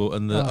HDMI cable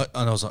and and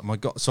I was like, my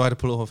God. So I had to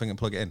pull the whole thing and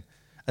plug it in.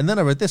 And then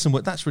I read this and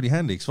that's really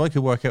handy because I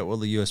could work out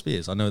what the USB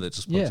is. I know that it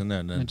just plugs in there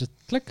and then just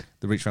click.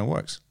 The reach around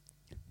works.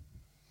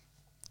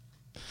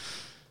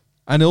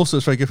 And also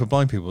it's very good for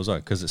blind people as well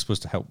because it's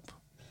supposed to help.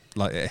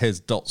 Like it has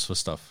dots for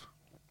stuff.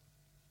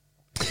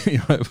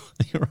 You're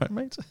right,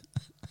 mate.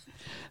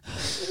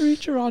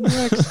 Reach around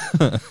works.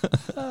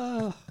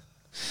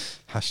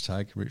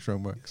 Hashtag reach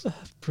around works.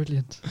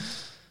 Brilliant.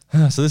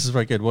 So this is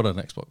very good. What on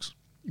Xbox?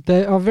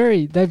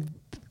 They've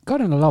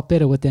gotten a lot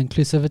better with the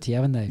inclusivity,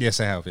 haven't they? Yes,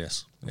 they have,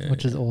 yes. Yeah,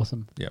 which is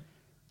awesome. Yep.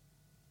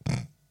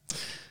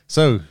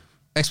 So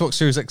Xbox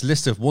Series X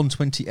list of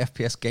 120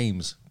 FPS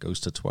games goes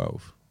to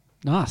 12.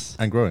 Nice.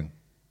 And growing.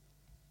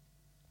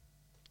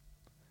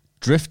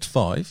 Drift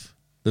 5.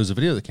 There was a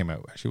video that came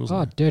out, actually,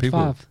 wasn't there? Dirt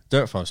 5.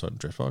 Dirt 5, sorry,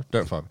 Drift 5.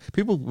 Dirt 5.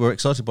 People were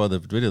excited by the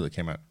video that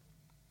came out.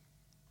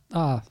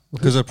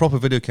 Because a proper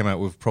video came out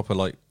with proper,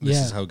 this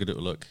is how good it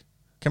will look.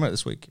 Came out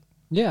this week.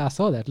 Yeah, I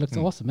saw that. Looks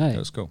awesome, eh?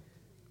 That's cool.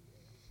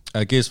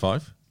 Gears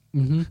 5.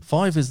 Mm-hmm.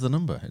 5 is the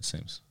number, it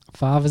seems.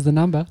 5 is the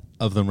number.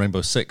 Other than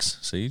Rainbow Six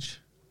Siege.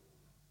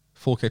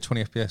 4K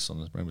 20 FPS on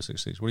the Rainbow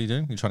Six Siege. What are you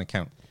doing? You're trying to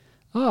count.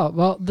 Oh,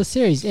 well, the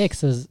Series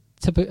X is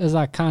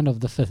like kind of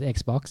the fifth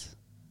Xbox.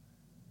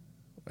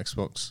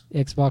 Xbox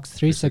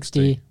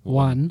 360,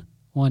 1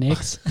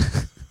 X.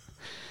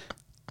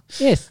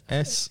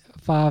 S.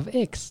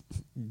 5X.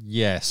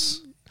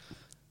 Yes.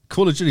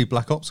 Call of Duty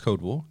Black Ops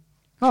Cold War.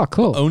 Oh,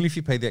 cool. Only if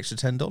you pay the extra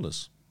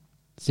 $10.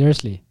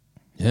 Seriously?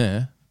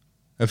 Yeah.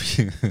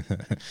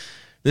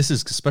 This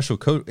is special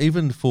code.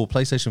 Even for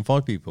PlayStation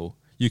 5 people,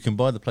 you can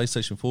buy the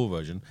PlayStation 4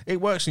 version.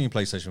 It works on your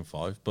PlayStation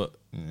 5, but...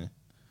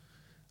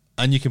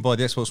 And you can buy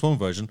the Xbox One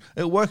version.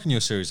 It'll work on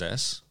your Series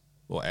S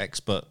or X,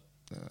 but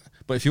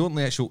if you want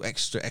the actual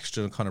extra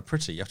kind of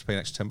pretty, you have to pay an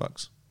extra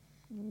 $10.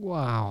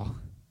 Wow.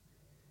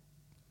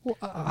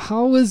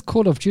 How is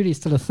Call of Duty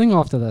still a thing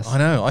after this? I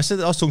know. I was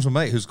talking to a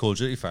mate who's a Call of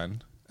Duty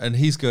fan, and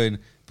he's going,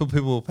 but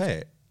people will pay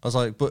it. I was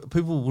like, but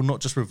people will not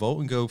just revolt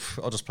and go,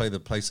 I'll just play the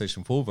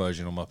PlayStation 4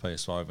 version on my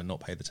PS5 and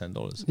not pay the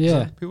 $10.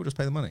 Yeah. So people just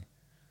pay the money.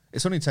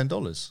 It's only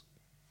 $10.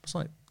 It's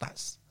like,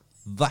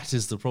 that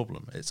is the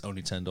problem. It's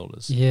only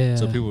 $10. Yeah.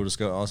 So people will just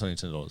go, it's only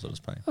 $10, I'll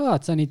just pay. Oh,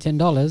 it's only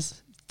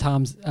 $10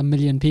 times 1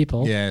 million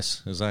people.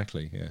 Yes,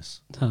 exactly,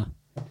 yes. Huh.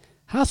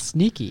 How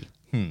sneaky.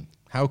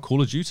 How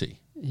Call of Duty.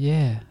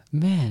 Yeah,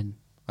 man.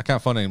 I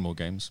can't find any more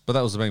games, but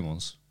that was the main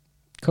ones.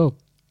 Cool.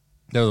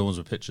 They're the ones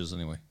with pictures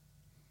anyway.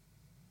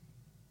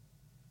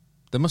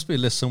 There must be a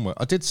list somewhere.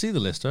 I did see the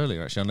list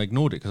earlier, actually, and I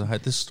ignored it because I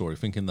had this story,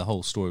 thinking the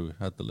whole story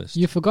had the list.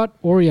 You forgot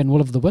Ori and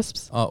Will of the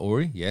Wisps?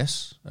 Ori,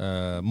 yes.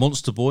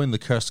 Monster Boy and the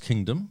Cursed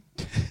Kingdom.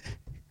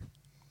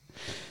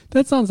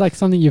 That sounds like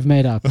something you've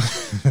made up.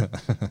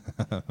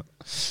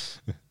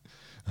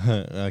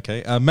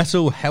 Okay.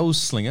 Metal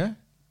Hellslinger.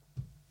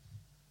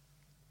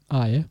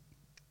 Oh, yeah.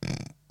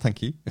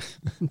 Thank you.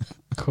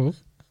 Cool.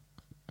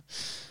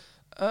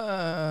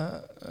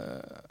 And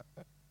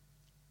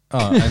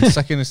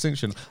Second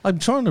Extinction. I'm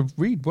trying to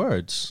read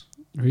words.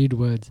 Read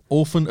words.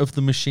 Orphan of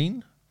the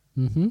Machine.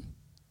 Mm-hmm.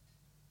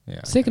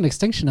 Yeah. Second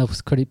Extinction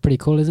was pretty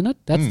cool, isn't it?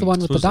 That's the one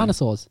with the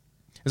dinosaurs.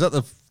 Is that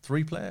the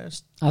 3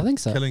 players? I think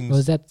so. Killings? Or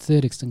is that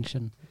Third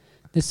Extinction?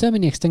 There's so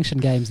many Extinction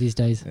games these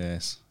days.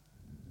 Yes.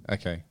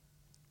 Okay.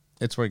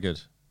 It's very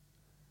good.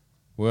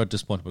 We are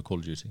disappointed by Call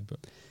of Duty, but...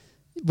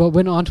 Well,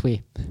 when aren't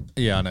we?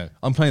 Yeah, I know.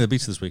 I'm playing the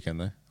beta this weekend,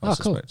 though. I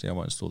cool. Yeah, I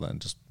might install that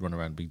and just run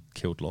around and be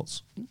killed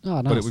lots.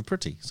 Oh, nice. But it'll be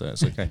pretty, so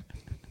it's okay.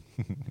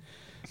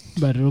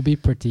 But it'll be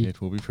pretty.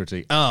 It will be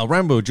pretty.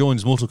 Rambo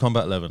joins Mortal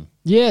Kombat 11.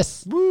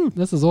 Yes. Woo!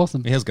 This is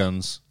awesome. He has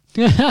guns.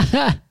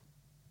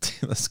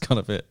 That's kind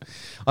of it.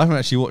 I haven't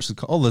actually watched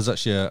the... there's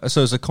actually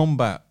so there's a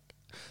combat...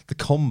 The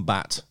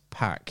combat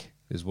pack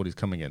is what he's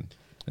coming in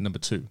number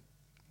 2.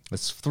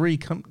 There's 3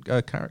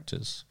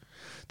 characters.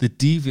 The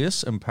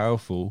devious and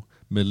powerful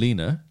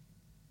Melina.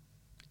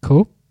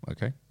 Cool.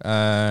 Okay.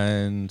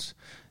 And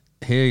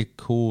here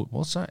called...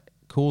 What's that?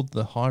 Called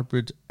the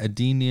hybrid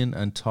Edenian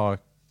and Tarkatan,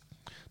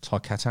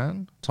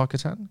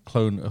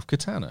 clone of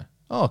Katana.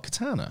 Oh,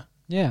 Katana.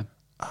 Yeah.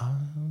 I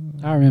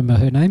remember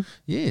her name.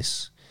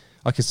 Yes.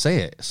 I could say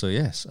it, so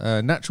yes.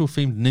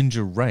 Natural-themed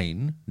Ninja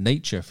Rain,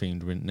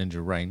 nature-themed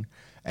Ninja Rain,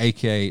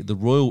 a.k.a. the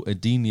Royal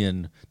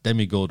Edenian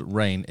demigod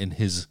Rain in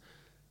his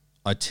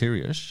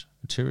iteration.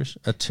 Jesus.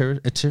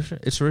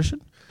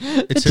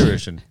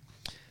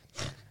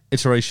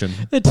 Iteration.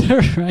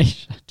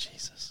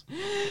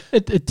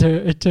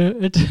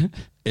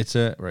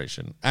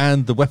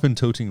 And the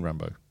weapon-toting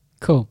Rambo.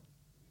 Cool.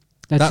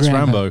 That's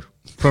Rambo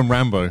from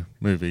Rambo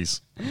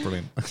movies.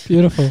 Brilliant.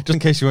 Beautiful. Just in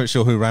case you weren't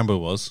sure who Rambo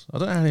was. I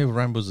don't know how many of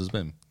Rambos there's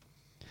been.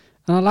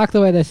 And I like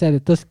the way they say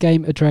that this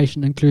game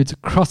iteration includes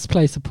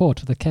cross-play support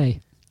with a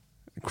K.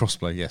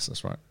 Crossplay, yes,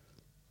 that's right.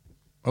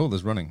 Oh,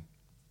 there's running.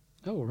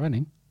 Oh,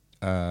 running.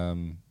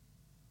 I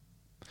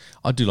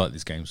do like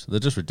these games. They're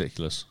just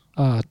ridiculous.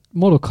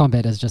 Mortal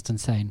Kombat is just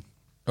insane.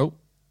 Oh,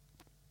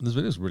 this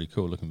video's a really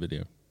cool looking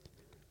video.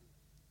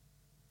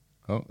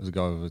 Oh, there's a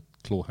guy with a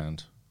claw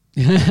hand.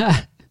 Is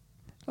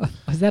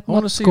that I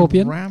not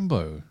Scorpion? See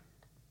Rambo. I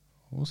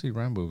want to see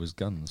Rambo with his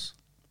guns.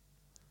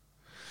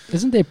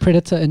 Isn't there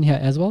Predator in here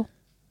as well?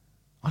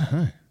 I don't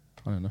know.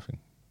 I know nothing.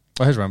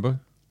 Oh, here's Rambo.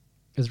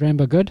 Is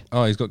Rambo good?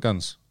 Oh, he's got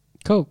guns.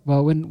 Cool.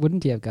 Well,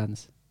 wouldn't he have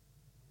guns?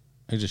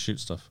 He just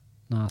shoots stuff.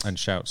 Nice. And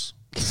shouts.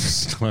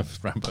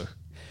 Rambo.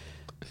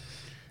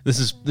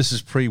 This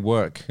is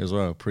pre-work as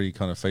well, pre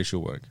kind of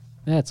facial work.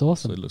 Yeah, it's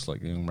awesome. So it looks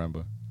like young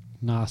Rambo.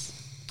 Nice.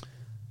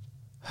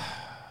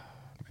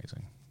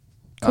 Amazing.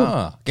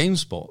 Cool.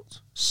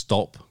 GameSpot.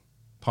 Stop.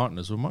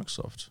 Partners with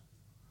Microsoft.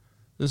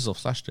 This is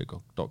off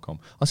slashgear.com.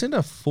 I seem to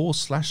have 4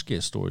 Slash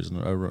Gear stories in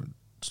a row.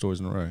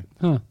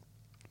 Huh.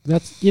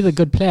 That's either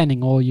good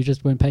planning or you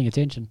just weren't paying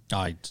attention. No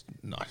idea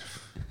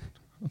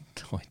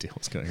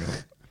what's going on.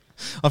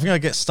 I think I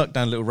get stuck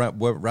down little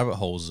rabbit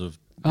holes of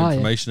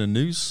information and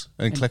news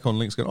and click on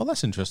links going, oh,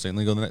 that's interesting. And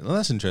then go on the next, oh,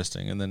 that's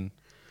interesting. And then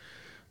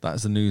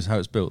that's the news, how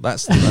it's built.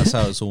 That's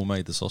how it's all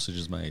made. The sausage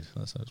is made.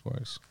 That's how it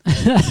works.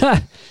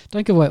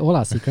 Don't give away all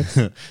our secrets.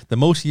 The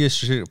multi-year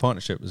strategic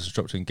partnership is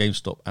structured in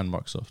GameStop and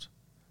Microsoft.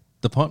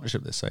 The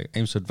partnership, they say,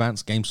 aims to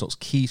advance GameStop's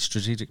key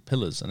strategic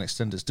pillars and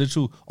extend its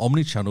digital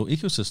omni-channel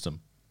ecosystem.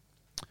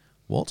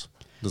 What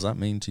does that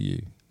mean to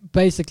you?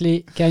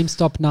 Basically,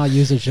 GameStop now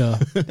use Azure.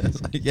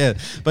 Yeah,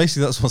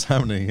 basically that's what's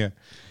happening. Yeah,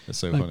 it's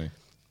so funny.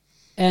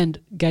 And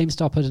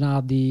GameStop is now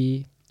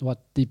the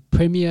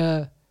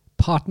premier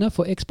partner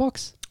for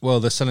Xbox. Well,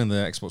 they're selling the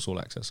Xbox All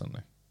Access, aren't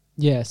they?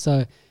 Yeah,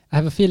 so I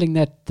have a feeling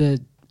that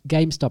the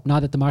GameStop,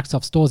 now that the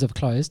Microsoft stores have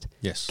closed,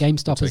 yes,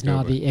 GameStop is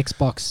now the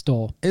Xbox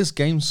store. Is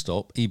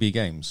GameStop EB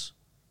Games?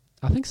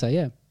 I think so,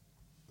 yeah.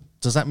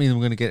 Does that mean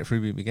we're going to get it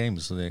through EB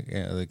Games,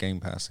 the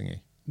Game Pass thingy?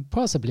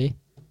 Possibly.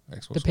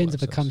 Xbox Depends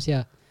if it comes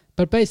here.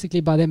 But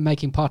basically, by them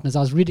making partners,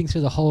 I was reading through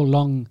the whole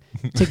long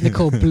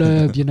technical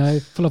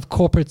blurb, full of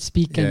corporate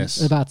speak and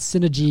about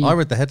synergy. I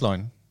read the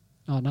headline.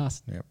 Oh,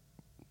 nice. Yep.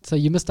 So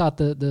you missed out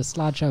the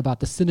slideshow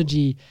about the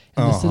synergy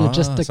and the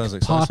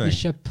synergistic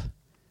partnership.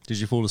 Did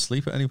you fall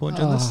asleep at any point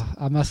during this?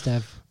 I must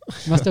have.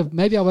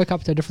 Maybe I woke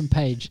up to a different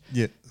page.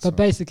 Yeah. But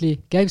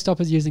basically, GameStop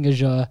is using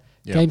Azure.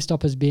 Yep.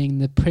 GameStop is being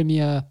the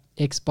premier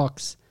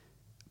Xbox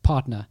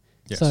partner.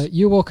 Yes. So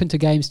you walk into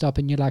GameStop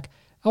and you're like,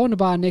 I want to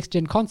buy a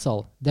next-gen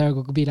console.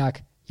 They'll be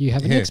like, you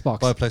have an Xbox.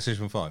 Buy a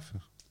PlayStation 5.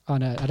 Oh,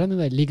 no. I don't think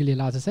they're legally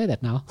allowed to say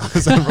that now.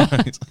 Is that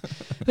right?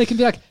 They can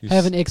be like,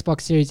 have an Xbox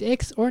Series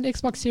X or an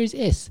Xbox Series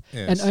S.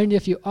 Yes. And only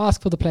if you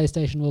ask for the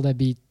PlayStation will they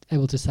be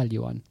able to sell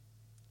you one.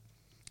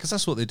 Because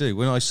that's what they do.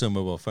 When I sell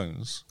mobile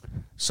phones,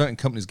 certain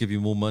companies give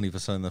you more money for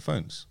selling their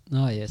phones.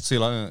 Oh, yes. So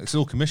you're like, it's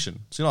all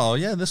commission. So you're like, oh,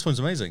 yeah, this phone's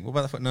amazing. What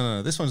about that phone?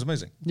 No, this phone's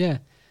amazing. Yeah.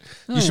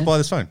 You should buy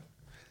this phone.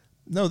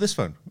 No, this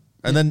phone.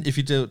 And then if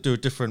you do a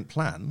different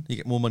plan, you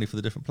get more money for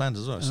the different plans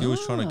as well. So you're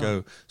always trying to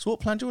go, so what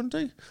plan do you want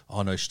to do?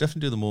 Oh, no, you should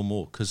definitely do them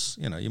more because,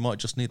 you might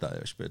just need that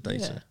extra bit of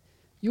data. Yeah.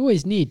 You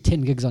always need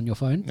 10 gigs on your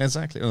phone.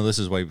 Exactly. Oh, this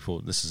is way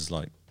before. This is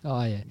like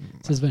Oh, yeah.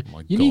 So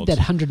you need that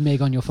 100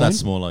 meg on your phone.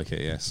 That's more like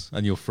it, yes.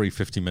 And your free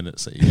 50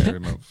 minutes that you get every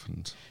month.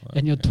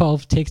 And your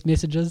 12 text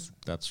messages.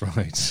 That's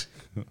right.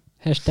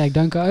 Hashtag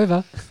don't go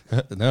over.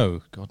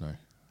 No, God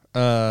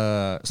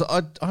no. So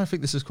I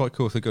think this is quite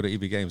cool if they go to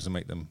EB Games and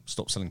make them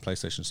stop selling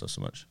PlayStation stuff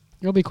so much.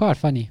 It'll be quite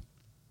funny.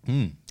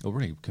 It'll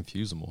really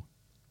confuse them all.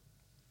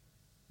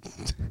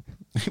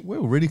 It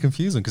will really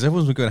confuse them because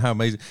everyone's been going, how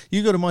amazing.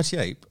 You go to Mighty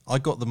Ape. I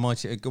got the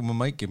Mighty Ape. My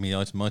mate gave me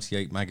the Mighty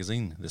Ape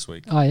magazine this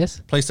week. Oh,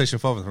 yes. PlayStation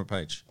 5 on the front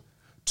page.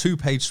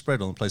 2-page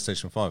spread on the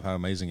PlayStation 5, how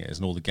amazing it is,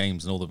 and all the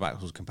games and all the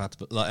backwards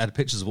compatible. Like, I had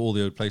pictures of all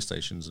the old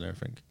PlayStations and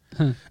everything.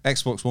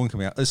 Xbox One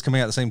coming out. It's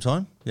coming out at the same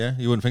time? Yeah?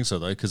 You wouldn't think so,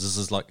 though, because this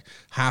is like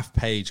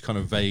half-page kind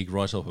of vague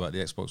write-up about the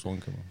Xbox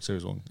One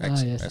Series 1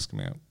 S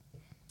coming out.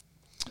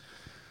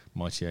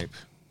 Mighty Ape.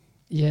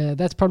 Yeah,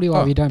 that's probably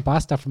why we don't buy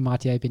stuff from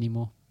Mighty Ape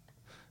anymore.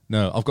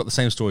 No, I've got the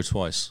same story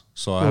twice,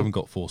 so I haven't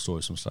got 4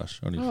 stories from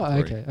Slash. Only 3.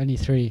 Okay, only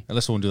 3.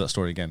 Unless I want to do that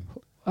story again.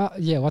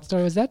 Yeah, what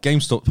story was that?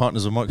 GameStop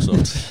partners with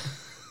Microsoft.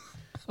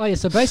 Oh, yeah,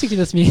 so basically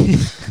this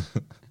means...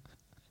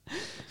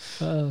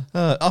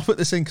 I'll put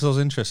this in because I was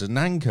interested.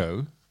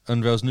 Namco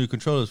unveils new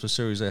controllers for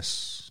Series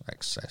S,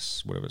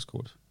 XS, whatever it's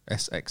called.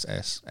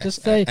 SXS.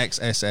 Just say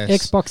XSS.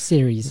 Xbox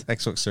Series.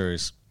 Xbox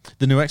Series.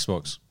 The new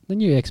Xbox. The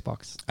new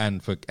Xbox.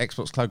 And for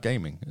Xbox Cloud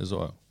Gaming as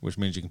well, which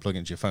means you can plug it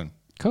into your phone.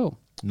 Cool.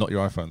 Not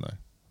your iPhone, though.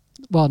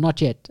 Well, not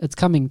yet. It's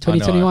coming,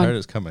 2021. I heard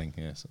it's coming.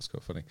 Yes, that's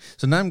quite funny.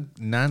 So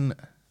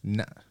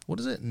what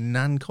is it?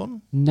 Nancon?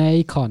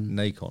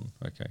 Nacon.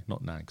 Okay,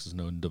 not Nan because there's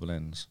no double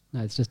N's.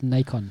 No, it's just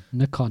Nikon.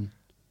 They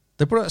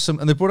brought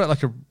out they brought out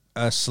like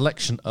a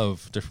selection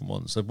of different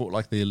ones. They brought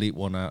like the Elite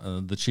one out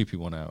and the cheapy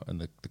one out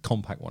and the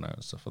compact one out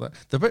and stuff like that.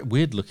 They're very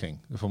weird looking,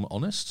 if I'm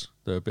honest.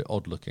 They're a bit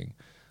odd looking.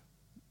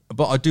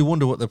 But I do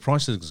wonder what the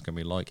price is going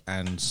to be like,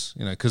 and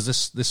because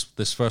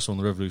this first one,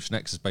 the Revolution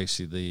X, is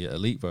basically the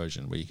Elite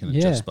version where you can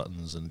adjust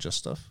buttons and adjust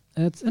stuff.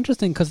 It's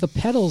interesting because the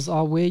pedals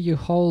are where you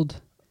hold.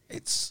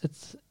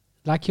 It's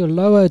like your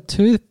lower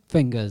 2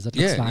 fingers. It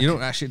looks like. You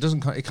don't actually. It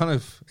doesn't.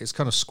 It's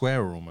kind of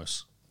squarer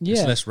almost. Yeah,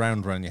 it's less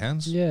round around your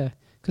hands. Yeah,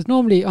 because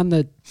normally on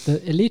the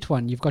Elite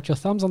one, you've got your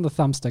thumbs on the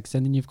thumbsticks,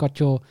 and then you've got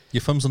your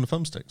thumbs on the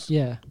thumbsticks.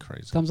 Yeah,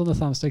 crazy. Thumbs on the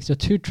thumbsticks. Your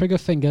 2 trigger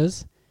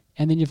fingers.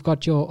 And then you've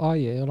got your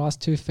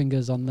last 2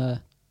 fingers on the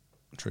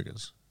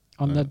triggers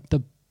on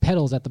the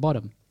pedals at the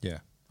bottom. Yeah.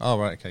 Oh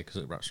right, okay, because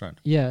it wraps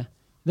around. Yeah,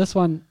 this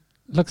one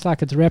looks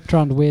like it's wrapped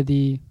around where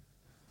the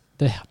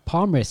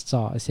palm rests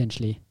are,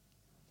 essentially,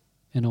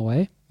 in a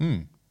way.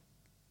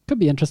 Could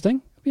be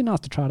interesting. It'd be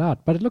nice to try it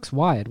out, but it looks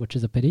wired, which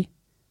is a pity.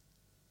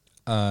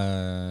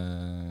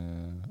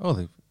 I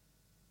don't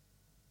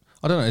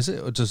know. Is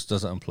it or just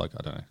does it unplug?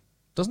 I don't know.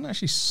 Doesn't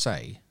actually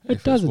say.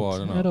 It doesn't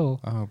at all.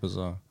 Oh,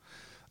 bizarre.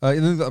 And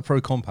then you've got a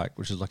Pro Compact,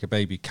 which is like a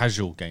baby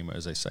casual gamer,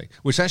 as they say,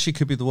 which actually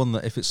could be the one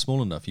that, if it's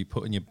small enough, you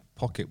put in your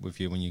pocket with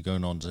you when you're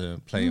going on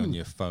to play on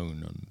your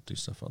phone and do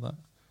stuff like that.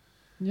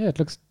 Yeah, it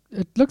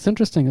looks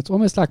interesting. It's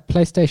almost like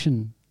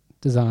PlayStation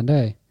designed,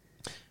 eh?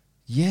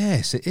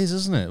 Yes, it is,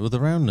 isn't it? With the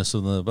roundness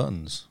of the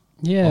buttons.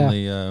 Yeah.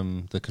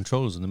 On the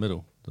controllers in the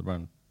middle, the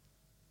round.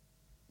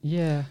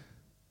 Yeah.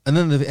 And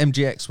then the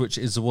MGX, which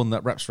is the one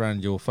that wraps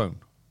around your phone.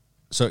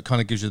 So it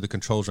kind of gives you the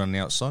controls around the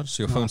outside.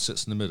 So your phone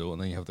sits in the middle,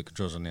 and then you have the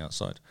controls on the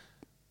outside.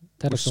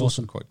 That is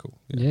awesome. Quite cool.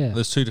 Yeah.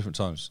 There's 2 different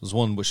times. There's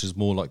one which is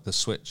more like the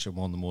Switch, and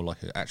one more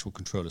like an actual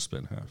controller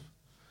split in half.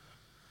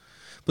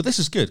 But this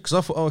is good because I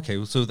thought,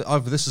 so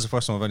this is the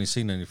first time I've only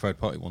seen any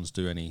third-party ones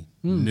do any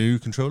new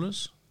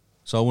controllers.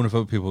 So I wonder if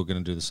other people are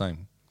going to do the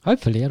same.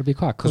 Hopefully, it'll be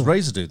quite cool.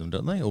 Because Razer do them,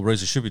 don't they? Or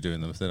Razer should be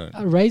doing them if they don't.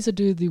 Razer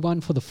do the one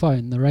for the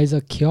phone, the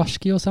Razer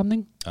Kioski or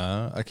something.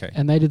 Okay.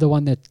 And they do the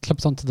one that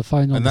clips onto the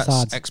phone on the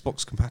sides. And that's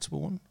Xbox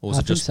compatible one? Or is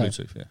it just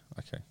Bluetooth? Yeah,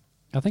 okay.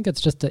 I think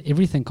it's just an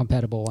everything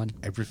compatible one.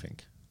 Everything.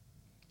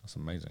 That's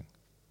amazing.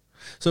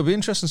 So it'll be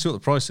interesting to see what the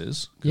price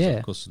is. Yeah.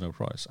 Of course, there's no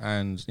price.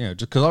 And, just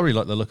because I really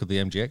like the look of the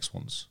MGX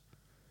ones.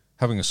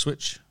 Having a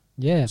Switch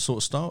sort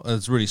of style.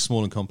 It's really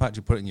small and compact.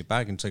 You put it in your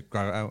bag and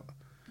grab it out.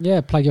 Yeah,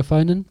 plug your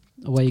phone in.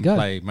 Away you go.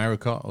 Play Mario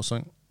Kart or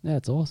something. Yeah,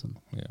 it's awesome.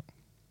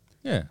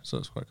 Yeah, so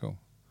that's quite cool.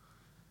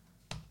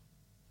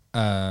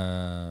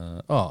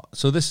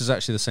 So this is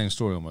actually the same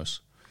story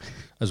almost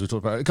as we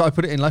talked about. I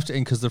put it in, left it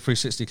in because the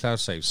 360 cloud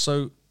saves.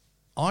 So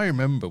I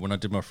remember when I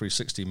did my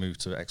 360 move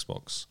to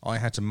Xbox, I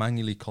had to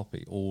manually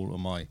copy all of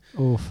my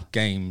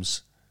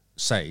games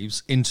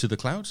saves into the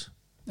cloud.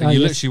 And you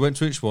literally went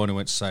to each one and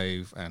went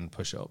save and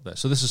push it up there.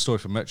 So this is a story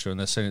from Metro, and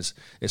they're saying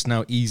it's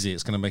now easy.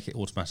 It's going to make it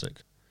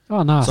automatic.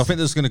 Oh, nice. So I think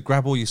that's going to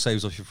grab all your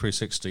saves off your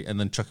 360 and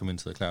then chuck them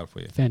into the cloud for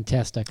you.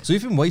 Fantastic. So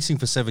you've been waiting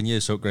for 7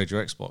 years to upgrade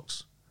your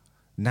Xbox.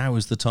 Now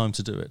is the time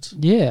to do it.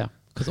 Yeah,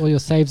 because all your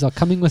saves are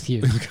coming with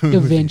you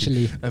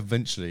eventually.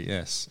 Eventually,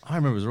 yes. I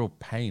remember it was a real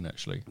pain,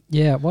 actually.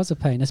 Yeah, it was a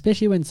pain,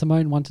 especially when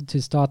Simone wanted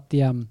to start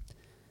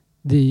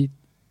the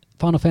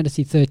Final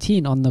Fantasy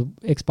 13 on the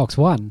Xbox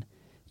One.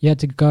 You had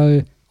to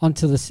go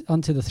onto the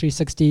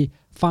 360,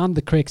 find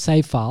the correct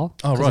save file.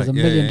 Oh, right. There's a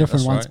million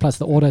different ones, plus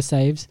the auto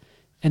saves.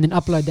 and then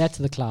upload that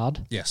to the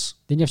cloud. Yes.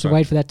 Then you have to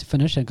wait for that to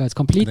finish and it goes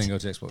complete. And then go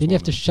to Xbox Then you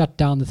have to shut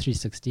down the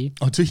 360.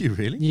 Oh, do you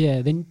really?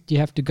 Yeah, then you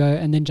have to go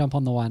and then jump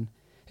on the one.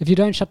 If you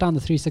don't shut down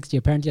the 360,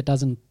 apparently it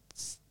doesn't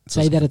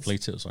say that it's...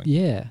 complete it or something.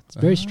 Yeah, it's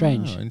very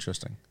strange. Oh,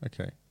 interesting.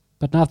 Okay.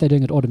 But now if they're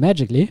doing it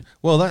automatically...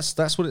 Well, that's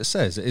what it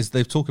says. Is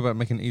they've talked about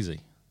making it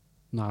easy.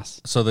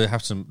 Nice. So they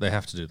have to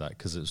do that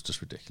because it's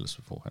just ridiculous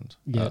beforehand.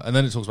 Yeah. And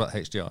then it talks about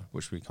HDR,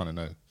 which we kind of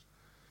know.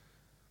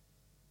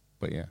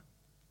 But yeah.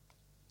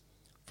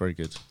 Very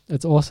good.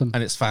 It's awesome.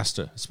 And it's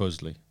faster,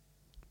 supposedly.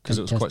 Because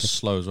it was quite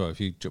slow as well.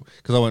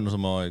 Because I went to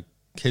my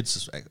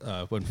kids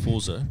when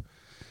Forza...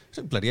 It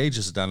took bloody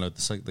ages to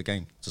download the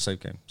game. It's a save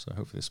game, so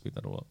hopefully they speed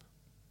that all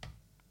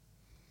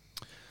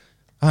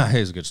up.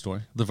 Here's a good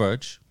story. The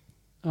Verge.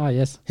 Oh,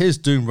 yes. Here's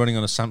Doom running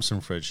on a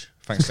Samsung fridge,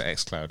 thanks to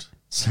xCloud.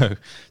 So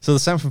the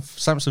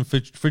Samsung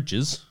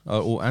fridges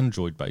are all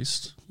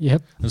Android-based.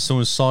 Yep. And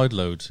someone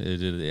sideloaded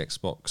the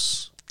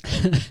Xbox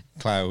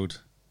Cloud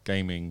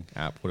gaming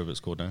app, whatever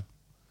it's called now.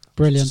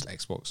 Brilliant. It's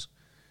just Xbox.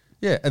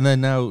 Yeah, and they're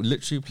now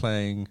literally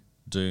playing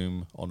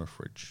Doom on a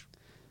fridge.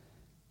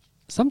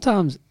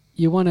 Sometimes...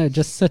 you want to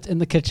just sit in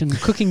the kitchen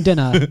cooking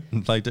dinner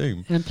and play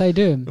Doom.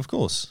 Of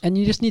course. And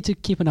you just need to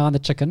keep an eye on the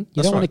chicken.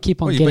 You don't want to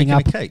keep on you're getting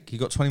up. A cake.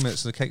 You've got 20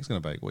 minutes and the cake's going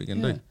to bake. What are you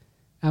going to do?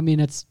 I mean,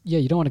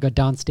 you don't want to go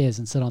downstairs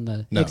and sit on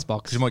the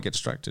Xbox. Because you might get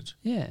distracted.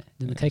 Yeah,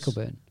 then the cake will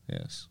burn.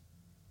 Yes.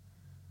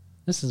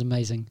 This is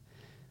amazing.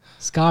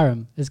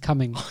 Skyrim is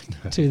coming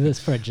to this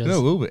fridges. No,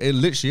 it will be. It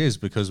literally is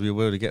because we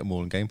were able to get them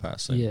all in Game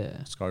Pass. So yeah.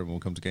 Skyrim will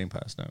come to Game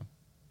Pass now.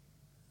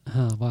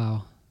 Oh,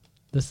 wow.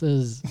 This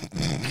is...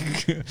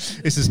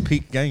 This is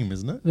peak game,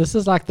 isn't it? This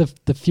is like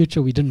the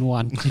future we didn't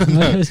want. You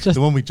know? It's just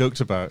the one we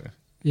joked about.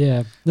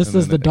 Yeah, this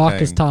is the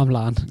darkest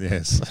timeline.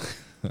 Yes.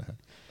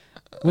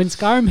 When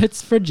Skyrim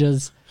hits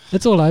fridges,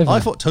 it's all over. I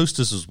thought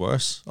toasters was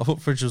worse. I thought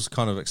fridge was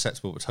kind of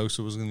acceptable, but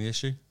toaster was going to be the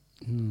issue.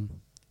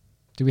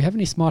 Do we have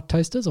any smart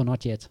toasters or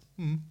not yet?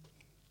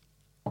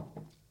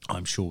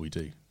 I'm sure we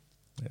do.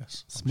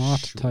 Yes.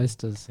 Smart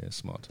toasters. Yeah,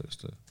 smart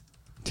toaster.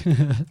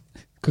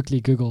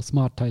 Quickly Google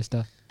smart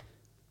toaster.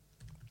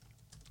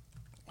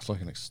 It's like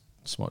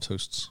smart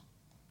toasts.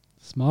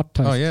 Smart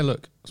toast. Oh, yeah,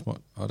 look.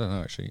 Smart. I don't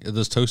know, actually.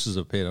 There's toasters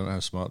up here. I don't know how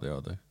smart they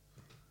are, though.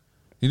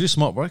 You do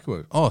smart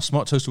microwave. Oh,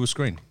 smart toaster with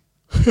screen.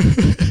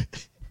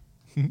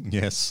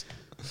 Yes.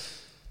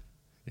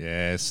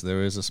 Yes,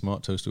 there is a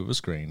smart toaster with a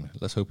screen.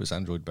 Let's hope it's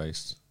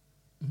Android-based.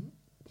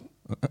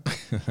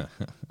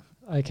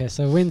 Okay,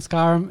 so when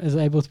Skyrim is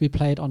able to be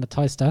played on a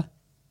toaster...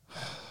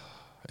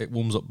 It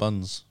warms up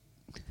buns.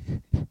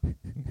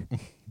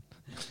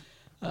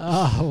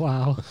 Oh,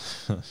 wow.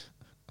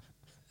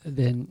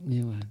 Then,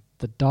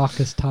 the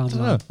darkest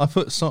timeline.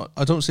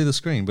 I don't see the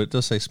screen, but it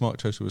does say smart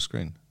toaster with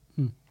screen.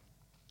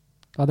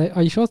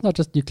 Are you sure it's not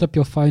just you clip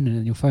your phone in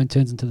and your phone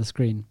turns into the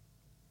screen?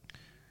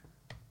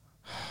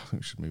 I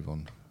think we should move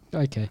on.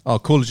 Okay. Oh,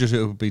 Call of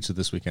Duty beta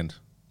this weekend.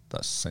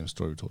 That's the same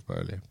story we talked about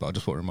earlier, but I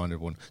just want to remind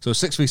everyone. So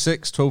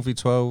 6v6,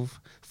 12v12,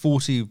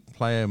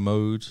 40-player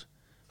mode,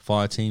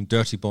 fire team,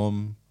 dirty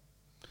bomb.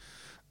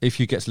 If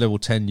you get to level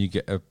 10, you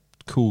get a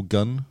cool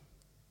gun,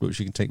 which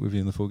you can take with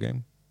you in the full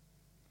game.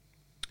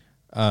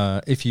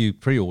 If you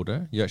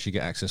pre-order, you actually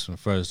get access on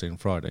Thursday and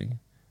Friday.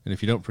 And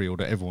if you don't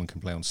pre-order, everyone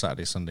can play on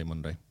Saturday, Sunday,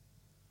 Monday.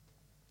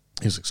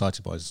 He's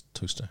excited by his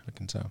toaster, I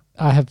can tell.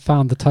 I have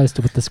found the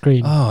toaster with the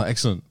screen. Oh,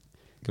 excellent.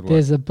 Good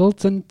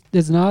work.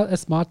 There's now a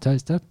smart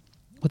toaster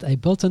with a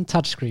built-in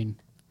touchscreen.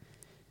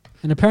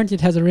 And apparently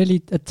it has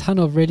a ton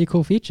of really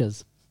cool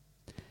features.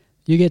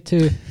 You get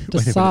to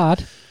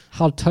decide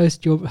how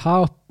toasted your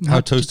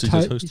toast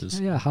is.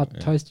 Yeah,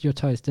 toasted your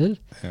toast is.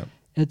 Yeah.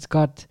 It's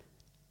got...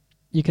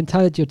 You can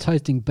tell that you're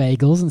toasting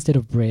bagels instead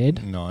of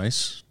bread.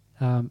 Nice.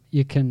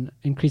 You can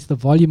increase the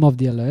volume of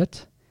the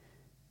alert.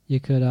 You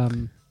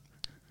could...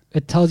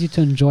 it tells you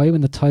to enjoy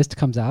when the toast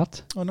comes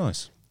out. Oh,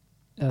 nice.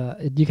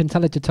 You can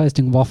tell that you're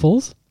toasting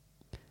waffles.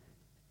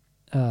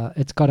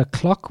 It's got a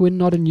clock when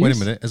not in use. Wait a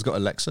minute. Has it got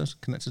Alexa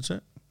connected to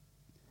it?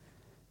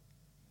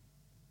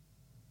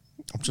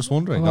 I'm just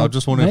wondering. Well, I'm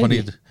just wondering maybe.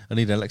 if I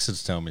need Alexa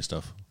to tell me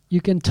stuff. You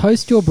can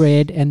toast your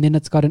bread, and then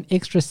it's got an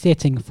extra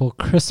setting for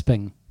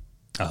crisping.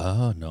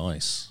 Ah,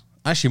 nice.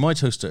 Actually, my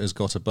toaster has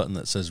got a button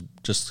that says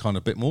just kind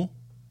of a bit more.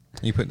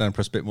 And you put it down and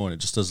press a bit more, and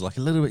it just does like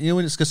a little bit. You know,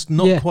 when it's just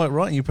not quite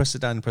right, and you press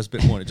it down and press a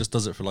bit more, and it just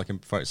does it for like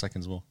 30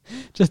 seconds more.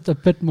 Just a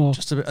bit more.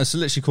 Just a bit. It's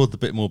literally called the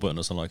bit more button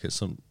or something like it.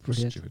 Some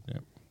stupid. Yeah.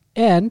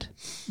 And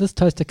this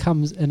toaster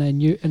comes in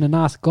a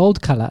nice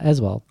gold color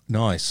as well.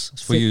 Nice.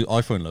 It's for you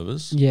iPhone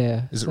lovers.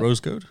 Yeah. Is it rose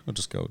gold or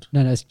just gold?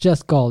 No, it's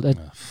just gold. It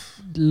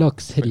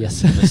looks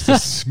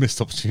hideous.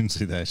 Missed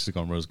opportunity there. Should have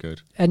gone rose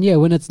gold. And yeah,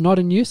 when it's not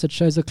in use, it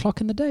shows a clock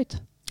and the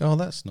date. Oh,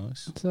 that's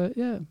nice. So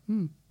yeah.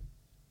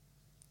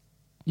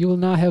 You will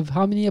now have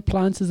how many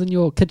appliances in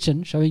your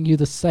kitchen showing you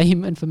the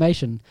same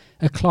information,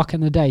 a clock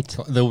and a date.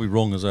 They'll be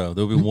wrong as well.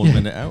 There'll be 1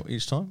 minute out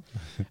each time.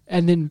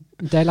 And then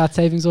daylight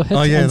savings will hit,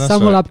 and that's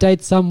some will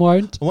update, some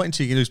won't. Wait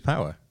until you lose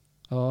power.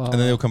 And then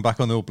they'll come back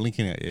on, they're all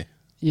blinking at you.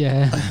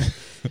 Yeah.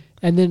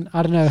 And then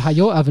I don't know how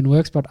your oven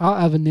works, but our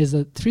oven, there's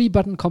a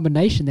 3-button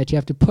combination that you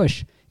have to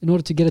push in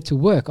order to get it to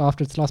work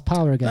after it's lost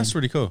power again. That's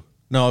really cool.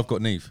 No, I've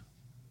got Neve.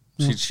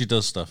 She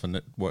does stuff and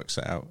it works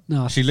it out.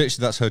 No. She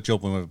literally, that's her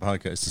job when we have a power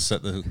cut, is to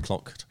set the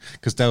clock,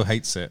 because Dale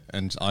hates it,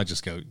 and I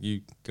just go,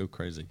 you go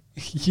crazy.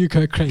 You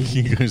go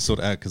crazy. You go sort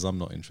it out because I'm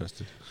not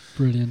interested.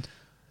 Brilliant.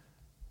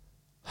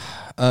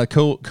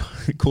 Call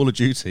of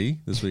Duty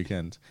this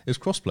weekend. It's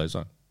crossplay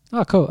zone.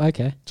 Oh, cool.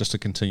 Okay. Just to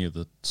continue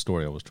the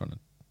story I was trying to.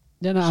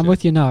 Yeah, no, I'm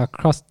with you now.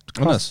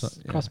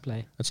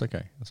 Crossplay. That's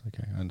okay. That's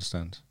okay. I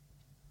understand.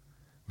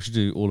 We should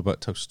do all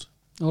about toast.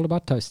 All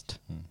about toast.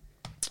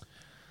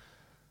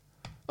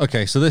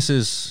 Okay, so this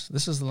is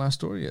the last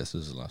story. Yes,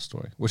 this is the last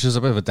story, which is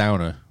a bit of a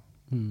downer.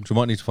 Which we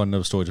might need to find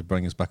another story to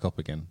bring us back up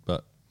again.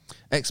 But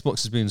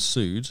Xbox is being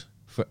sued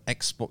for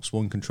Xbox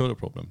One controller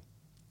problem.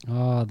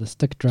 Oh, the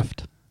stick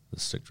drift. The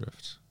stick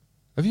drift.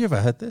 Have you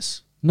ever heard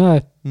this?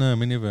 No. No,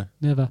 me neither.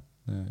 Never.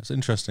 Yeah, it's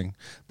interesting.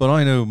 But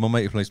I know my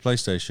mate who plays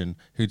PlayStation,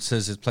 who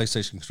says his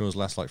PlayStation controllers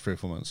last like 3 or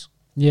 4 months.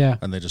 Yeah.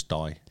 And they just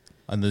die.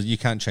 And you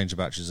can't change the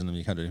batteries in them.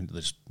 You can't do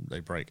anything.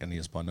 They break, and he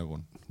has to buy no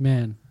one.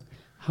 Man.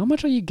 How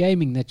much are you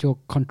gaming that your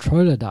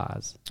controller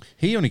dies?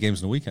 He only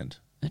games on the weekend.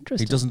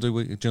 Interesting. He doesn't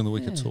do during the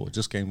week at all.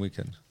 Just game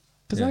weekend.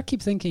 Because I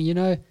keep thinking,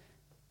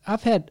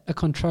 I've had a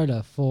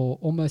controller for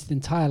almost the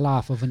entire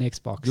life of an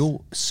Xbox.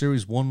 Your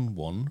Series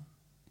 1,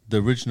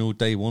 the original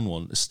day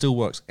one, it still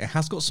works. It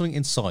has got something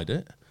inside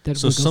it.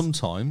 So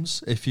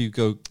sometimes if you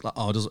go,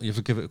 you have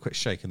to give it a quick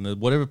shake, and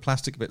whatever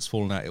plastic bit's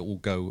fallen out, it will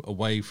go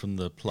away from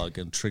the plug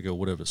and trigger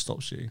whatever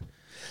stops you.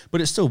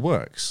 But it still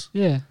works.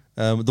 Yeah.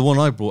 The one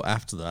I brought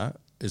after that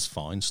is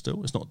fine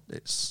still. It's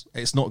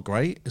not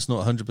great. It's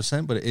not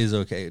 100%, but it is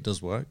okay. It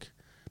does work.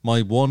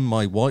 My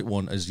white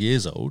one is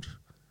years old,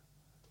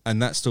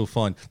 and that's still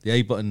fine. The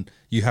A button,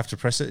 you have to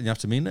press it and you have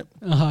to mean it.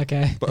 Oh,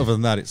 okay. But other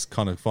than that, it's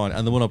kind of fine.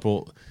 And the one I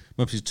brought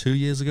maybe 2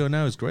 years ago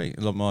now is great.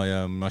 Like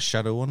my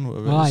Shadow one.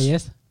 Ah,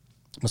 yes.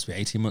 Must be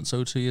 18 months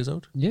old, 2 years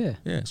old. Yeah.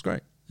 Yeah, it's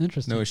great.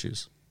 Interesting. No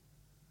issues.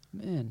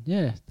 Man,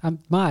 yeah.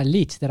 My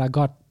Elite that I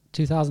got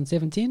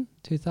 2016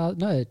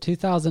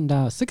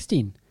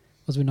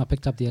 was when I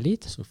picked up the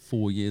Elite. So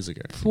 4 years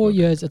ago. 4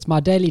 years. It's my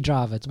daily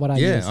driver. It's what I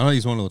use. Yeah, I know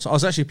use one all the time. I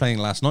was actually playing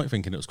last night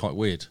thinking it was quite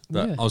weird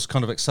that I was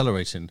kind of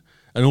accelerating,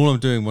 and all I'm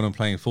doing when I'm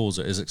playing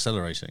Forza is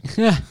accelerating.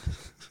 Yeah.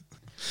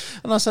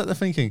 And I sat there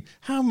thinking,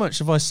 how much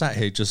have I sat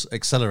here just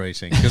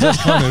accelerating? Because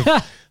that's kind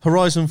of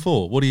Horizon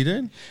 4. What are you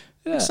doing?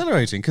 Yeah.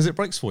 Accelerating, because it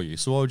brakes for you.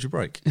 So why would you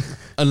brake?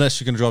 Unless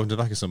you're going to drive into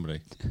the back of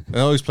somebody. I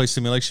always play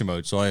simulation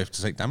mode, so I have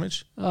to take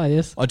damage. Oh,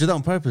 yes. I do that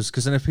on purpose,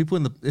 because then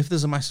if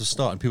there's a massive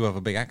start and people have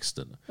a big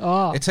accident,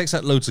 it takes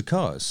out loads of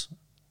cars.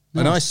 Nice.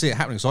 And I see it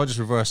happening, so I just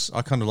reverse.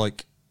 I kind of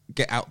like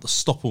get out the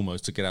stop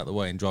almost to get out of the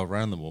way and drive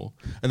around them all.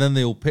 And then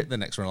they all pit the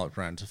next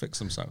round to fix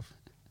themselves.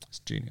 It's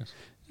genius.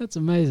 That's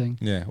amazing.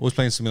 Yeah, always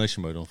playing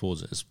simulation mode on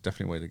Forza is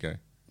definitely a way to go.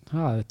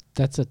 Oh,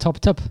 that's a top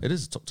tip. It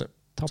is a top tip.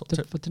 Top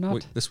tip for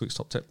tonight. This week's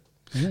top tip.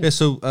 Yeah,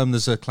 so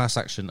there's a class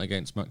action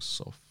against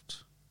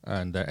Microsoft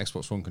and their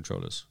Xbox One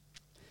controllers.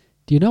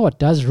 Do you know what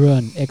does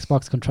ruin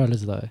Xbox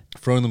controllers, though?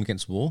 Throwing them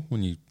against the wall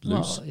when you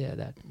lose? Oh, yeah,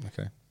 that.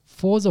 Okay.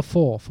 Forza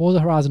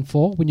Horizon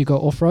 4, when you go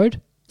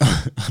off-road.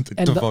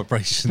 the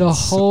vibrations. The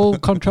whole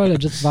controller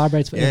just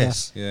vibrates forever.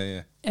 Yes,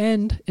 yeah.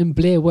 And in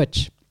Blair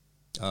Witch,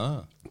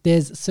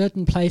 there's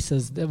certain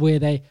places where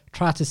they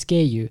try to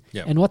scare you.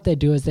 Yep. And what they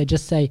do is they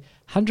just say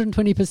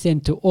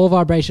 120% to all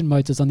vibration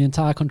motors on the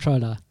entire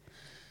controller.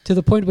 To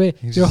the point where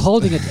you're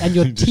holding it and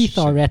your teeth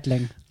are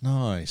rattling.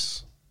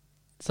 Nice.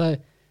 So,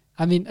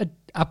 I mean,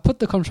 I put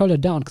the controller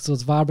down because it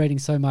was vibrating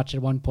so much at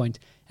one point,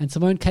 and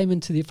Simone came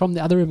from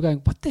the other room going,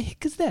 "What the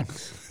heck is that?"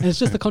 And it's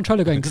just the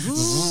controller going.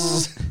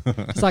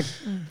 It's like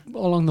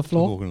all along the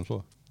floor. Walking on the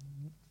floor.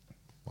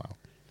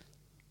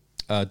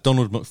 Wow.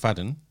 Donald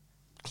McFadden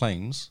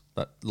claims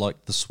that,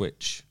 like the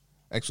Switch,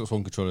 Xbox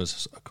One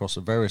controllers across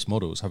various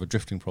models have a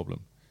drifting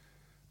problem.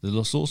 The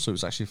lawsuit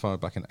was actually filed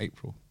back in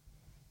April.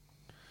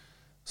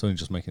 It's only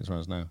just making its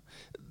rounds now.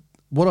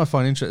 What I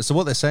find interesting, so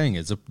what they're saying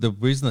is the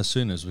reason they're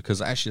suing is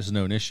because actually it's a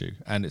known issue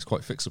and it's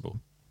quite fixable.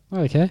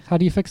 Okay, how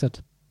do you fix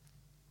it?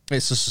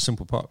 It's just a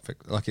simple part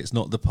fix. Like it's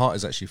not, the part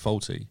is actually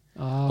faulty.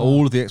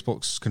 All of the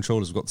Xbox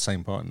controllers have got the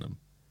same part in them.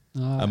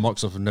 And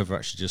Microsoft have never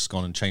actually just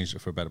gone and changed it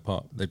for a better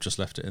part. They've just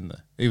left it in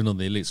there. Even though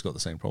the Elite's got the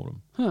same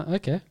problem. Huh,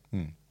 okay.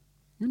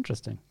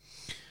 Interesting.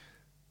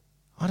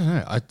 I don't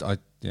know.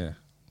 Yeah.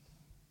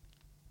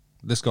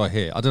 This guy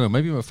here, I don't know,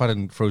 maybe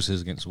McFadden throws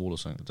his against the wall or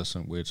something. It does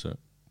something weird to it.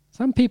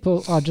 Some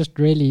people are just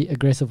really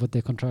aggressive with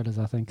their controllers,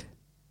 I think.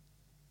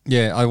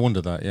 Yeah, I wonder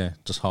that, yeah.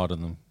 Just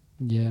harden them.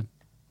 Yeah.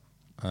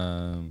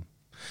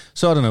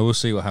 So I don't know, we'll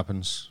see what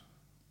happens.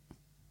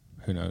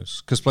 Who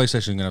knows? Because PlayStation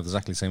is going to have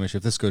exactly the same issue.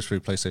 If this goes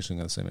through, PlayStation is going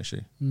to have the same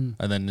issue. And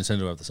then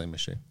Nintendo will have the same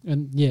issue.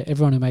 And yeah,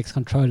 everyone who makes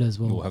controllers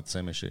will have the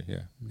same issue,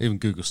 yeah. Even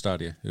Google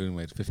Stadia, who only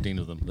made 15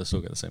 of them, they'll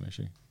still get the same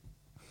issue.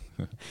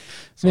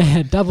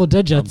 Man, double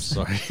digits.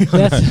 I'm sorry.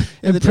 That's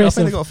impressive. I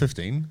think they got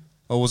 15.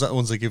 Or was that the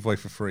ones they give away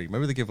for free?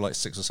 Maybe they give like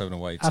 6 or 7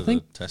 away to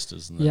the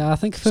testers. And I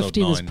think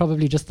 15 is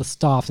probably just the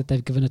staff that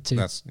they've given it to.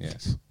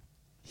 Yes.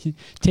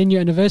 10-year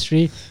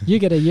anniversary, you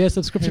get a year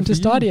subscription to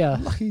Stadia.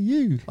 Lucky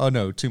you. Oh,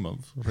 no, 2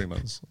 months, 3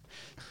 months.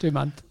 2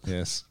 months.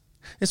 Yes.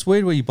 It's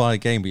weird where you buy a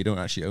game but you don't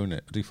actually own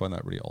it. I do find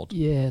that really odd.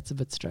 Yeah, it's a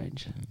bit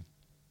strange.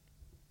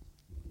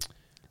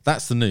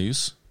 That's the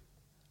news.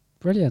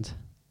 Brilliant.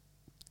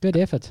 Good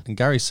effort. And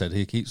Gary said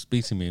he keeps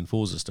beating me in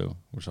Forza still,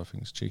 which I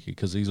think is cheeky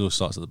because he always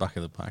starts at the back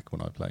of the pack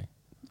when I play.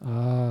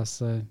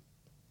 So...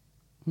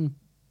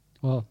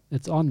 Well,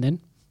 it's on then.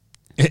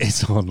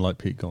 It's on like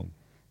Pete Gong.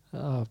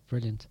 Oh,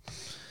 brilliant.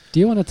 Do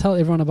you want to tell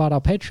everyone about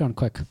our Patreon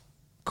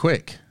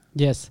Quick?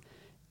 Yes.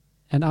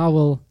 And I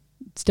will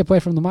step away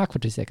from the mic for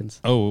 2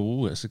 seconds.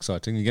 Oh, that's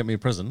exciting. You get me a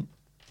present?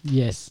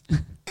 Yes.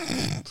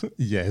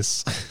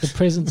 Yes. The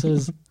present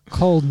is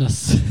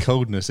coldness.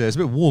 Coldness, yeah. It's a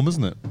bit warm,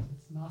 isn't it?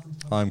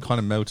 I'm kind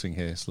of melting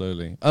here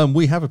slowly.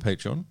 We have a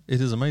Patreon.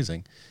 It is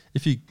amazing.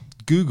 If you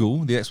Google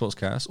the Xbox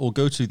Cast or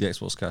go to the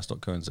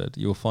xboxcast.co.nz,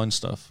 you'll find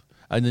stuff.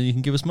 And then you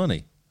can give us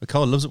money.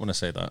 Carl loves it when I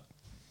say that.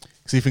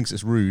 Because he thinks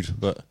it's rude,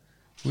 but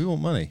we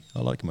want money.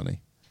 I like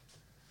money.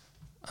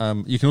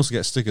 You can also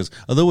get stickers.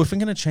 Although we're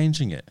thinking of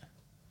changing it.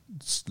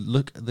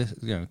 Look at this,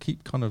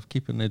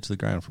 keeping it to the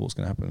ground for what's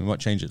going to happen. We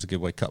might change it to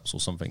give away cups or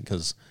something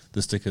because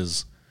the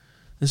stickers,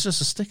 it's just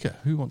a sticker.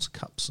 Who wants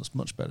cups? It's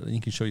much better. Then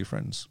you can show your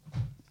friends.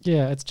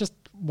 Yeah, it's just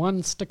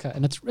one sticker.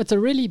 And it's a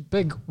really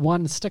big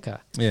one sticker.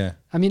 Yeah.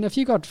 I mean, if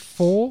you got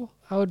 4...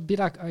 I would be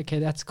like, okay,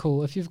 that's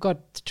cool. If you've got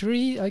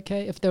 3,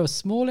 okay. If they were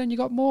smaller and you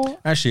got more.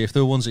 Actually, if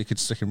there were ones that you could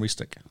stick and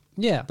restick.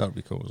 Yeah. That would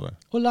be cool as well.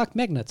 Or like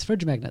magnets,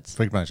 fridge magnets.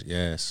 Fridge magnets,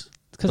 yes.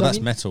 But that's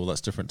metal. That's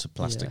different to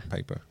plastic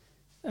paper.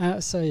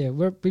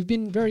 We've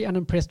been very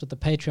unimpressed with the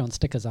Patreon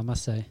stickers, I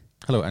must say.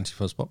 Hello,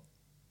 Anti-Fuzzpop.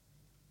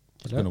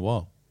 It's been a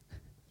while.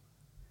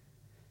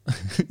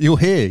 You're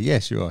here.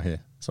 Yes, you are here.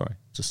 Sorry.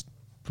 Just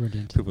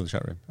brilliant. People in the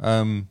chat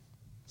room.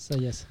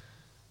 Yes.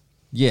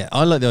 Yeah,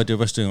 I like the idea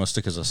of us doing our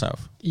stickers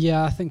ourselves.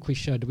 Yeah, I think we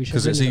should.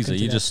 Because it's easy.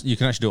 You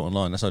can actually do it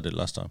online. That's how I did it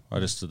last time.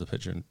 I just did the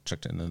picture and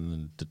checked it, and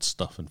then did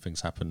stuff, and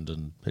things happened,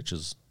 and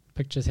pictures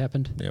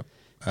happened. Yep.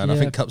 And I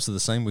think cups are the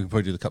same. We can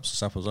probably do the cups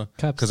ourselves as well.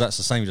 Because that's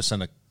the same. You just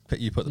send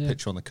you put the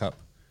picture on the cup,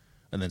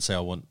 and then say I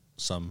want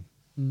some,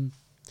 and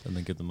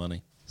then give the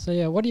money.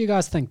 So what do you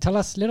guys think?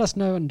 Let us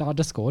know in our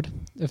Discord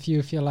if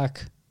you feel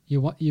like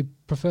you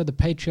prefer the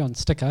Patreon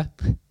sticker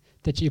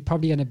that you're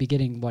probably going to be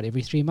getting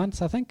every 3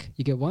 months. I think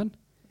you get one.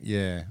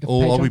 Yeah,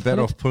 or are we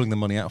better off pulling the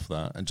money out for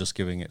that and just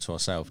giving it to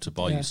ourselves to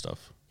buy you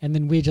stuff? And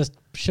then we just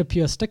ship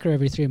you a sticker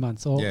every 3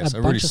 months. Or yes,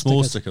 a really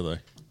small sticker though.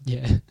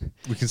 Yeah.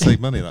 We can save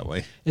money that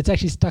way. It's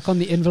actually stuck on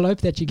the envelope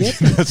that you get.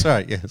 That's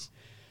right, yes.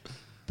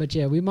 But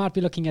we might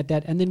be looking at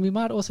that. And then we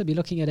might also be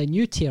looking at a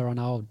new tier on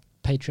our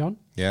Patreon.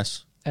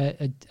 Yes.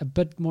 A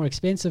bit more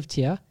expensive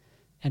tier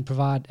and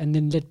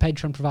then let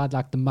Patreon provide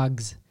like the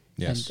mugs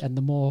and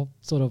the more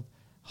sort of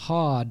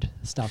hard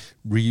stuff.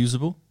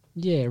 Reusable?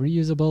 Yeah,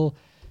 reusable.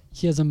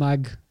 Here's a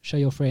mug, show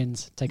your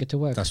friends, take it to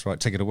work. That's right,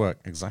 take it to work,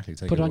 exactly.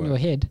 Put it on your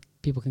head,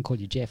 people can call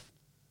you Jeff.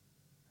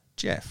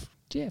 Jeff?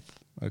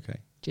 Okay.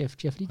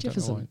 Jeffrey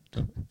Jefferson.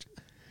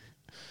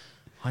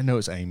 I know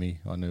it's Amy.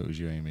 I know it was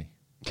you, Amy.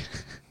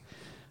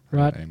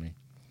 Right. Amy.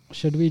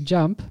 Should we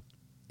jump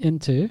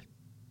into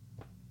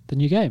the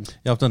new games?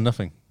 Yeah, I've done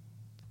nothing.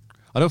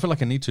 I don't feel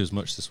like I need to as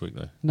much this week,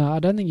 though. No, I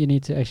don't think you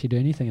need to actually do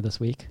anything this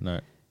week.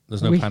 No,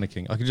 there's no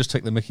panicking. I can just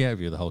take the mickey out of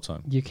you the whole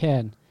time. You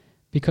can,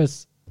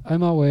 because... oh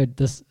my word,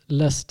 this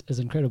list is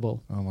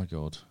incredible. Oh my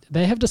God.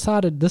 They have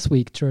decided this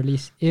week to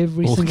release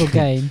every single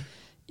game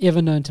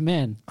ever known to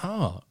man.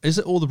 Is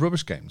it all the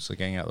rubbish games are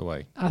getting out of the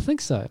way? I think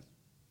so.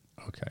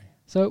 Okay.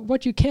 So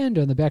what you can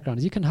do in the background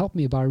is you can help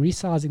me by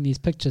resizing these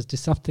pictures to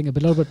something a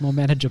little bit more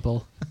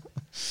manageable.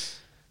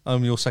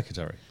 I'm your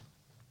secretary.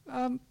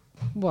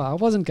 Well, I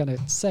wasn't going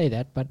to say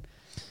that, but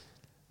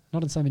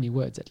not in so many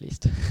words at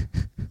least.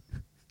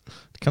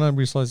 Can I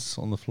resize this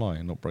on the fly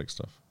and not break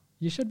stuff?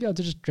 You should be able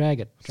to just drag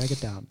it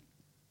down.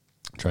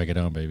 Drag it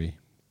down, baby.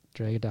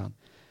 Drag it down.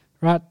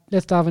 Right,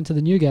 let's dive into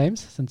the new games,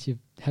 since you've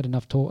had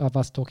enough of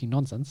us talking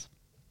nonsense.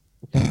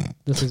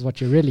 This is what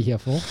you're really here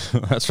for.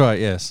 That's right,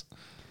 yes.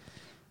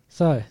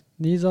 So,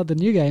 these are the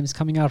new games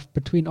coming out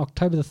between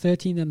October the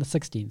 13th and the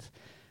 16th.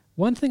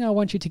 One thing I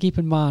want you to keep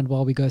in mind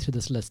while we go through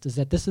this list is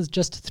that this is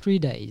just 3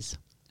 days.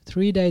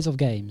 3 days of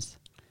games.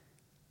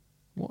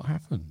 What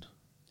happened?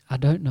 I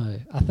don't know.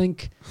 I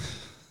think...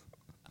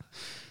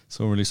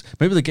 Someone released.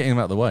 Maybe they're getting them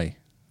out of the way.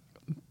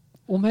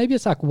 Or maybe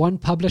it's like one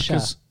publisher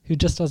who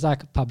just does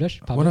like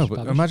publish. Well, no,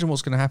 but imagine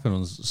what's going to happen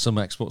when some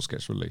Xbox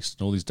gets released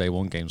and all these day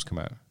one games come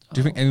out. Do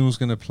you think anyone's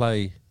going to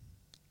play?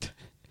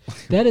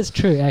 That is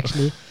true,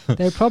 actually.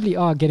 They probably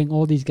are getting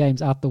all these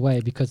games out the way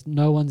because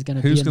no one's going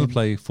to. Who's going to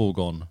play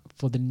Foregone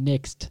for the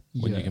next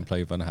year when you can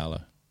play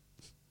Valhalla?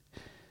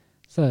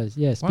 So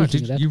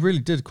speaking of that, you really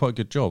did quite a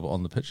good job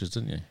on the pictures,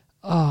 didn't you?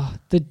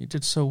 You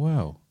did so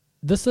well.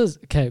 This is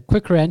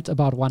quick rant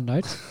about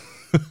OneNote.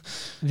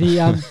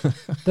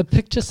 The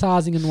picture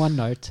sizing in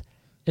OneNote,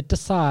 it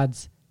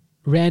decides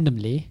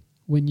randomly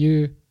when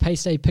you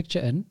paste a picture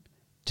in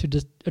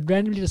it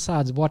randomly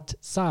decides what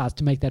size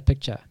to make that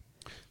picture.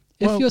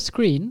 If your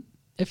screen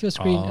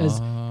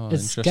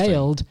is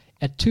scaled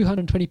at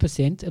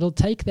 220%, it'll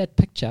take that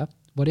picture,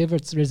 whatever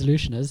its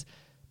resolution is,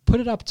 put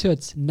it up to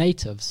its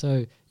native.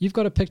 So you've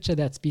got a picture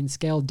that's been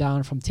scaled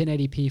down from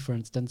 1080p, for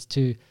instance,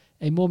 to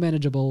a more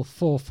manageable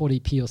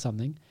 440p or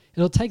something.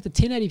 It'll take the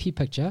 1080p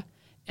picture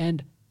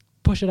and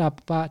push it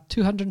up by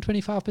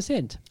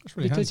 225%.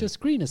 Really because your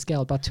screen is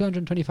scaled by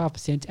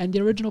 225% and the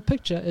original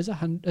picture is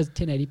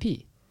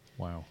 1080p.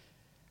 Wow.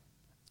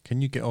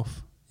 Can you get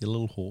off your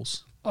little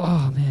horse?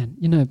 Oh,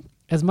 man.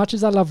 As much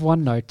as I love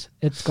OneNote,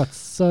 it's got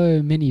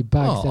so many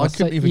bugs that are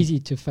so easy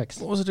to fix.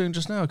 What was I doing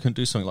just now? I couldn't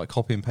do something like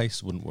copy and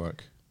paste wouldn't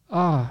work.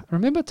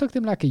 Remember it took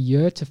them like a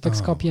year to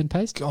fix copy and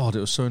paste? God, it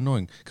was so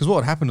annoying. Because what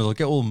would happen is I'd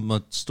get all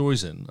my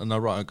stories in and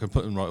I could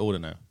put them in the right order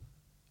now.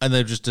 And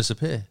they'd just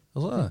disappear. I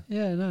was like,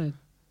 Yeah, no.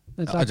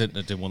 I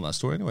didn't want that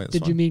story anyway.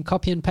 Did you mean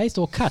copy and paste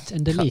or cut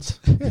and delete?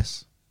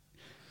 Yes.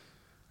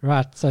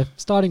 Right, so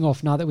starting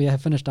off now that we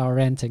have finished our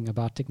ranting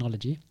about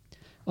technology,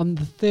 on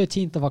the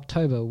 13th of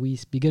October, we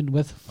begin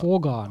with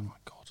Foregone. Oh my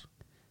God.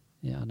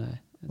 Yeah, I know.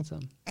 It's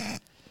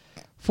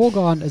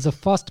Foregone is a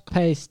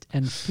fast-paced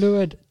and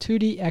fluid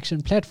 2D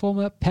action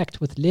platformer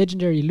packed with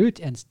legendary loot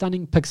and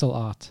stunning pixel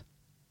art.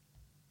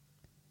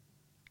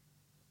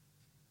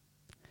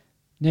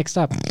 Next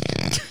up.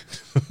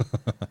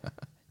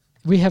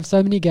 We have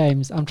so many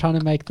games. I'm trying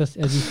to make this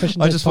as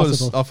efficient as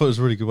possible. I thought it was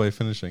a really good way of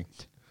finishing.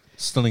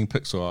 Stunning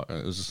pixel art.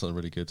 It was just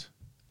really good.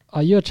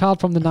 Are you a child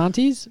from the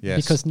 90s?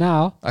 Yes. Because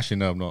now... Actually,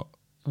 no, I'm not.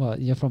 Well,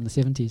 you're from the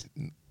 70s.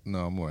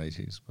 No, I'm more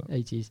 80s. But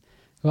 80s.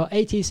 Well,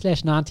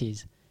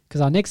 80s/90s.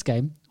 Because our next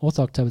game,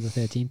 also October the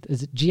 13th,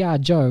 is G.I.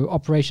 Joe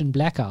Operation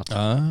Blackout.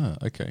 Ah,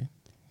 okay.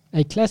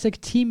 A classic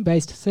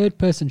team-based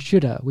third-person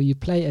shooter where you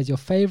play as your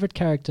favorite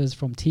characters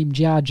from Team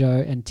G.I.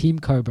 Joe and Team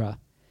Cobra.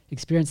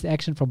 Experience the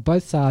action from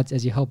both sides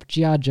as you help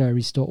G.I. Joe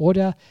restore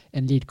order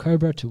and lead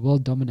Cobra to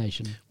world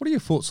domination. What are your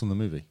thoughts on the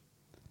movie?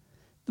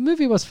 The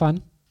movie was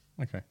fun.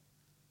 Okay.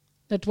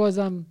 It was,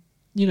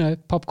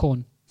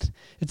 popcorn.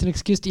 It's an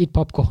excuse to eat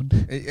popcorn.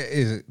 It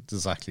is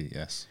exactly,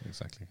 yes,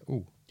 exactly.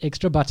 Ooh.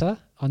 Extra butter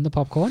on the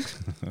popcorn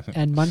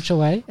and munch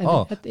away. And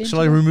at the end shall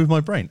I remove my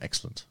brain?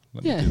 Excellent.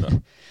 Let me do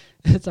that.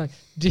 It's like,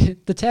 the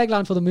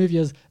tagline for the movie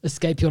is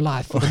escape your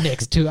life for the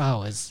next 2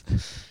 hours. You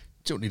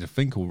don't need to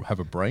think or have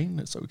a brain.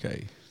 It's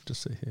okay.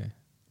 Just sit here.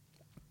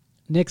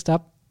 Next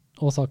up,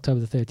 also October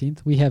the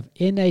 13th, we have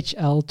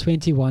NHL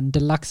 21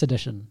 Deluxe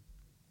Edition.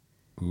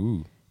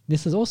 Ooh.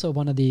 This is also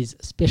one of these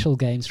special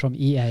games from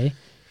EA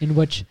in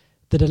which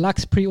the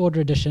Deluxe Pre-Order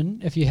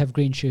Edition, if you have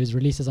green shoes,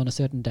 releases on a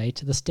certain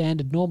date. The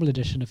Standard Normal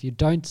Edition, if you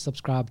don't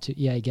subscribe to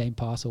EA Game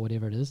Pass or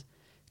whatever it is,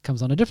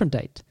 comes on a different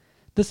date.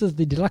 This is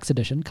the Deluxe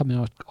Edition coming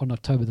out on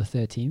October the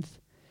 13th.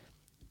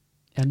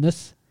 And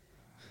this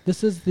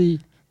is the...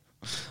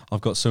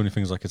 I've got so many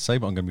things I could say,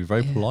 but I'm going to be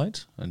very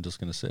polite and just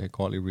going to sit here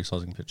quietly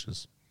resizing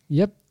pictures.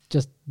 Yep,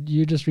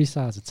 you just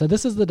resize it. So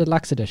this is the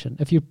Deluxe Edition.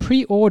 If you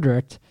pre-order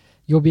it,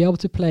 you'll be able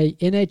to play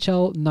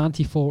NHL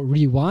 94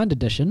 Rewind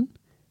Edition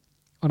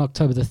on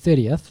October the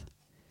 30th,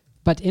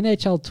 but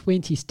NHL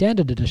 20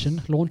 Standard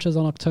Edition launches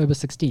on October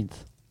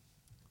 16th.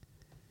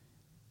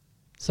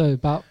 So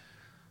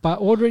by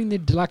ordering the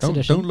Deluxe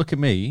Edition... Don't look at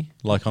me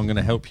like I'm going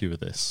to help you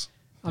with this.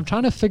 I'm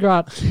trying to figure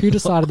out who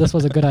decided this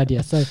was a good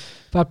idea. So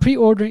by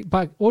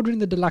ordering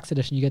the Deluxe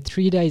Edition, you get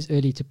 3 days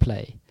early to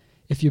play.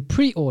 If you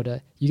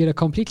pre-order, you get a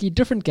completely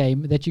different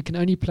game that you can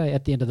only play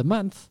at the end of the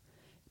month.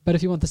 But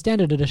if you want the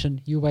Standard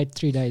Edition, you wait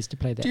 3 days to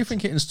play that. Do you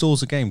think it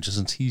installs a game just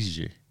and teases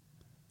you?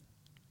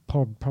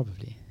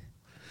 Probably.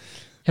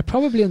 It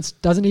probably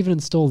doesn't even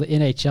install the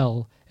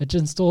NHL. It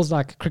just installs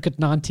like Cricket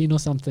 19 or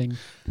something.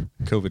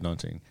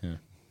 COVID-19, yeah.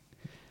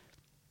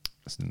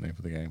 That's the name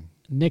for the game.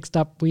 Next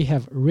up, we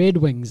have Red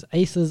Wings,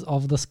 Aces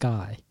of the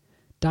Sky.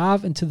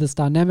 Dive into this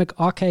dynamic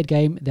arcade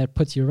game that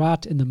puts you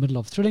right in the middle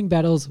of thrilling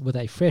battles with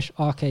a fresh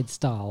arcade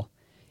style.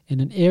 In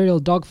an aerial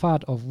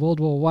dogfight of World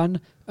War I,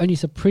 only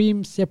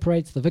supreme skill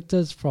separates the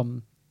victors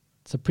from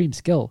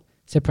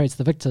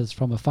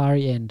a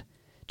fiery end.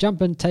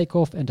 Jump in, take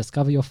off, and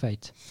discover your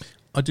fate.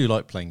 I do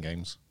like playing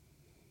games.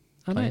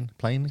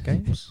 Playing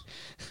games?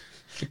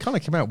 It kind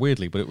of came out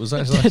weirdly, but it was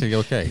actually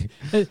okay.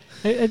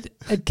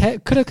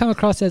 It could have come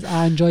across as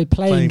I enjoy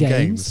playing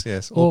games.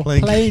 Yes. Or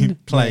plain,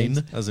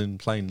 as in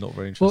plain, not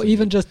very interesting. Or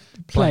even just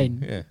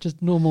plain. Yeah.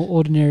 Just normal,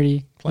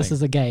 ordinary, plain. This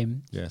is a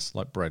game. Yes,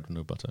 like bread with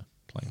no butter.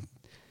 Plain.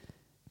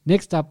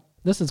 Next up,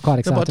 this is quite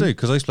exciting. Yeah, but I do,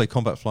 because I used to play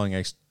Combat Flying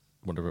Ace,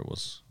 whatever it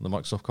was. The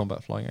Microsoft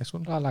Combat Flying Ace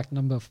one. I like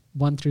number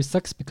 1 through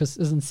 6, because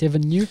isn't 7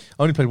 new?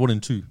 I only played 1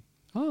 and 2.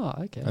 Oh,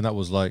 okay. And that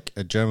was like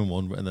a German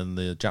one, and then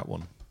the Jap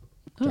one.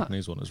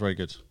 Japanese one. It was very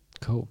good.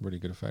 Cool. Really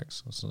good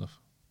effects and stuff.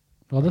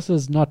 Well, this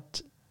is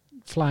not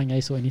Flying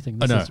Ace or anything.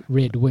 This is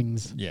Red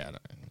Wings. Yeah. No.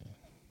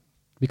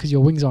 Because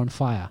your wings are on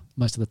fire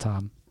most of the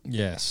time.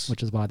 Yes.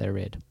 Which is why they're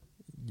red.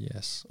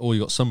 Yes. Or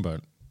you got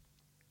sunburnt.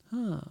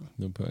 Ah.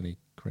 Don't put any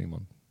cream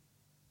on.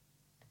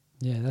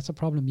 Yeah, that's a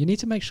problem. You need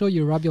to make sure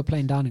you rub your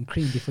plane down in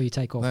cream before you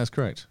take off. That's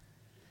correct.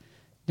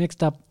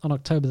 Next up, on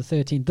October the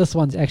 13th, this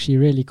one's actually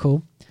really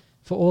cool.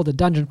 For all the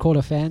Dungeon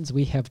Crawler fans,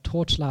 we have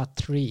Torchlight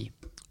 3.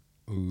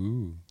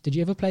 Ooh. Did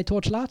you ever play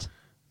Torchlight?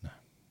 No.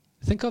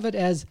 Think of it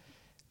as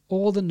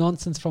all the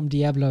nonsense from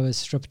Diablo is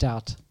stripped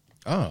out.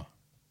 Oh.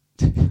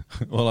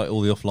 Well, like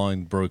all the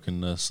offline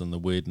brokenness and the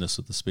weirdness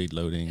of the speed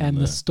loading. And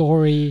the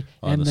story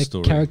and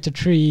the character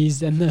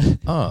trees and the...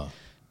 Ah.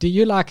 Do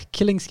you like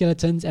killing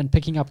skeletons and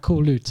picking up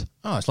cool loot?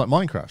 Oh, it's like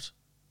Minecraft.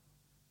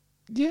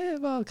 Yeah,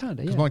 well, kind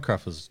of, yeah. Because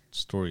Minecraft's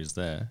story is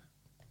there.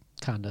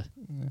 Kind of.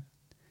 Yeah.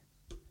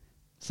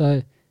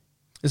 So...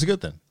 Is it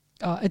good then?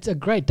 It's a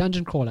great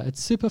dungeon crawler.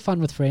 It's super fun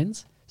with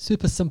friends,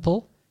 super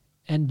simple,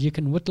 and you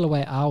can whittle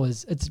away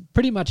hours. It's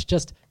pretty much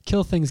just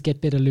kill things,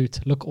 get better loot,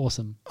 look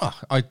awesome. Oh,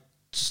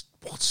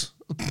 what?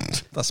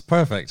 That's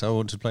perfect. I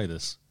want to play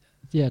this.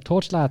 Yeah,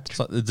 Torchlight. It's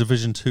like the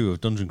Division 2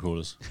 of dungeon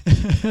crawlers.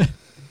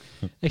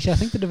 Actually, I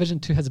think the Division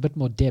 2 has a bit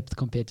more depth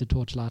compared to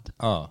Torchlight.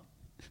 Ah.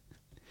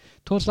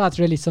 Torchlight's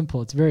really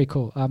simple. It's very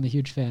cool. I'm a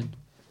huge fan.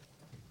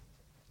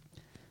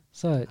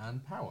 So.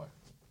 And power.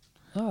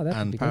 Oh, that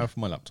and power for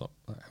my laptop.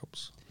 That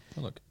helps.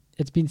 Oh, look.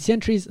 It's been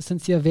centuries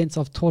since the events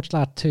of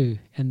Torchlight 2,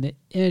 and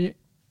the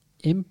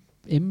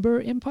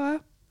Ember Empire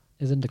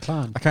is in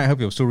decline. I can't help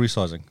you. I'm still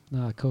resizing.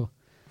 Ah, cool.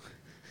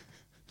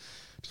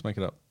 Just make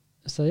it up.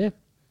 So, yeah.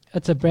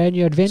 It's a brand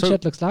new adventure, so,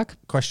 it looks like.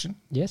 Question.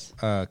 Yes.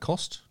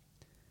 Cost?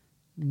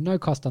 No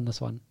cost on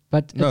this one.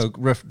 But no,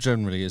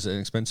 generally, is it an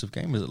expensive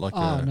game? Is it like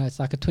no, it's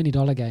like a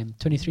 $20 game.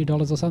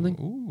 $23 or something.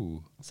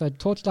 Ooh. So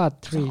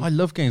Torchlight 3. I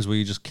love games where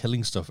you're just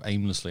killing stuff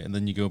aimlessly and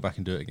then you go back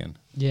and do it again.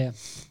 Yeah.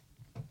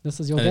 This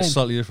is your and game. It's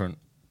slightly different.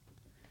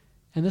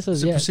 And this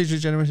is it procedurally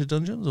generated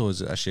dungeons, or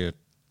is it actually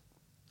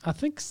I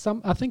think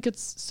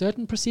it's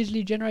certain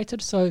procedurally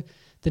generated. So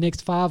the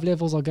next 5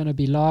 levels are going to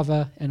be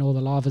lava, and all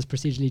the lava is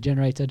procedurally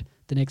generated.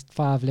 The next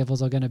 5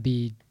 levels are going to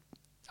be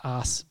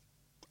ice.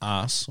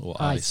 Ass or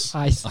ice?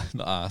 Ice.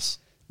 Not ass.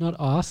 Not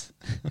ass.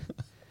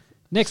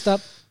 Next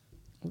up,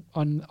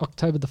 on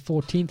October the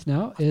 14th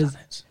now is...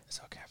 It's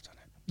okay, I've done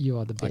it. You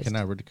are the best. I can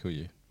now ridicule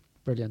you.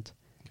 Brilliant.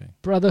 Okay.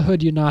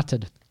 Brotherhood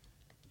United.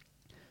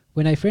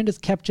 When a friend is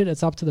captured,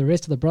 it's up to the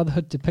rest of the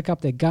Brotherhood to pick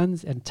up their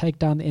guns and take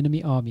down the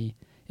enemy army.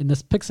 In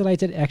this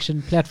pixelated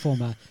action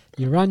platformer,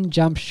 you run,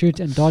 jump, shoot,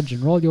 and dodge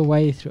and roll your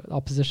way through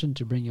opposition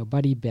to bring your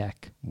buddy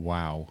back.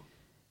 Wow.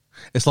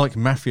 It's like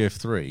Mafia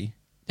 3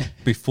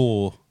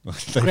 before they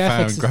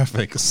found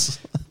graphics.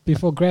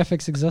 Before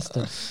graphics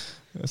existed.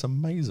 It's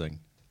amazing.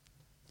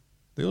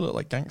 They all look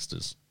like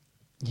gangsters.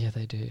 Yeah,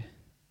 they do.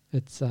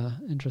 It's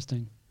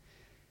interesting.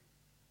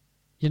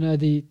 You know,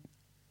 the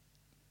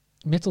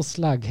Metal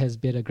Slug has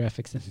better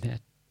graphics than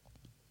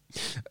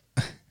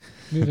that.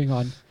 Moving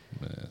on.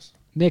 Yes.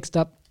 Next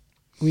up,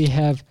 we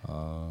have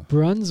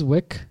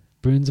Brunswick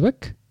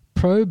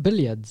Pro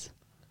Billiards.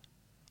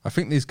 I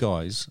think these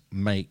guys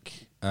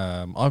make...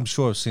 I'm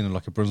sure I've seen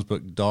like a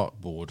Brunswick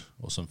dartboard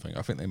or something.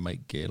 I think they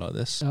make gear like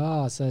this.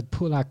 Ah, so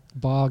like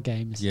bar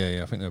games.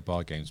 Yeah, I think they're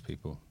bar games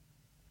people.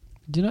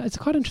 Do you know, it's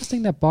quite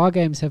interesting that bar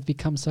games have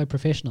become so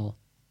professional.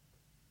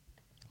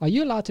 Are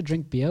you allowed to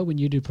drink beer when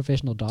you do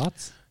professional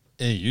darts?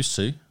 Yeah, you used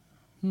to.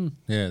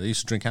 Yeah, they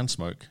used to drink and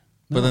smoke.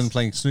 But then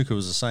playing snooker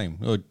was the same.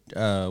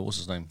 What's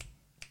his name?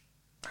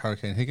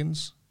 Hurricane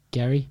Higgins?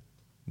 Gary?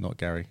 Not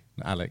Gary.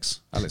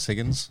 Alex. Alex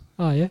Higgins.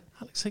 Oh, yeah?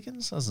 Alex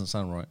Higgins? That doesn't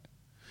sound right.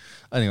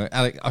 Anyway,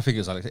 I think it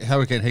was Alex.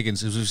 Hurricane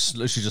Higgins was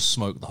literally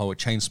just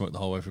chain smoked the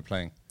whole way through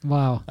playing.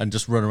 Wow. And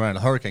just run around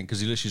a hurricane because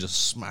he literally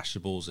just smashed the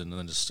balls in and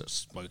then just started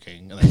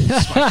smoking and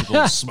then smashed the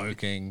balls,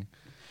 smoking.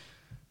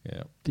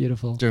 Yeah.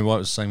 Beautiful. Jeremy White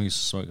was the same. He used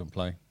to smoke and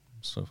play.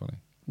 So funny.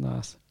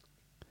 Nice.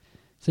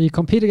 So you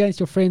compete against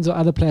your friends or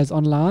other players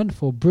online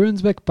for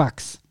Brunswick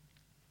bucks.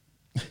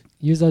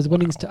 Use those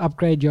winnings to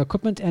upgrade your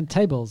equipment and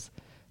tables.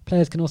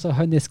 Players can also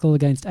hone their skill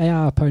against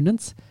AI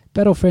opponents,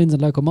 battle friends in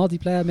local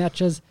multiplayer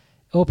matches,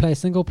 or play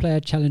single-player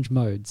challenge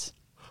modes.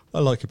 I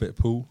like a bit of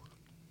pool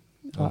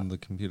on the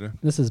computer.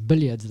 This is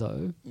billiards,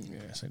 though.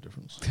 Yeah, same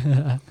difference.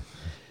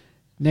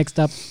 Next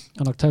up,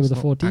 on October the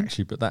 14th.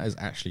 Actually, but that is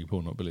actually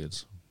pool, not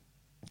billiards.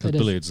 Because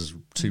billiards is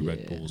 2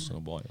 red balls and a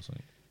white or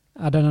something.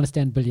 I don't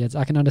understand billiards.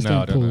 I can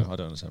understand pool. No, I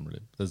don't understand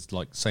really. There's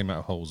like same amount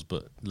of holes,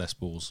 but less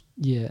balls.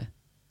 Yeah.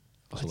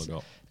 That's all I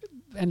got.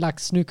 And like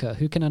snooker.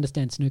 Who can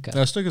understand snooker?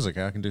 No, snooker's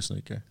okay. I can do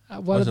snooker. I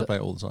play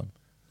it all the time.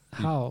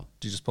 How?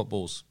 Do you just pop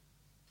balls?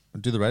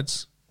 Do the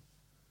reds,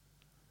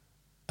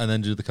 and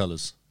then do the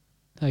colours.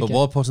 Okay. But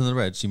while potting the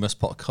reds, you must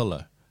pot a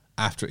colour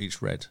after each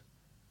red.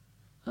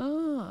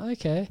 Oh,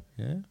 okay.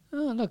 Yeah.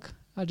 Oh, look.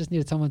 I just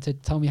needed someone to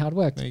tell me how it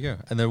worked. There you go.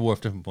 And they're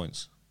worth different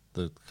points,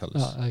 the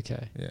colours. Oh,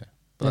 okay. Yeah.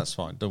 But that's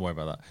fine. Don't worry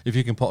about that. If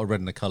you can pot a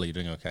red and a colour, you're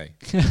doing okay.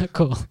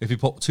 Cool. If you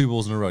pot 2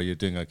 balls in a row, you're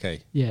doing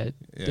okay. Yeah,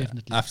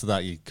 definitely. After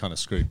that, you're kind of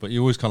screwed. But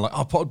you're always kind of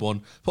like, potted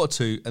 1, potted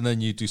 2, and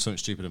then you do something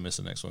stupid and miss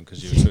the next one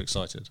because you were too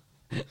excited.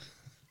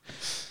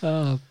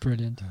 Oh,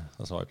 brilliant.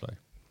 That's how I play.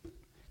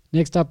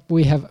 Next up,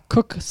 we have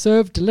Cook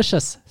Serve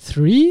Delicious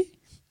 3.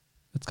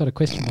 It's got a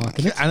question mark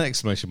in it. An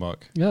exclamation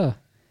mark. Yeah.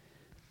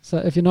 So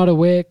if you're not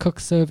aware,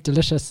 Cook Serve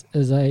Delicious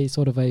is a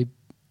sort of a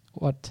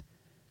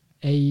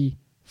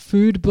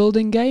food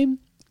building game.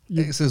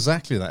 It's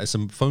exactly that. It's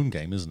a phone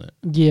game, isn't it?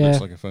 Yeah. It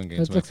looks like a phone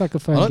game. It looks like a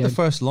phone game. I game. like the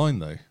first line,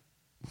 though.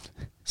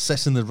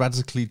 set in the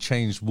radically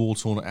changed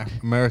war-torn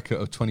America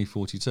of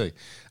 2042.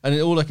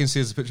 And all I can see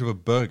is a picture of a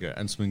burger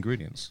and some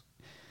ingredients.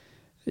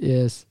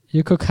 Yes.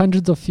 You cook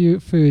hundreds of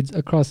foods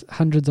across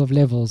hundreds of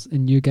levels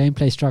in new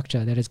gameplay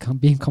structure that is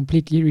being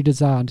completely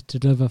redesigned to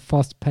deliver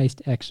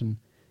fast-paced action.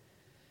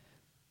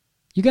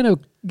 You're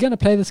gonna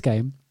play this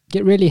game,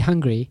 get really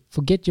hungry,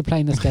 forget you're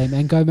playing this game,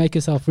 and go make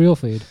yourself real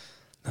food.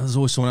 Now, there's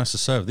always someone else to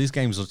serve. These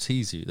games will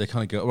tease you. They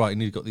kind of go, all right,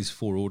 and you've got these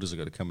 4 orders that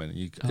got to come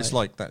in. It's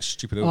like that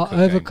stupid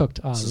Overcooked.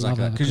 Because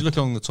exactly you look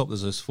along the top,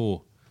 there's those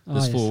 4.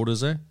 There's 4 orders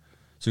there.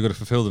 So you've got to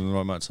fulfill them in the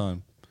right amount of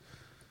time.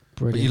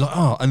 Brilliant. But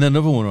you're like, and then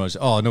another one arrives.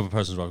 Another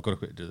person's right. I've got to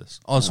quickly do this.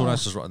 Someone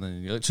else is right. And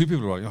then you're like, 2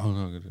 people are right. No, I'm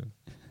going to do it.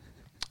 And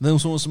then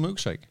someone wants a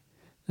milkshake.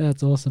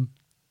 That's awesome.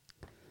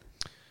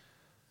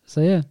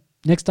 So, yeah.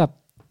 Next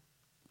up,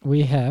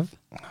 we have...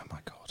 Oh, my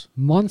God.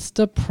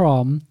 Monster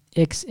Prom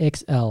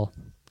XXL.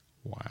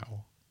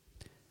 Wow.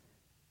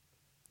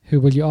 Who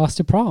will you ask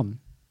to prom?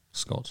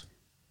 Scott.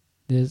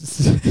 That's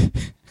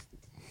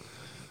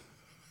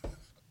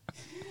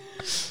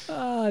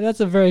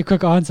a very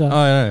quick answer. I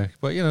know.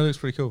 But, it looks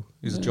pretty cool.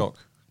 He's a jock.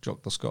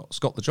 Jock the Scott.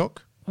 Scott the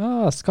jock?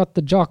 Scott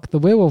the jock. The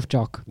werewolf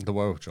jock. The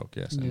werewolf jock,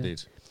 yes,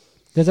 indeed.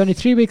 There's only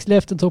 3 weeks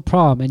left until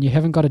prom and you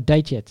haven't got a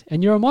date yet.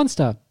 And you're a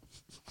monster.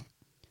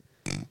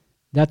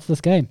 That's this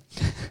game.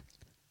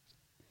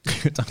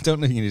 I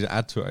don't think you need to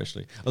add to it,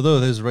 actually. Although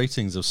there's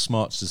ratings of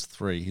smarts is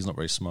 3. He's not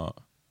very smart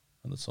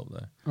on the top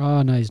there.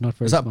 Oh, no, he's not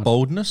very smart. Is that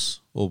boldness?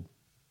 Or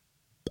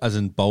as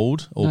in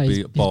bold? Or no,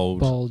 be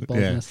bold?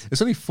 Boldness. Yeah.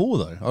 It's only 4,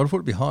 though. I would have thought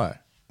it'd be higher,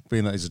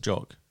 being that he's a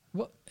jock.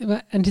 Well,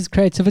 and his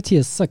creativity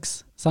is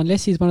 6. So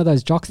unless he's one of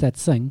those jocks that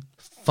sing.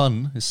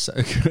 Fun is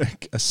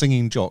a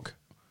singing jock.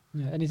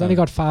 Yeah, and he's only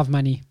got 5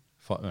 money.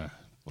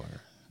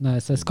 No,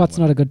 so Scott's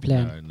money. not a good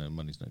plan. No,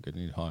 money's not good.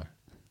 You need higher.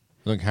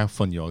 I don't care how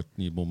fun you are. You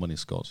need more money,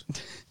 Scott.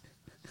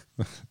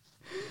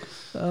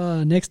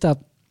 Next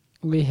up,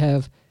 we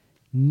have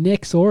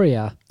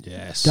Nexoria.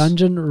 Yes.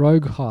 Dungeon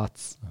Rogue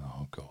Hearts.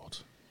 Oh, God.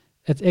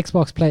 It's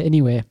Xbox Play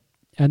Anywhere.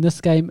 And this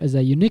game is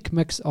a unique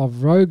mix of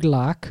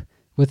roguelike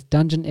with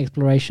dungeon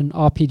exploration,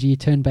 RPG,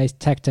 turn-based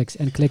tactics,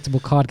 and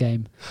collectible card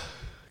game.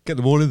 Get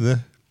them all in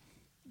there.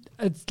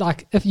 It's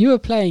like if you were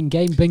playing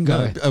Game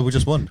Bingo. No, we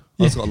just won.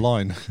 Yeah. I've got a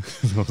line.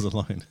 There was a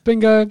line.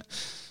 Bingo.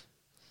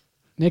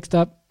 Next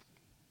up.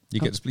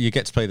 You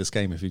get to play this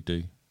game if you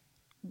do.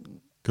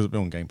 Because it'll be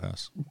on Game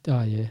Pass.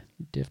 Oh, yeah,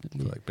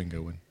 definitely. Like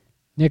bingo win.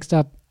 Next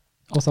up,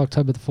 also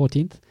October the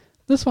 14th.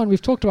 This one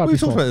we've talked about before. We've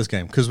talked about this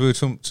game because we were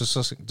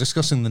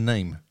discussing the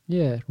name.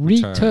 Yeah,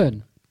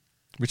 Return.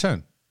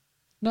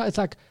 No, it's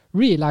like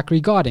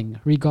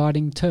regarding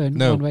turn.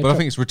 No, but I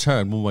think it's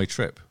return, one-way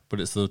trip. But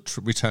it's the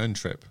return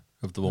trip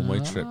of the one-way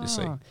trip, you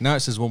see. Now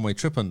it says one-way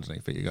trip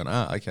underneath it. You're going,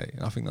 okay.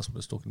 I think that's what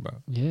it's talking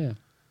about. Yeah.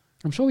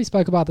 I'm sure we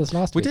spoke about this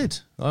last week. We did.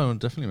 I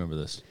definitely remember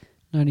this.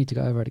 No need to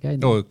go over it again.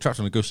 Oh, trapped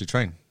on a ghostly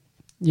train.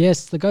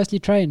 Yes, the ghostly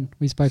train.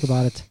 We spoke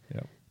about it.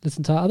 Yeah.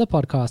 Listen to our other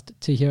podcast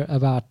to hear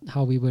about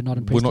how we were not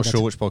impressed. We're not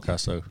sure which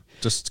podcast, though.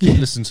 Just keep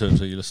listening to it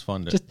until you just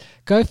find it. Just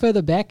go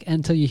further back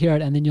until you hear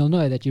it, and then you'll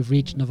know that you've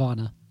reached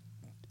Nirvana.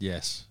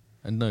 Yes.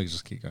 And no,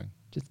 just keep going.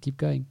 Just keep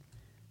going.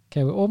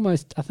 Okay,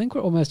 I think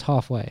we're almost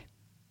halfway.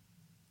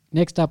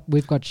 Next up,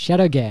 we've got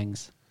Shadow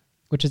Gangs,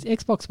 which is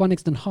Xbox One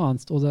X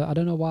Enhanced, although I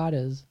don't know why it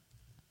is.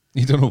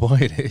 You don't know why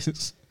it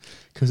is?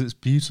 Because it's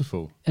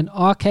beautiful. An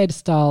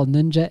arcade-style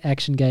ninja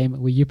action game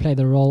where you play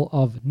the role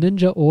of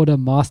Ninja Order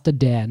Master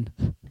Dan.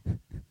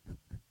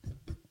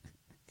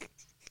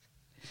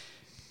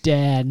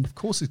 Dan. Of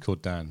course he's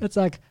called Dan. It's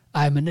like,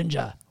 I'm a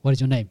ninja. What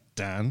is your name?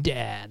 Dan.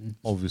 Dan.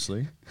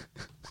 Obviously.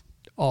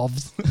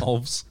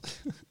 Ovs.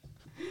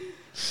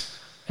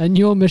 And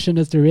your mission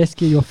is to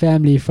rescue your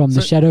family from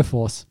the Shadow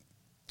Force.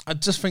 I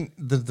just think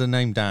the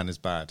name Dan is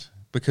bad.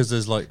 Because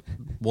there's like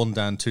 1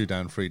 Dan, 2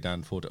 Dan, 3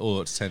 Dan, 4 Dan. Oh,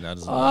 it's 10 Dan.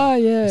 Oh,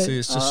 yeah. See,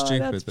 it's just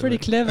stupid. That's pretty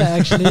clever,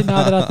 actually,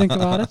 now that I think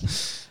about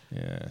it.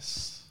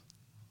 Yes.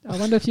 I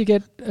wonder if you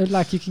get,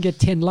 you can get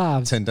 10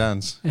 lives. 10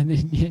 Dans. And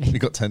then, You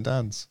got 10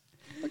 Dans.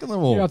 Look at them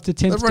all. You're up to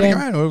 10 They're running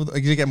around.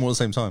 You get them all at the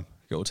same time.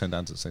 You get all 10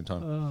 Dans at the same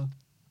time. Oh.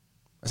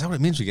 Is that what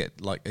it means? You get,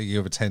 you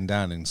have a 10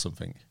 Dan in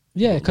something?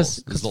 Yeah, because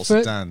there's lots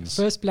of Dans.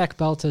 First black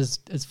belt is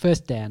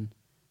first Dan.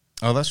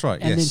 Oh, that's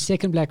right. And then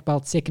second black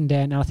belt, second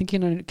Dan. And I think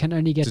you can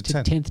only get to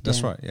 10th Dan.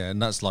 That's right. Yeah,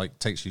 and that's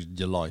takes you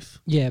your life.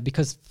 Yeah,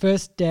 because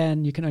first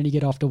Dan you can only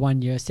get after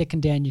 1 year.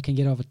 Second Dan you can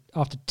get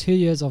after 2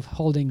 years of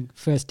holding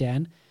first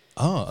Dan.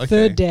 Oh, okay.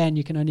 Third Dan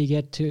you can only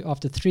get to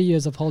after 3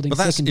 years of holding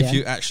second Dan. But that's if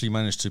you actually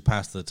manage to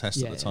pass the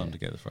test at the time to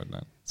get the third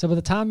Dan. So by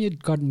the time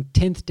you'd gotten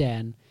 10th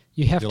Dan,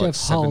 you have to have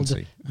held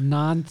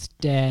 9th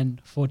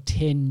Dan for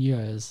 10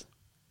 years.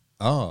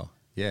 Oh,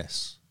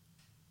 yes.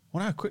 I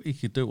wonder how quickly you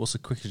could do it. What's the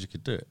quickest you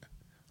could do it?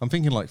 I'm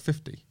thinking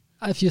 50.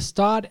 If you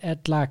start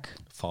at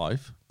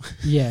 5.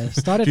 Yeah,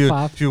 start at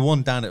 5. If you're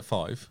 1 Dan at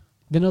 5.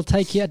 Then it'll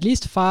take you at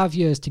least 5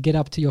 years to get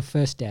up to your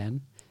first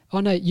Dan. Oh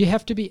no, you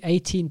have to be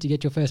 18 to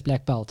get your first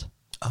black belt.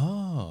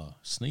 Oh,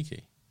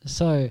 sneaky.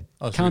 So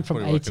count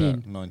from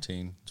 18.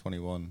 19,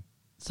 21,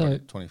 so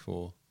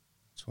 24,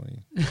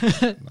 20.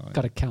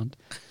 Got to count.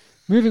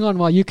 Moving on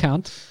while you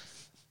count.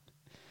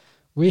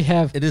 We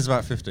have... It is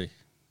about 50.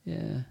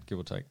 Yeah. Give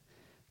or take.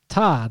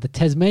 Tar, the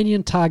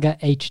Tasmanian Tiger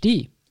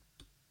HD.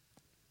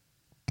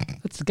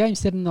 It's a game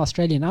set in the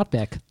Australian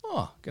outback.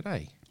 Oh,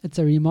 g'day. It's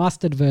a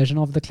remastered version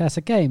of the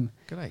classic game.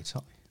 G'day, Ty.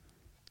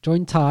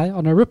 Join Ty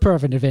on a ripper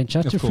of an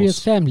adventure to free his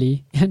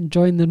family and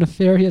join the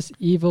nefarious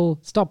evil...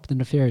 Stop the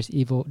nefarious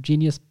evil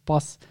genius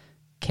boss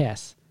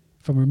Cass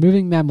from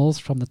removing mammals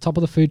from the top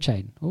of the food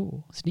chain.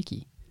 Oh,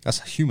 sneaky.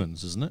 That's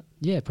humans, isn't it?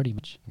 Yeah, pretty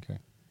much. Okay.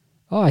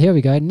 Oh, here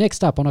we go.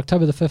 Next up on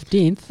October the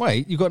 15th.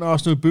 Wait, you got an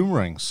arsenal of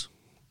boomerangs.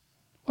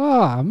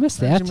 Oh, I missed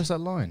that. How did you miss that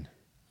line?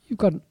 You've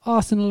got an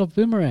arsenal of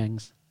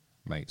boomerangs.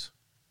 Mate.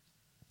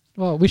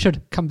 Well, we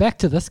should come back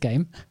to this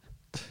game.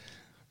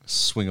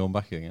 Swing on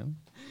back again.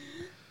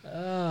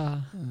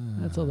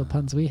 That's all the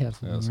puns we have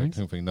for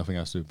boomerangs. Nothing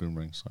else to do with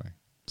boomerangs, sorry.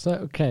 So,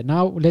 okay,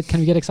 now can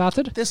we get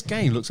excited? This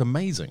game looks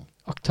amazing.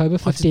 October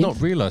 15th. I did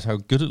not realise how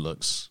good it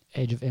looks.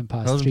 Age of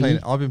Empires 3.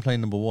 I've been playing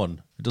number 1.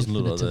 It doesn't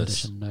look like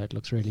this. Edition. No, it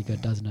looks really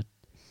good, doesn't it?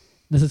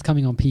 This is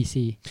coming on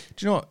PC. Do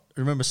you know what?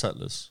 Remember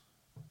Settlers?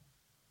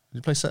 Did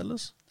you play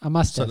Settlers? I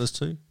must have. Settlers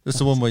 2? It's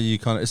the one where you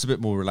kind of... It's a bit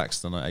more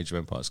relaxed than Age of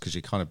Empires because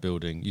you're kind of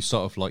building... You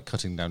start off like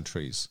cutting down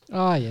trees.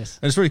 Ah, yes.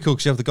 And it's really cool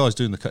because you have the guys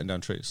doing the cutting down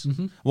trees.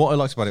 Mm-hmm. What I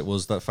liked about it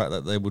was the fact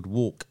that they would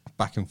walk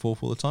back and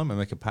forth all the time and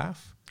make a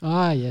path.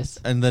 Ah, yes.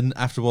 And then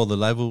after a while, the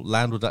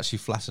land would actually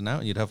flatten out,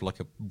 and you'd have like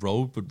a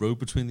road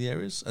between the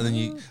areas. And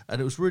then and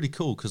it was really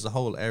cool because the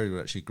whole area would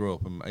actually grow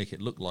up and make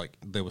it look like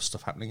there was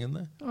stuff happening in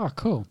there. Oh,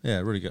 cool. Yeah,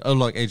 really good. Oh,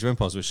 like Age of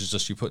Empires, which is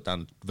just you put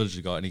down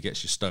villager guy and he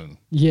gets you stone.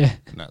 Yeah.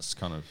 And that's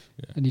kind of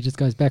And he just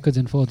goes backwards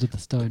and forwards with the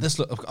stone.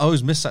 I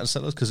always missed that in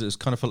Settlers because it was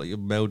kind of felt like you're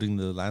melding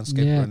the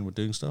landscape and we're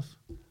doing stuff,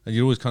 and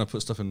you always kind of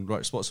put stuff in the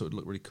right spots so it would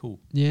look really cool.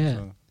 Yeah,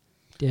 so,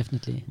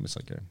 definitely. I miss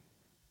that game.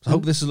 I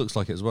hope this looks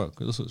like it as well,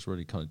 because this looks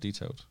really kind of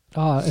detailed.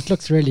 Oh, it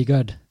looks really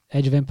good.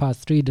 Age of Empires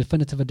 3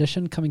 Definitive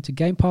Edition coming to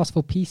Game Pass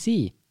for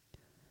PC.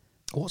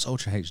 What's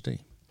Ultra HD?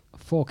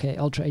 4K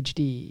Ultra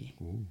HD.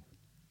 Ooh.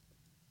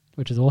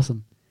 Which is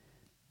awesome.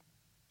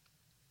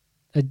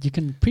 You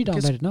can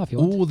pre-download it now if you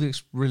want. All the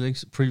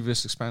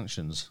previous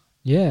expansions.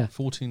 Yeah.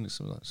 14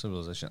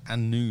 Civilization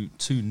and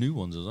two new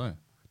ones as well.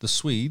 The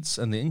Swedes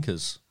and the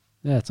Incas.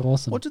 Yeah, it's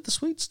awesome. What did the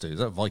Swedes do? Is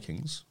that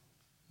Vikings?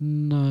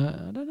 No,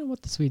 I don't know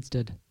what the Swedes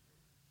did.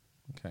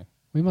 Okay.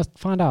 We must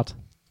find out.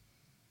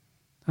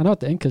 I know what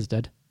the Incas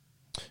did.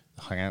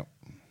 Hung out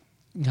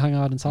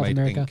in South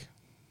America. Ink.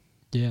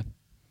 Yeah.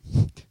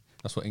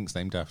 That's what ink's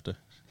named after.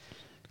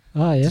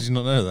 Oh, yeah. Did you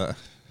not know that?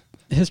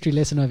 History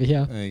lesson over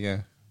here. There you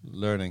go.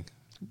 Learning.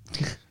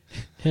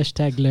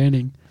 Hashtag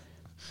learning.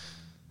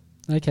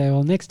 Okay,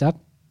 well, next up,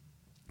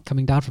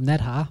 coming down from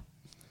that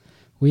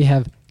we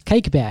have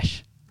Cake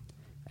Bash,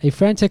 a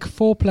frantic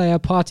 4-player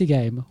party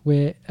game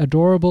where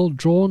adorable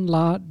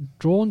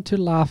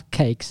drawn-to-laugh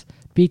cakes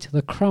beat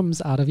the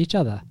crumbs out of each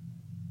other.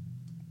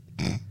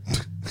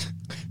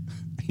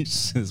 You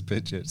see this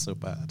picture, it's so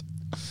bad.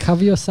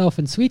 Cover yourself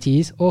in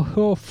sweeties or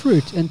hurl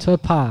fruit into a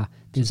pie.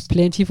 There's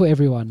plenty for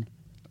everyone.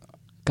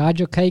 Guide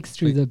your cakes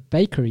through the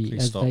bakery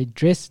as they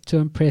dress to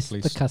impress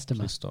the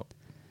customer. Please stop.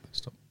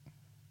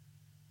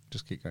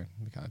 Just keep going.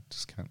 I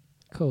just can't.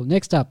 Cool.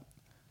 Next up,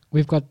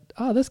 we've got...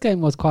 Oh, this game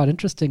was quite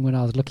interesting when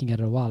I was looking at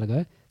it a while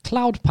ago.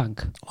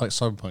 Cloudpunk. Like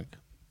Cyberpunk.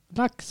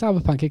 Like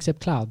Cyberpunk,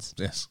 except clouds.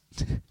 Yes.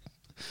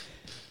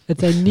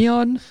 It's a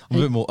neon... I'm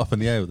a bit more up in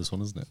the air with this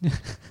one, isn't it?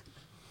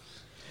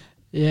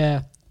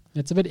 Yeah.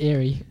 It's a bit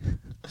airy.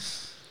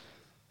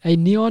 A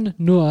neon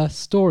noir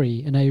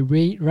story in a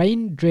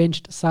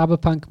rain-drenched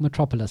cyberpunk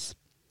metropolis.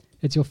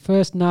 It's your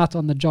first night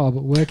on the job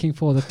working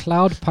for the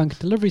Cloudpunk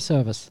delivery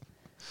service.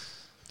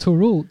 Two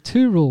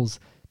rules.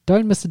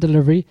 Don't miss a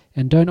delivery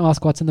and don't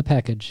ask what's in the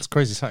package. It's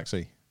Crazy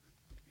Taxi.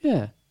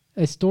 Yeah.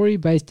 A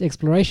story-based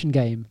exploration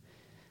game.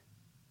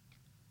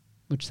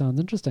 Which sounds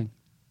interesting.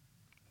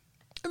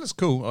 It looks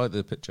cool. I like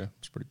the picture.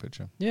 It's a pretty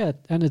picture. Yeah,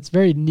 and it's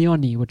very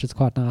neon-y, which is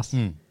quite nice.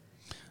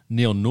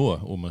 Neon noir,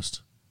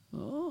 almost.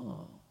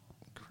 Oh.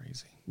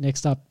 Crazy.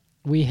 Next up,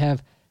 we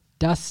have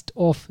Dust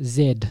Off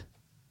Z.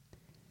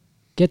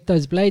 Get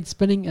those blades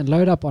spinning and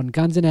load up on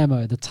guns and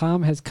ammo. The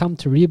time has come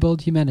to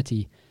rebuild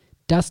humanity.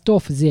 Dust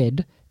Off Z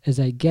is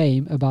a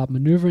game about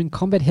maneuvering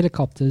combat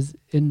helicopters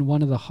in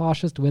one of the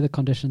harshest weather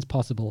conditions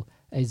possible.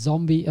 A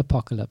zombie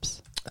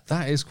apocalypse.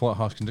 That is quite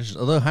harsh conditions.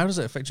 Although, how does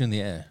it affect you in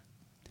the air?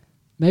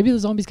 Maybe the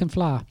zombies can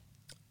fly.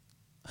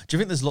 Do you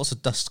think there's lots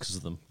of dust because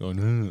of them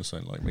going,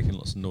 something like making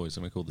lots of noise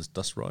and make all this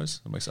dust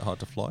rise? It makes it hard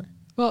to fly.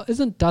 Well,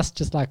 isn't dust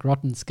just like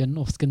rotten skin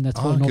or skin that's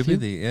fallen off you?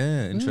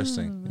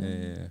 Interesting.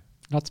 Yeah.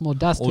 Lots more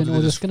dust when all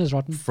the skin is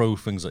rotten. Throw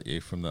things at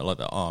you from like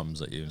their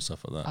arms at you and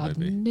stuff like that. I've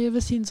maybe. never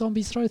seen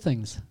zombies throw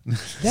things.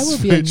 That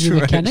would be a new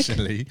mechanic.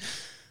 Actually,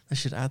 they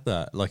should add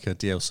that like a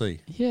DLC.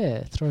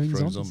 Yeah, throwing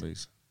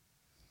zombies.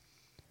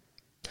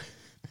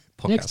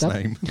 Next up.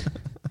 Name.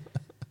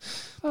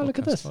 Oh, look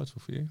at this. Title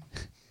for you.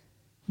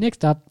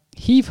 Next up,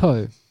 Heave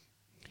Ho.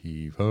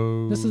 Heave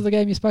Ho. This is the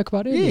game you spoke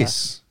about earlier.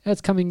 Yes.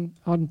 It's coming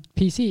on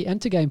PC and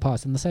to Game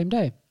Pass in the same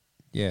day.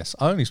 Yes.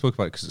 I only spoke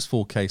about it because it's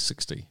 4K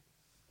 60.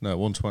 No,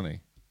 120.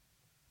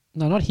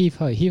 No, not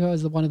Heave-Ho. Heave-Ho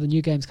is one of the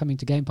new games coming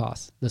to Game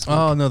Pass this week.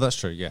 Oh, no, that's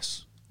true.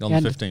 Yes. On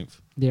the 15th.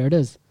 There it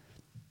is.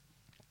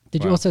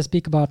 Did you also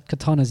speak about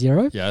Katana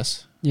Zero?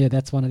 Yes. Yeah,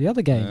 that's one of the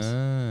other games.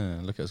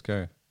 Look at us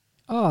go.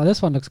 Oh,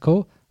 this one looks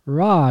cool.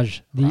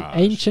 Raj, the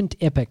Ancient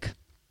Epic.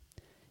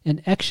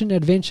 An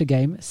action-adventure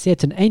game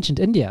set in ancient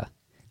India.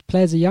 It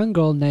plays a young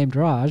girl named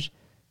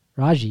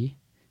Raji,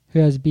 who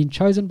has been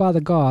chosen by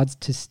the gods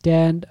to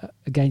stand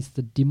against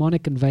the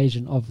demonic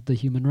invasion of the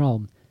human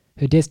realm.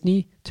 Her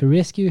destiny, to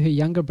rescue her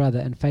younger brother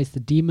and face the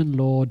demon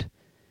lord...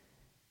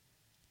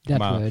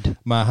 word.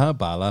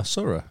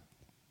 Mahabalasura.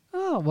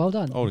 Oh, well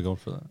done. Already gone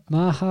for that.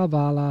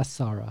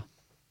 Mahabalasara.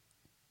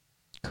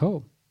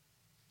 Cool.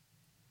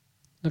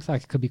 Looks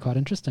like it could be quite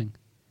interesting.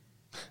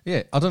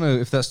 Yeah, I don't know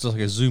if that's just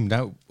like a zoomed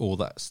out or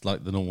that's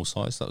like the normal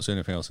size. That was the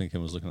only thing I was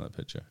thinking was looking at that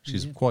picture.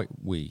 She's quite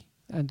wee.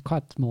 And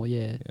quite small,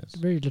 yeah. Yes.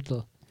 Very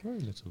little. Very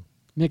little.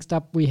 Next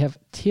up, we have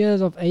Tears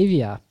of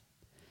Avia,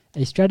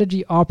 a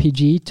strategy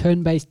RPG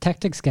turn-based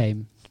tactics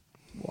game.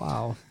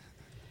 Wow.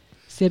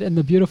 Set in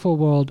the beautiful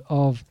world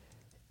of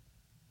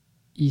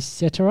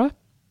Etc.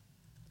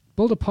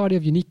 Build a party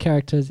of unique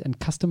characters and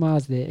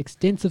customize their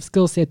extensive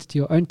skill sets to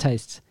your own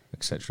tastes.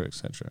 Etc.,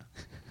 etc.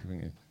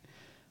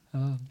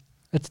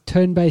 It's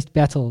turn-based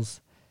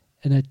battles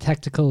in a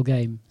tactical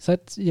game. So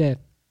it's,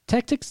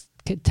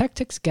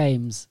 tactics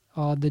games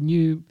are the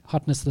new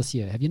hotness this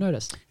year. Have you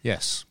noticed?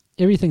 Yes.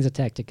 Everything's a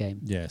tactic game.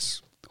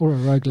 Yes. Or a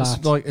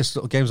roguelite. It's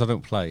games I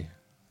don't play.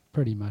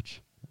 Pretty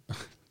much.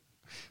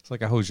 It's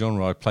like a whole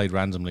genre I played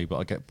randomly, but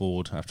I get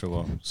bored after a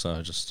while. So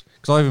I just...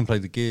 Because I even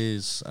played the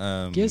Gears...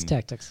 Gears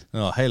Tactics.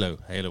 No, Halo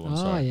one,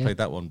 sorry. I played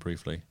that one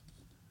briefly.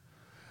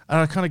 And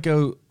I kind of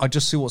go, I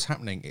just see what's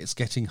happening. It's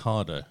getting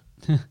harder.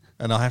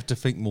 And I have to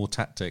think more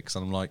tactics.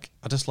 And I'm like,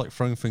 I just like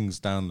throwing things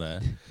down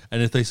there.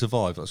 And if they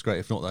survive, that's great.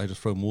 If not, I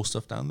just throw more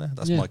stuff down there.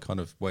 That's my kind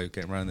of way of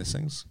getting around these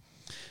things.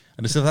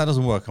 And if that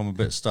doesn't work, I'm a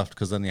bit stuffed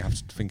because then you have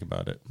to think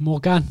about it. More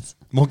guns.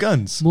 More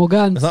guns. More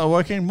guns. Is that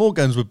working? More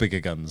guns with bigger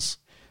guns.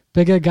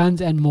 Bigger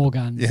guns and more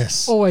guns.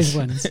 Yes. Always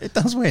wins. It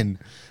does win.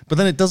 But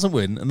then it doesn't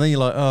win. And then you're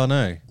like, oh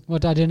no.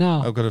 What do I do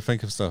now? I've got to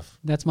think of stuff.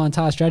 That's my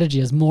entire strategy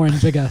is more and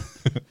bigger.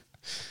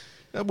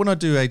 When I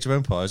do Age of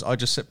Empires, I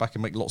just sit back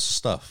and make lots of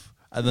stuff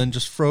and then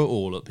just throw it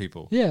all at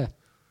people. Yeah.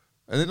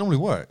 And it normally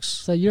works.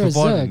 So you're a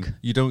Zerg.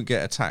 You don't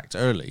get attacked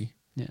early.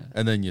 Yeah.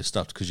 And then you're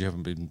stuffed because you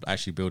haven't been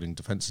actually building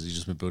defenses. You've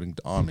just been building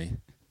the army.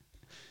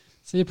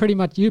 So you play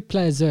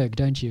a Zerg,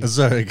 don't you? A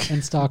Zerg. In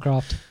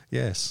StarCraft.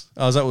 Yes.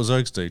 Oh, is that what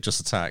Zergs do? Just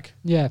attack?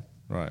 Yeah.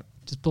 Right.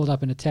 Just build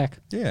up and attack.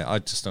 Yeah, I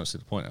just don't see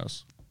the point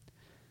else.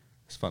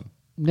 It's fun.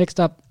 Next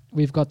up,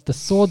 we've got the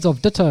Swords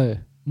of Ditto,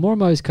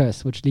 Mormo's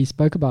Curse, which Lee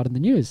spoke about in the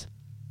news.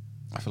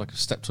 I feel like I've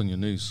stepped on your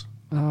news.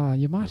 Ah,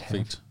 you might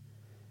have.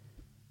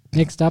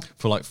 Next up.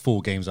 For like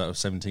 4 games out of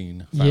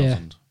 17,000. Yeah,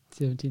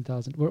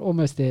 17,000. We're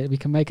almost there. We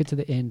can make it to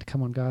the end.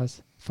 Come on,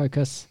 guys.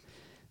 Focus.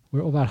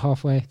 We're all about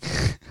halfway.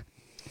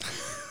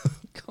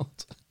 God.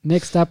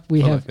 Next up,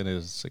 we have... like it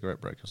is a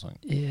cigarette break or something.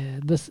 Yeah,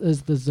 this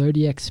is the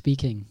Zodiac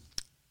Speaking.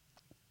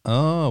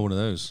 Oh, one of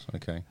those.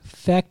 Okay.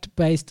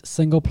 Fact-based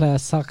single-player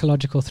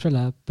psychological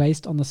thriller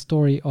based on the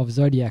story of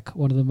Zodiac,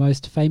 one of the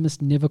most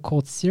famous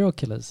never-caught serial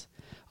killers.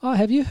 Oh,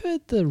 have you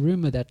heard the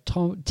rumor that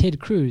Ted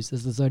Cruz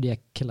is the Zodiac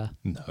killer?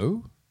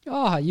 No.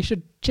 Oh, you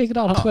should check it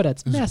out on Twitter.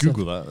 It's massive.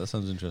 Google that. That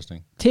sounds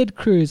interesting. Ted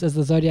Cruz is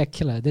the Zodiac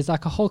killer. There's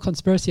like a whole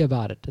conspiracy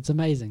about it. It's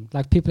amazing.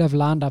 Like people have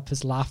lined up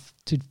his life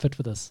to fit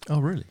for this. Oh,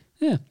 really?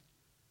 Yeah.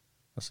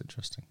 That's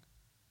interesting.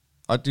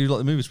 I do like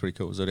the movie's pretty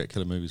cool. Zodiac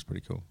Killer movie's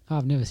pretty cool. Oh,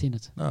 I've never seen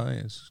it. Oh, yeah,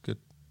 it's good.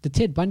 The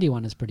Ted Bundy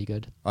one is pretty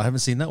good. I haven't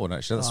seen that one,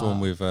 actually. That's the one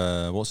with,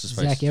 what's his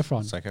face? Zac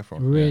Efron. Zac Efron.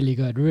 Really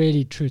good.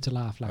 Really true to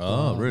life. Like,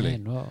 oh, really?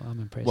 Man, I'm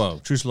impressed. Well,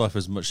 true to life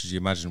as much as you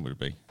imagine it would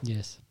be.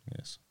 Yes.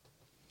 Yes.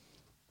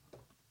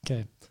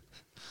 Okay.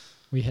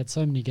 We had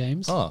so many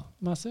games. Oh.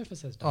 My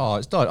Surface has died. Oh,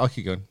 it's died. I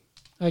keep going.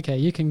 Okay,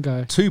 you can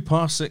go. 2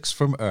 parsecs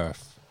from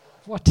Earth.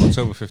 What?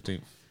 October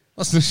 15th.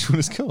 That's literally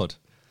what it's called.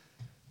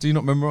 Do you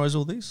not memorize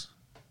all these?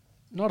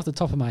 Not at the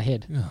top of my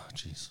head. Oh,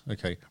 jeez.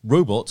 Okay.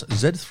 Robot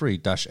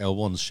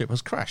Z3-L1's ship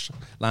has crashed,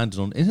 landed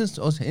on an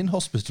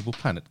inhospitable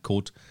planet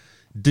called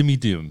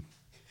Dimidium.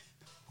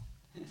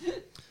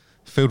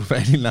 Filled with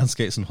alien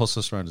landscapes and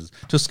hostile surroundings.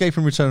 To escape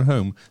and return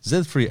home,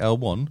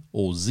 Z3-L1,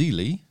 or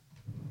Zeely,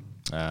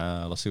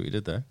 let's see what you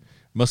did there,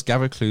 must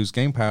gather clues,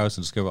 gain powers,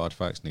 and discover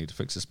artifacts needed to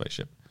fix the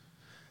spaceship.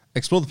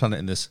 Explore the planet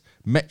in this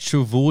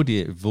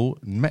Metroidvania.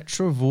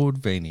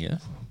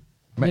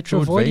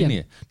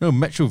 No,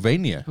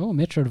 Metrovania. Oh,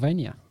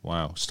 Metroidvania.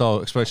 Wow.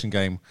 Style exploration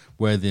game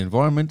where the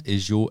environment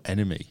is your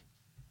enemy.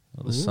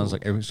 Well, this sounds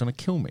like everyone's trying to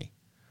kill me.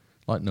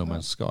 Like No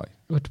Man's Sky.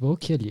 It will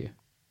kill you.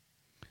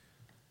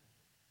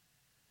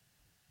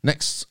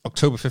 Next,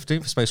 October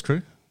 15th, Space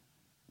Crew.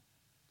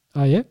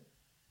 Oh, yeah?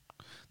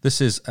 This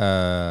is it's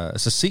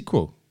a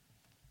sequel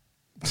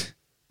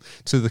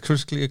to the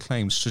critically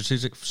acclaimed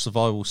strategic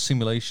survival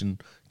simulation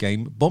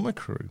game Bomber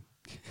Crew.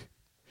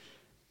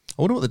 I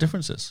wonder what the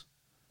difference is.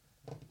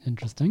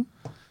 Interesting.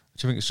 Do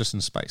you think it's just in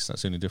space?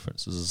 That's the only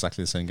difference. It's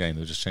exactly the same game.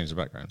 They've just changed the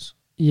backgrounds.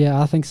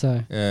 Yeah, I think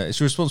so. It's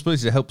your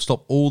responsibility to help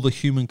stop all the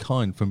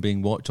humankind from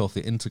being wiped off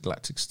the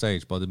intergalactic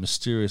stage by the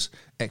mysterious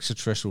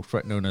extraterrestrial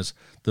threat known as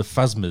the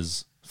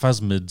Phasmids.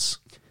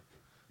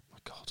 My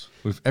God.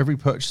 With every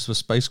purchase of a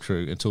space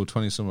crew until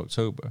 27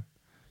 October,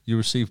 you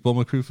receive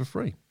Bomber Crew for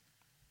free.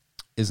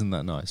 Isn't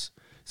that nice?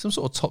 Some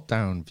sort of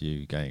top-down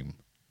view game.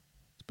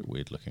 It's a bit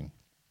weird looking.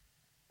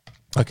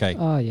 Okay.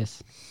 Oh,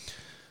 yes.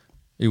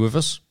 Are you with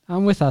us?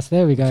 I'm with us.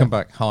 There we go. Come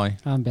back. Hi.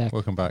 I'm back.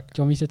 Welcome back. Do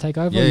you want me to take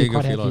over? Yeah, you quite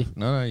go for your happy? life.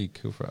 No, you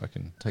go for it. I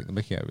can take the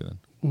mickey out of you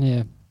then.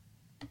 Yeah.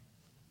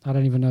 I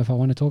don't even know if I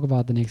want to talk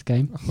about the next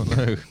game. Oh,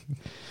 no.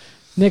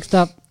 Next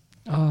up,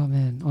 oh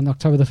man, on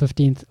October the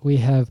 15th, we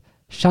have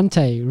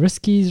Shantae,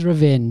 Risky's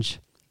Revenge.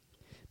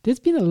 There's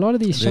been a lot of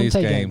these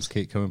Shantae games.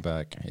 Keep coming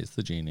back. It's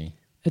the genie.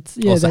 It's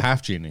the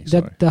half genie.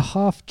 Sorry. The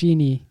half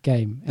genie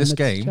game. This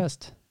game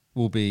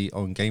will be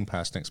on Game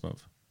Pass next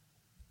month.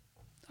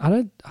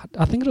 I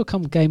think it'll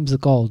come Games of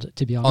Gold,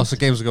 to be honest. Oh, so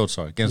Games of Gold,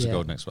 sorry. Games of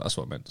Gold next month. That's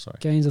what I meant, sorry.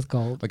 Games of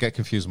Gold. I get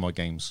confused with my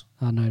games.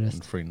 I noticed.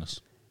 And freeness.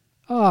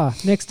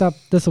 Next up,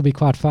 this will be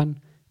quite fun.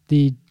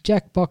 The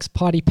Jackbox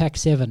Party Pack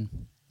 7.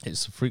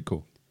 It's a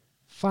freakle.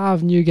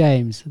 5 new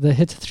games. The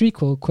hit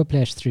threequel,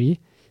 Quiplash 3.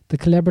 The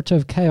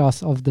collaborative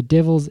chaos of the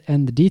Devils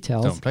and the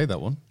Details. Don't play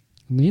that one.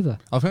 Neither.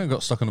 I think I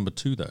got stuck on number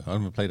 2 though. I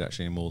haven't played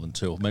actually any more than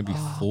 2, or maybe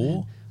 4.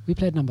 Man. We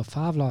played number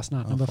 5 last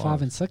night. Number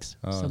 5 and 6.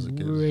 Some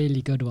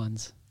really good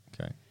ones.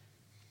 Okay.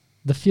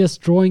 The fierce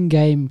drawing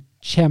game,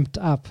 Champed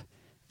Up.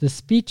 The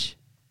speech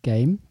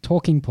game,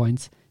 Talking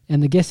Points.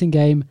 And the guessing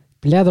game,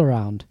 Blather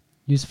Round.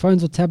 Use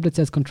phones or tablets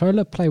as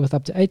controller. Play with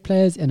up to 8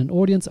 players and an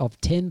audience of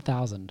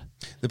 10,000.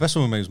 The best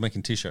one we made was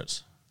making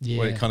T-shirts. Yeah.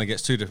 Where it kind of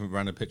gets 2 different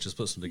random pictures,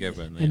 puts them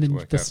together, and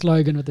then the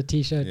slogan with the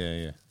T-shirt.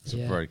 Yeah. It's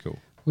very cool.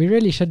 We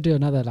really should do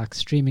another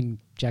streaming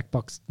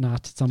Jackbox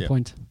night at some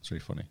point. It's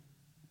really funny.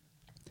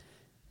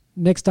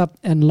 Next up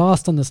and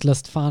last on this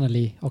list,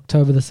 finally,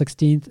 October the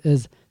 16th,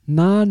 is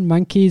 9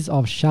 Monkeys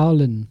of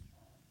Shaolin.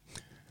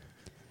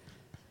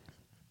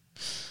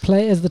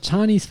 Play as the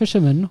Chinese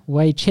fisherman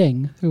Wei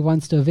Cheng, who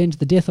wants to avenge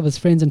the death of his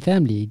friends and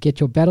family. Get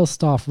your battle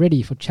staff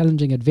ready for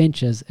challenging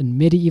adventures in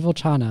medieval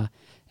China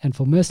and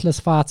for merciless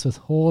fights with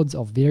hordes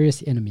of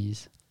various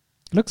enemies.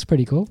 Looks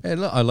pretty cool.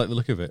 Yeah, I like the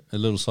look of it. A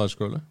little side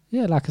scroller.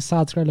 Yeah, like a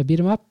side scroller beat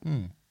 'em up.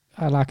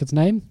 I like its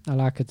name. I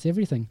like its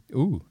everything.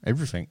 Ooh,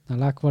 everything. I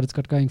like what it's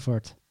got going for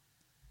it.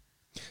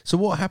 So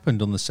what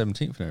happened on the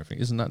 17th and everything?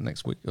 Isn't that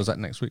next week? Or was that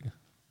next week?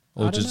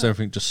 Or does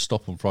everything just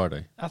stop on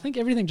Friday? I think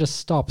everything just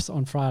stops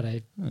on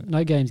Friday.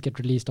 No games get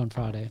released on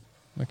Friday.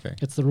 Okay.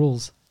 It's the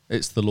rules.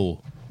 It's the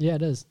law. Yeah,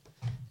 it is.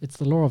 It's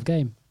the law of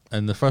game.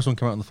 And the first one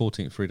came out on the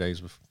 14th, 3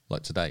 days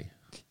like today.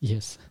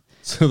 Yes.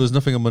 So there's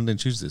nothing on Monday and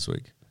Tuesday this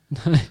week.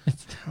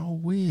 How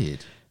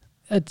weird.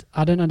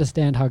 I don't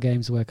understand how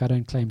games work. I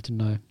don't claim to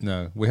know.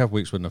 No, we have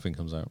weeks where nothing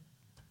comes out.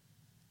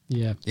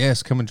 Yeah.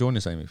 Yes, come and join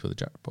us, Amy, for the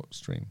Jackpot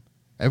stream.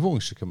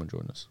 Everyone should come and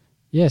join us.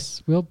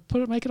 Yes, we'll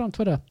make it on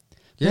Twitter.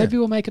 Yeah. Maybe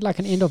we'll make it like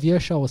an end of year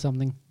show or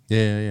something.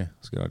 Yeah.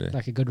 That's a good idea.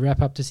 Like a good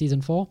wrap up to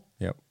season 4.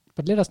 Yep.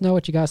 But let us know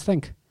what you guys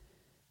think.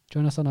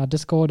 Join us on our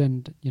Discord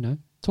and,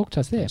 talk to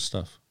us there. Good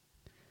stuff.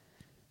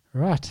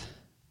 Right.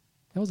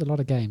 That was a lot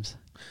of games.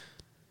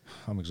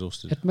 I'm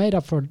exhausted. It made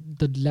up for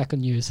the lack of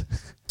news.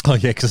 Oh,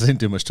 yeah, because I didn't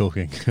do much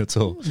talking at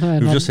all. No,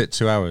 We've just hit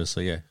 2 hours,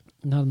 so yeah.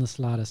 Not in the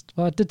slightest.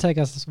 Well, it did take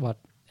us,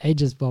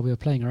 ages while we were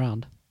playing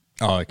around.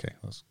 Oh, okay.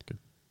 That's good.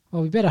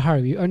 Well, we better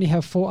hurry. We only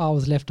have 4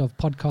 hours left of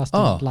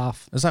podcasting and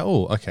laugh. Is that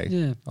all? Okay.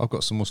 Yeah. I've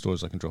got some more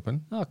stories I can drop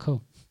in. Oh,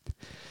 cool.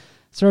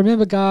 So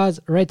remember, guys,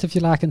 rate if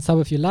you like and sub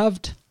if you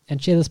loved,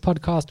 and share this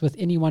podcast with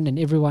anyone and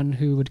everyone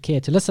who would care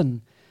to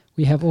listen.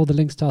 We have all the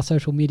links to our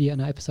social media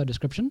in our episode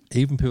description.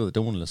 Even people that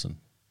don't want to listen.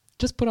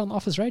 Just put on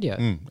Office Radio.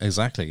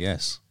 Exactly,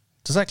 yes.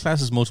 Does that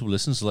class as multiple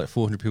listens? So like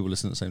 400 people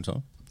listen at the same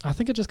time? I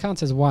think it just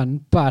counts as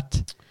one,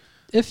 but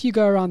if you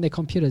go around their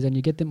computers and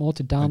you get them all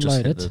to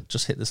download it.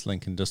 Just hit this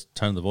link and just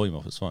turn the volume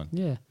off. It's fine.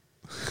 Yeah.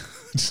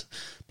 Just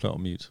put it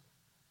on mute.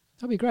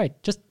 That'd be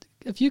great. Just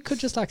if you could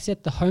just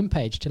set the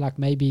homepage to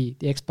maybe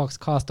the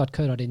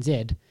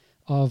xboxcast.co.nz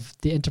of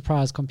the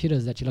enterprise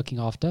computers that you're looking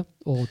after,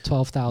 or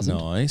 12,000.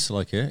 Nice, I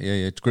like it.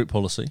 Yeah, group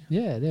policy.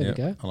 Yeah, there we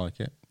go. I like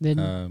it. Then,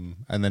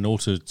 and then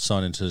also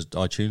sign into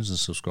iTunes and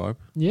subscribe.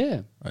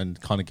 Yeah. And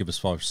kind of give us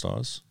 5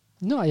 stars.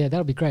 No, yeah,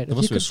 that'll be great. There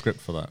must be a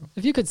script for that.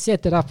 If you could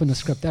set that up in a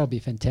script, that would be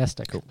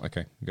fantastic. Cool.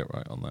 Okay, get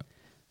right on that.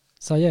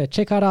 So yeah,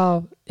 check out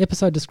our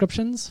episode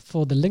descriptions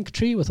for the link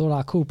tree with all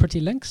our cool, pretty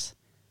links.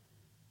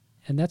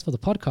 And that's for the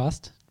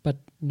podcast. But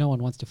no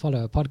one wants to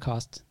follow a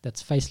podcast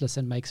that's faceless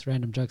and makes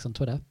random jokes on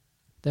Twitter.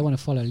 They want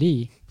to follow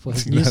Lee for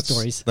his news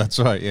stories. That's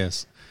right,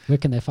 yes. Where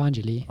can they find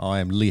you, Lee? I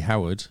am Lee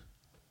Howard.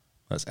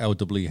 That's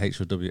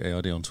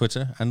LWHOWARD on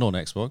Twitter and on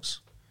Xbox.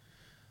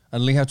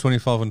 And Lee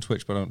Howard25 on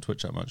Twitch, but I don't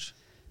Twitch that much.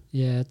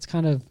 Yeah, it's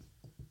kind of...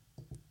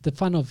 The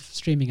fun of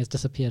streaming has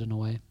disappeared in a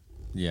way.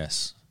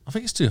 Yes. I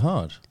think it's too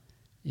hard.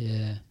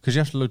 Yeah. Because you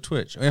have to load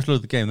Twitch. You have to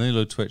load the game, then you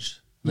load Twitch.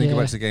 Then you go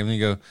back to the game, and then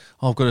you go,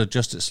 I've got to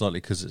adjust it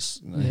slightly because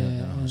it's...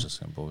 I'm just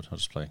getting bored. I'll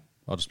just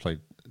play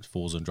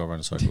Forza and drive around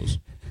in circles.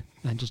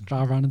 And just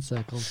drive around in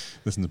circles.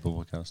 Listen to the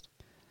podcast.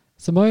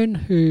 Simone,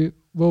 who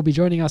will be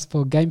joining us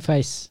for Game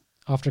Face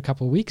after a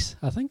couple of weeks,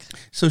 I think.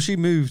 So she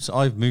moved.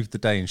 I've moved the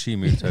day, and she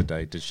moved her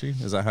day. Did she?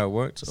 Is that how it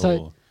worked? So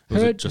or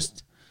was it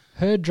just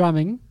her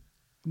drumming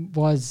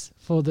was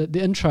for the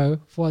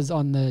intro was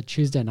on the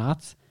Tuesday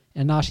nights,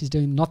 and now she's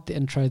doing not the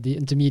intro, the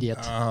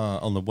intermediate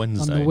on the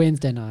Wednesday. On the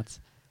Wednesday nights.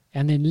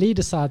 And then Lee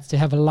decides to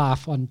have a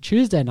laugh on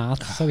Tuesday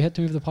night, so we had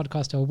to move the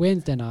podcast to a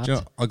Wednesday night. Do you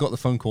know, I got the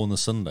phone call on the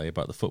Sunday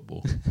about the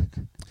football.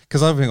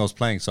 Because I didn't think I was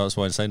playing, so that's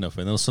why I didn't say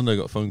nothing. And then on Sunday I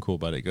got a phone call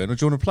about it going, oh,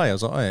 do you want to play? I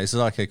was like, oh yeah. He said,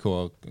 okay,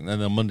 cool. And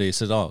then on Monday he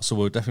said, oh, so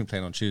we're definitely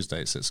playing on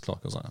Tuesday at 6 o'clock.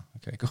 I was like, oh,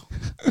 okay, cool.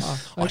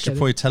 I should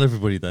probably tell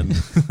everybody then.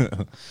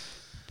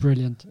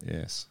 Brilliant.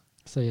 Yes.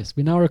 So yes,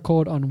 we now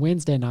record on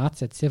Wednesday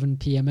nights at 7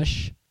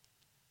 p.m-ish.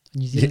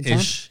 New Zealand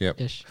time.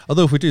 Yep. Ish.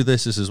 Although if we do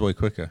this is way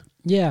quicker.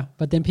 Yeah,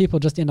 but then people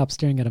just end up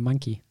staring at a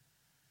monkey.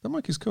 That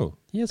monkey's cool.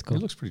 He is cool.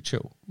 He looks pretty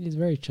chill. He's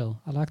very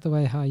chill. I like the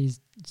way how he's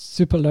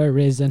super low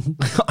res and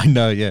I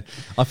know, yeah.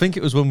 I think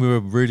it was when we were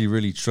really,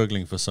 really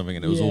struggling for something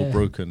and it was all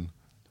broken.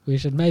 We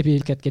should maybe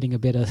look at getting a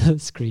better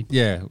screen.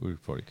 Yeah, we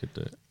probably could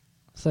do it.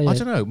 So yeah. I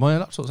don't know. My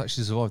laptop's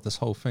actually survived this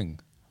whole thing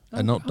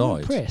and not died. I'm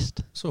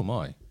impressed. So am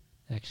I.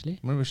 Actually.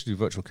 Maybe we should do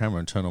virtual camera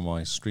and turn on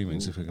my streaming,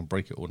 see if we can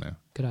break it all now.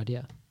 Good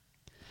idea.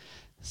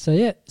 So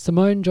yeah,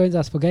 Simone joins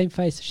us for Game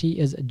Face. She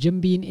is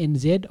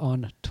JimBeanNZ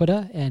on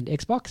Twitter and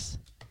Xbox.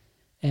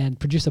 And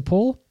producer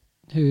Paul,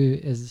 who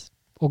is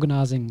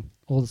organizing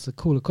all this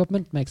cool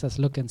equipment, makes us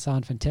look and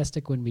sound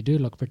fantastic when we do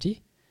look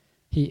pretty.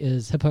 He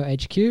is Hippo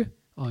HQ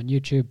on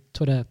YouTube,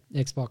 Twitter,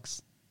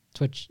 Xbox,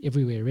 Twitch,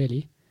 everywhere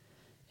really.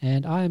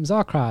 And I am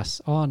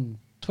Zarkras on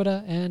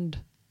Twitter and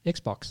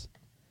Xbox.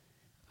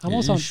 I'm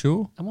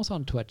also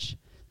on Twitch.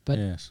 But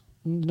yes.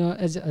 No,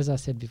 as I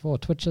said before,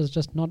 Twitch is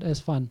just not as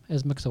fun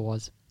as Mixer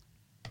was.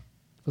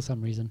 For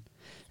some reason.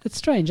 It's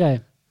strange, eh?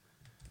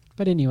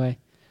 But anyway,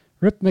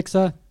 rip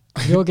Mixer.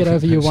 You'll get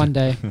over you one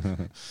day.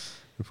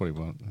 We probably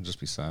won't. It'll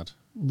just be sad.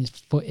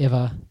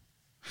 Forever.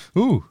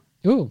 Ooh.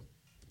 Oh,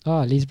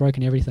 Lee's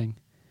broken everything.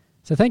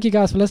 So thank you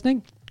guys for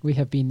listening. We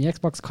have been the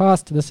Xbox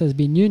Cast. This has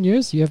been New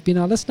News. You have been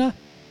our listener.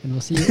 And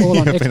we'll see you all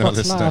on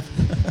Xbox Live.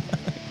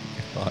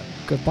 Goodbye.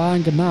 Goodbye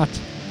and good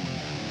night.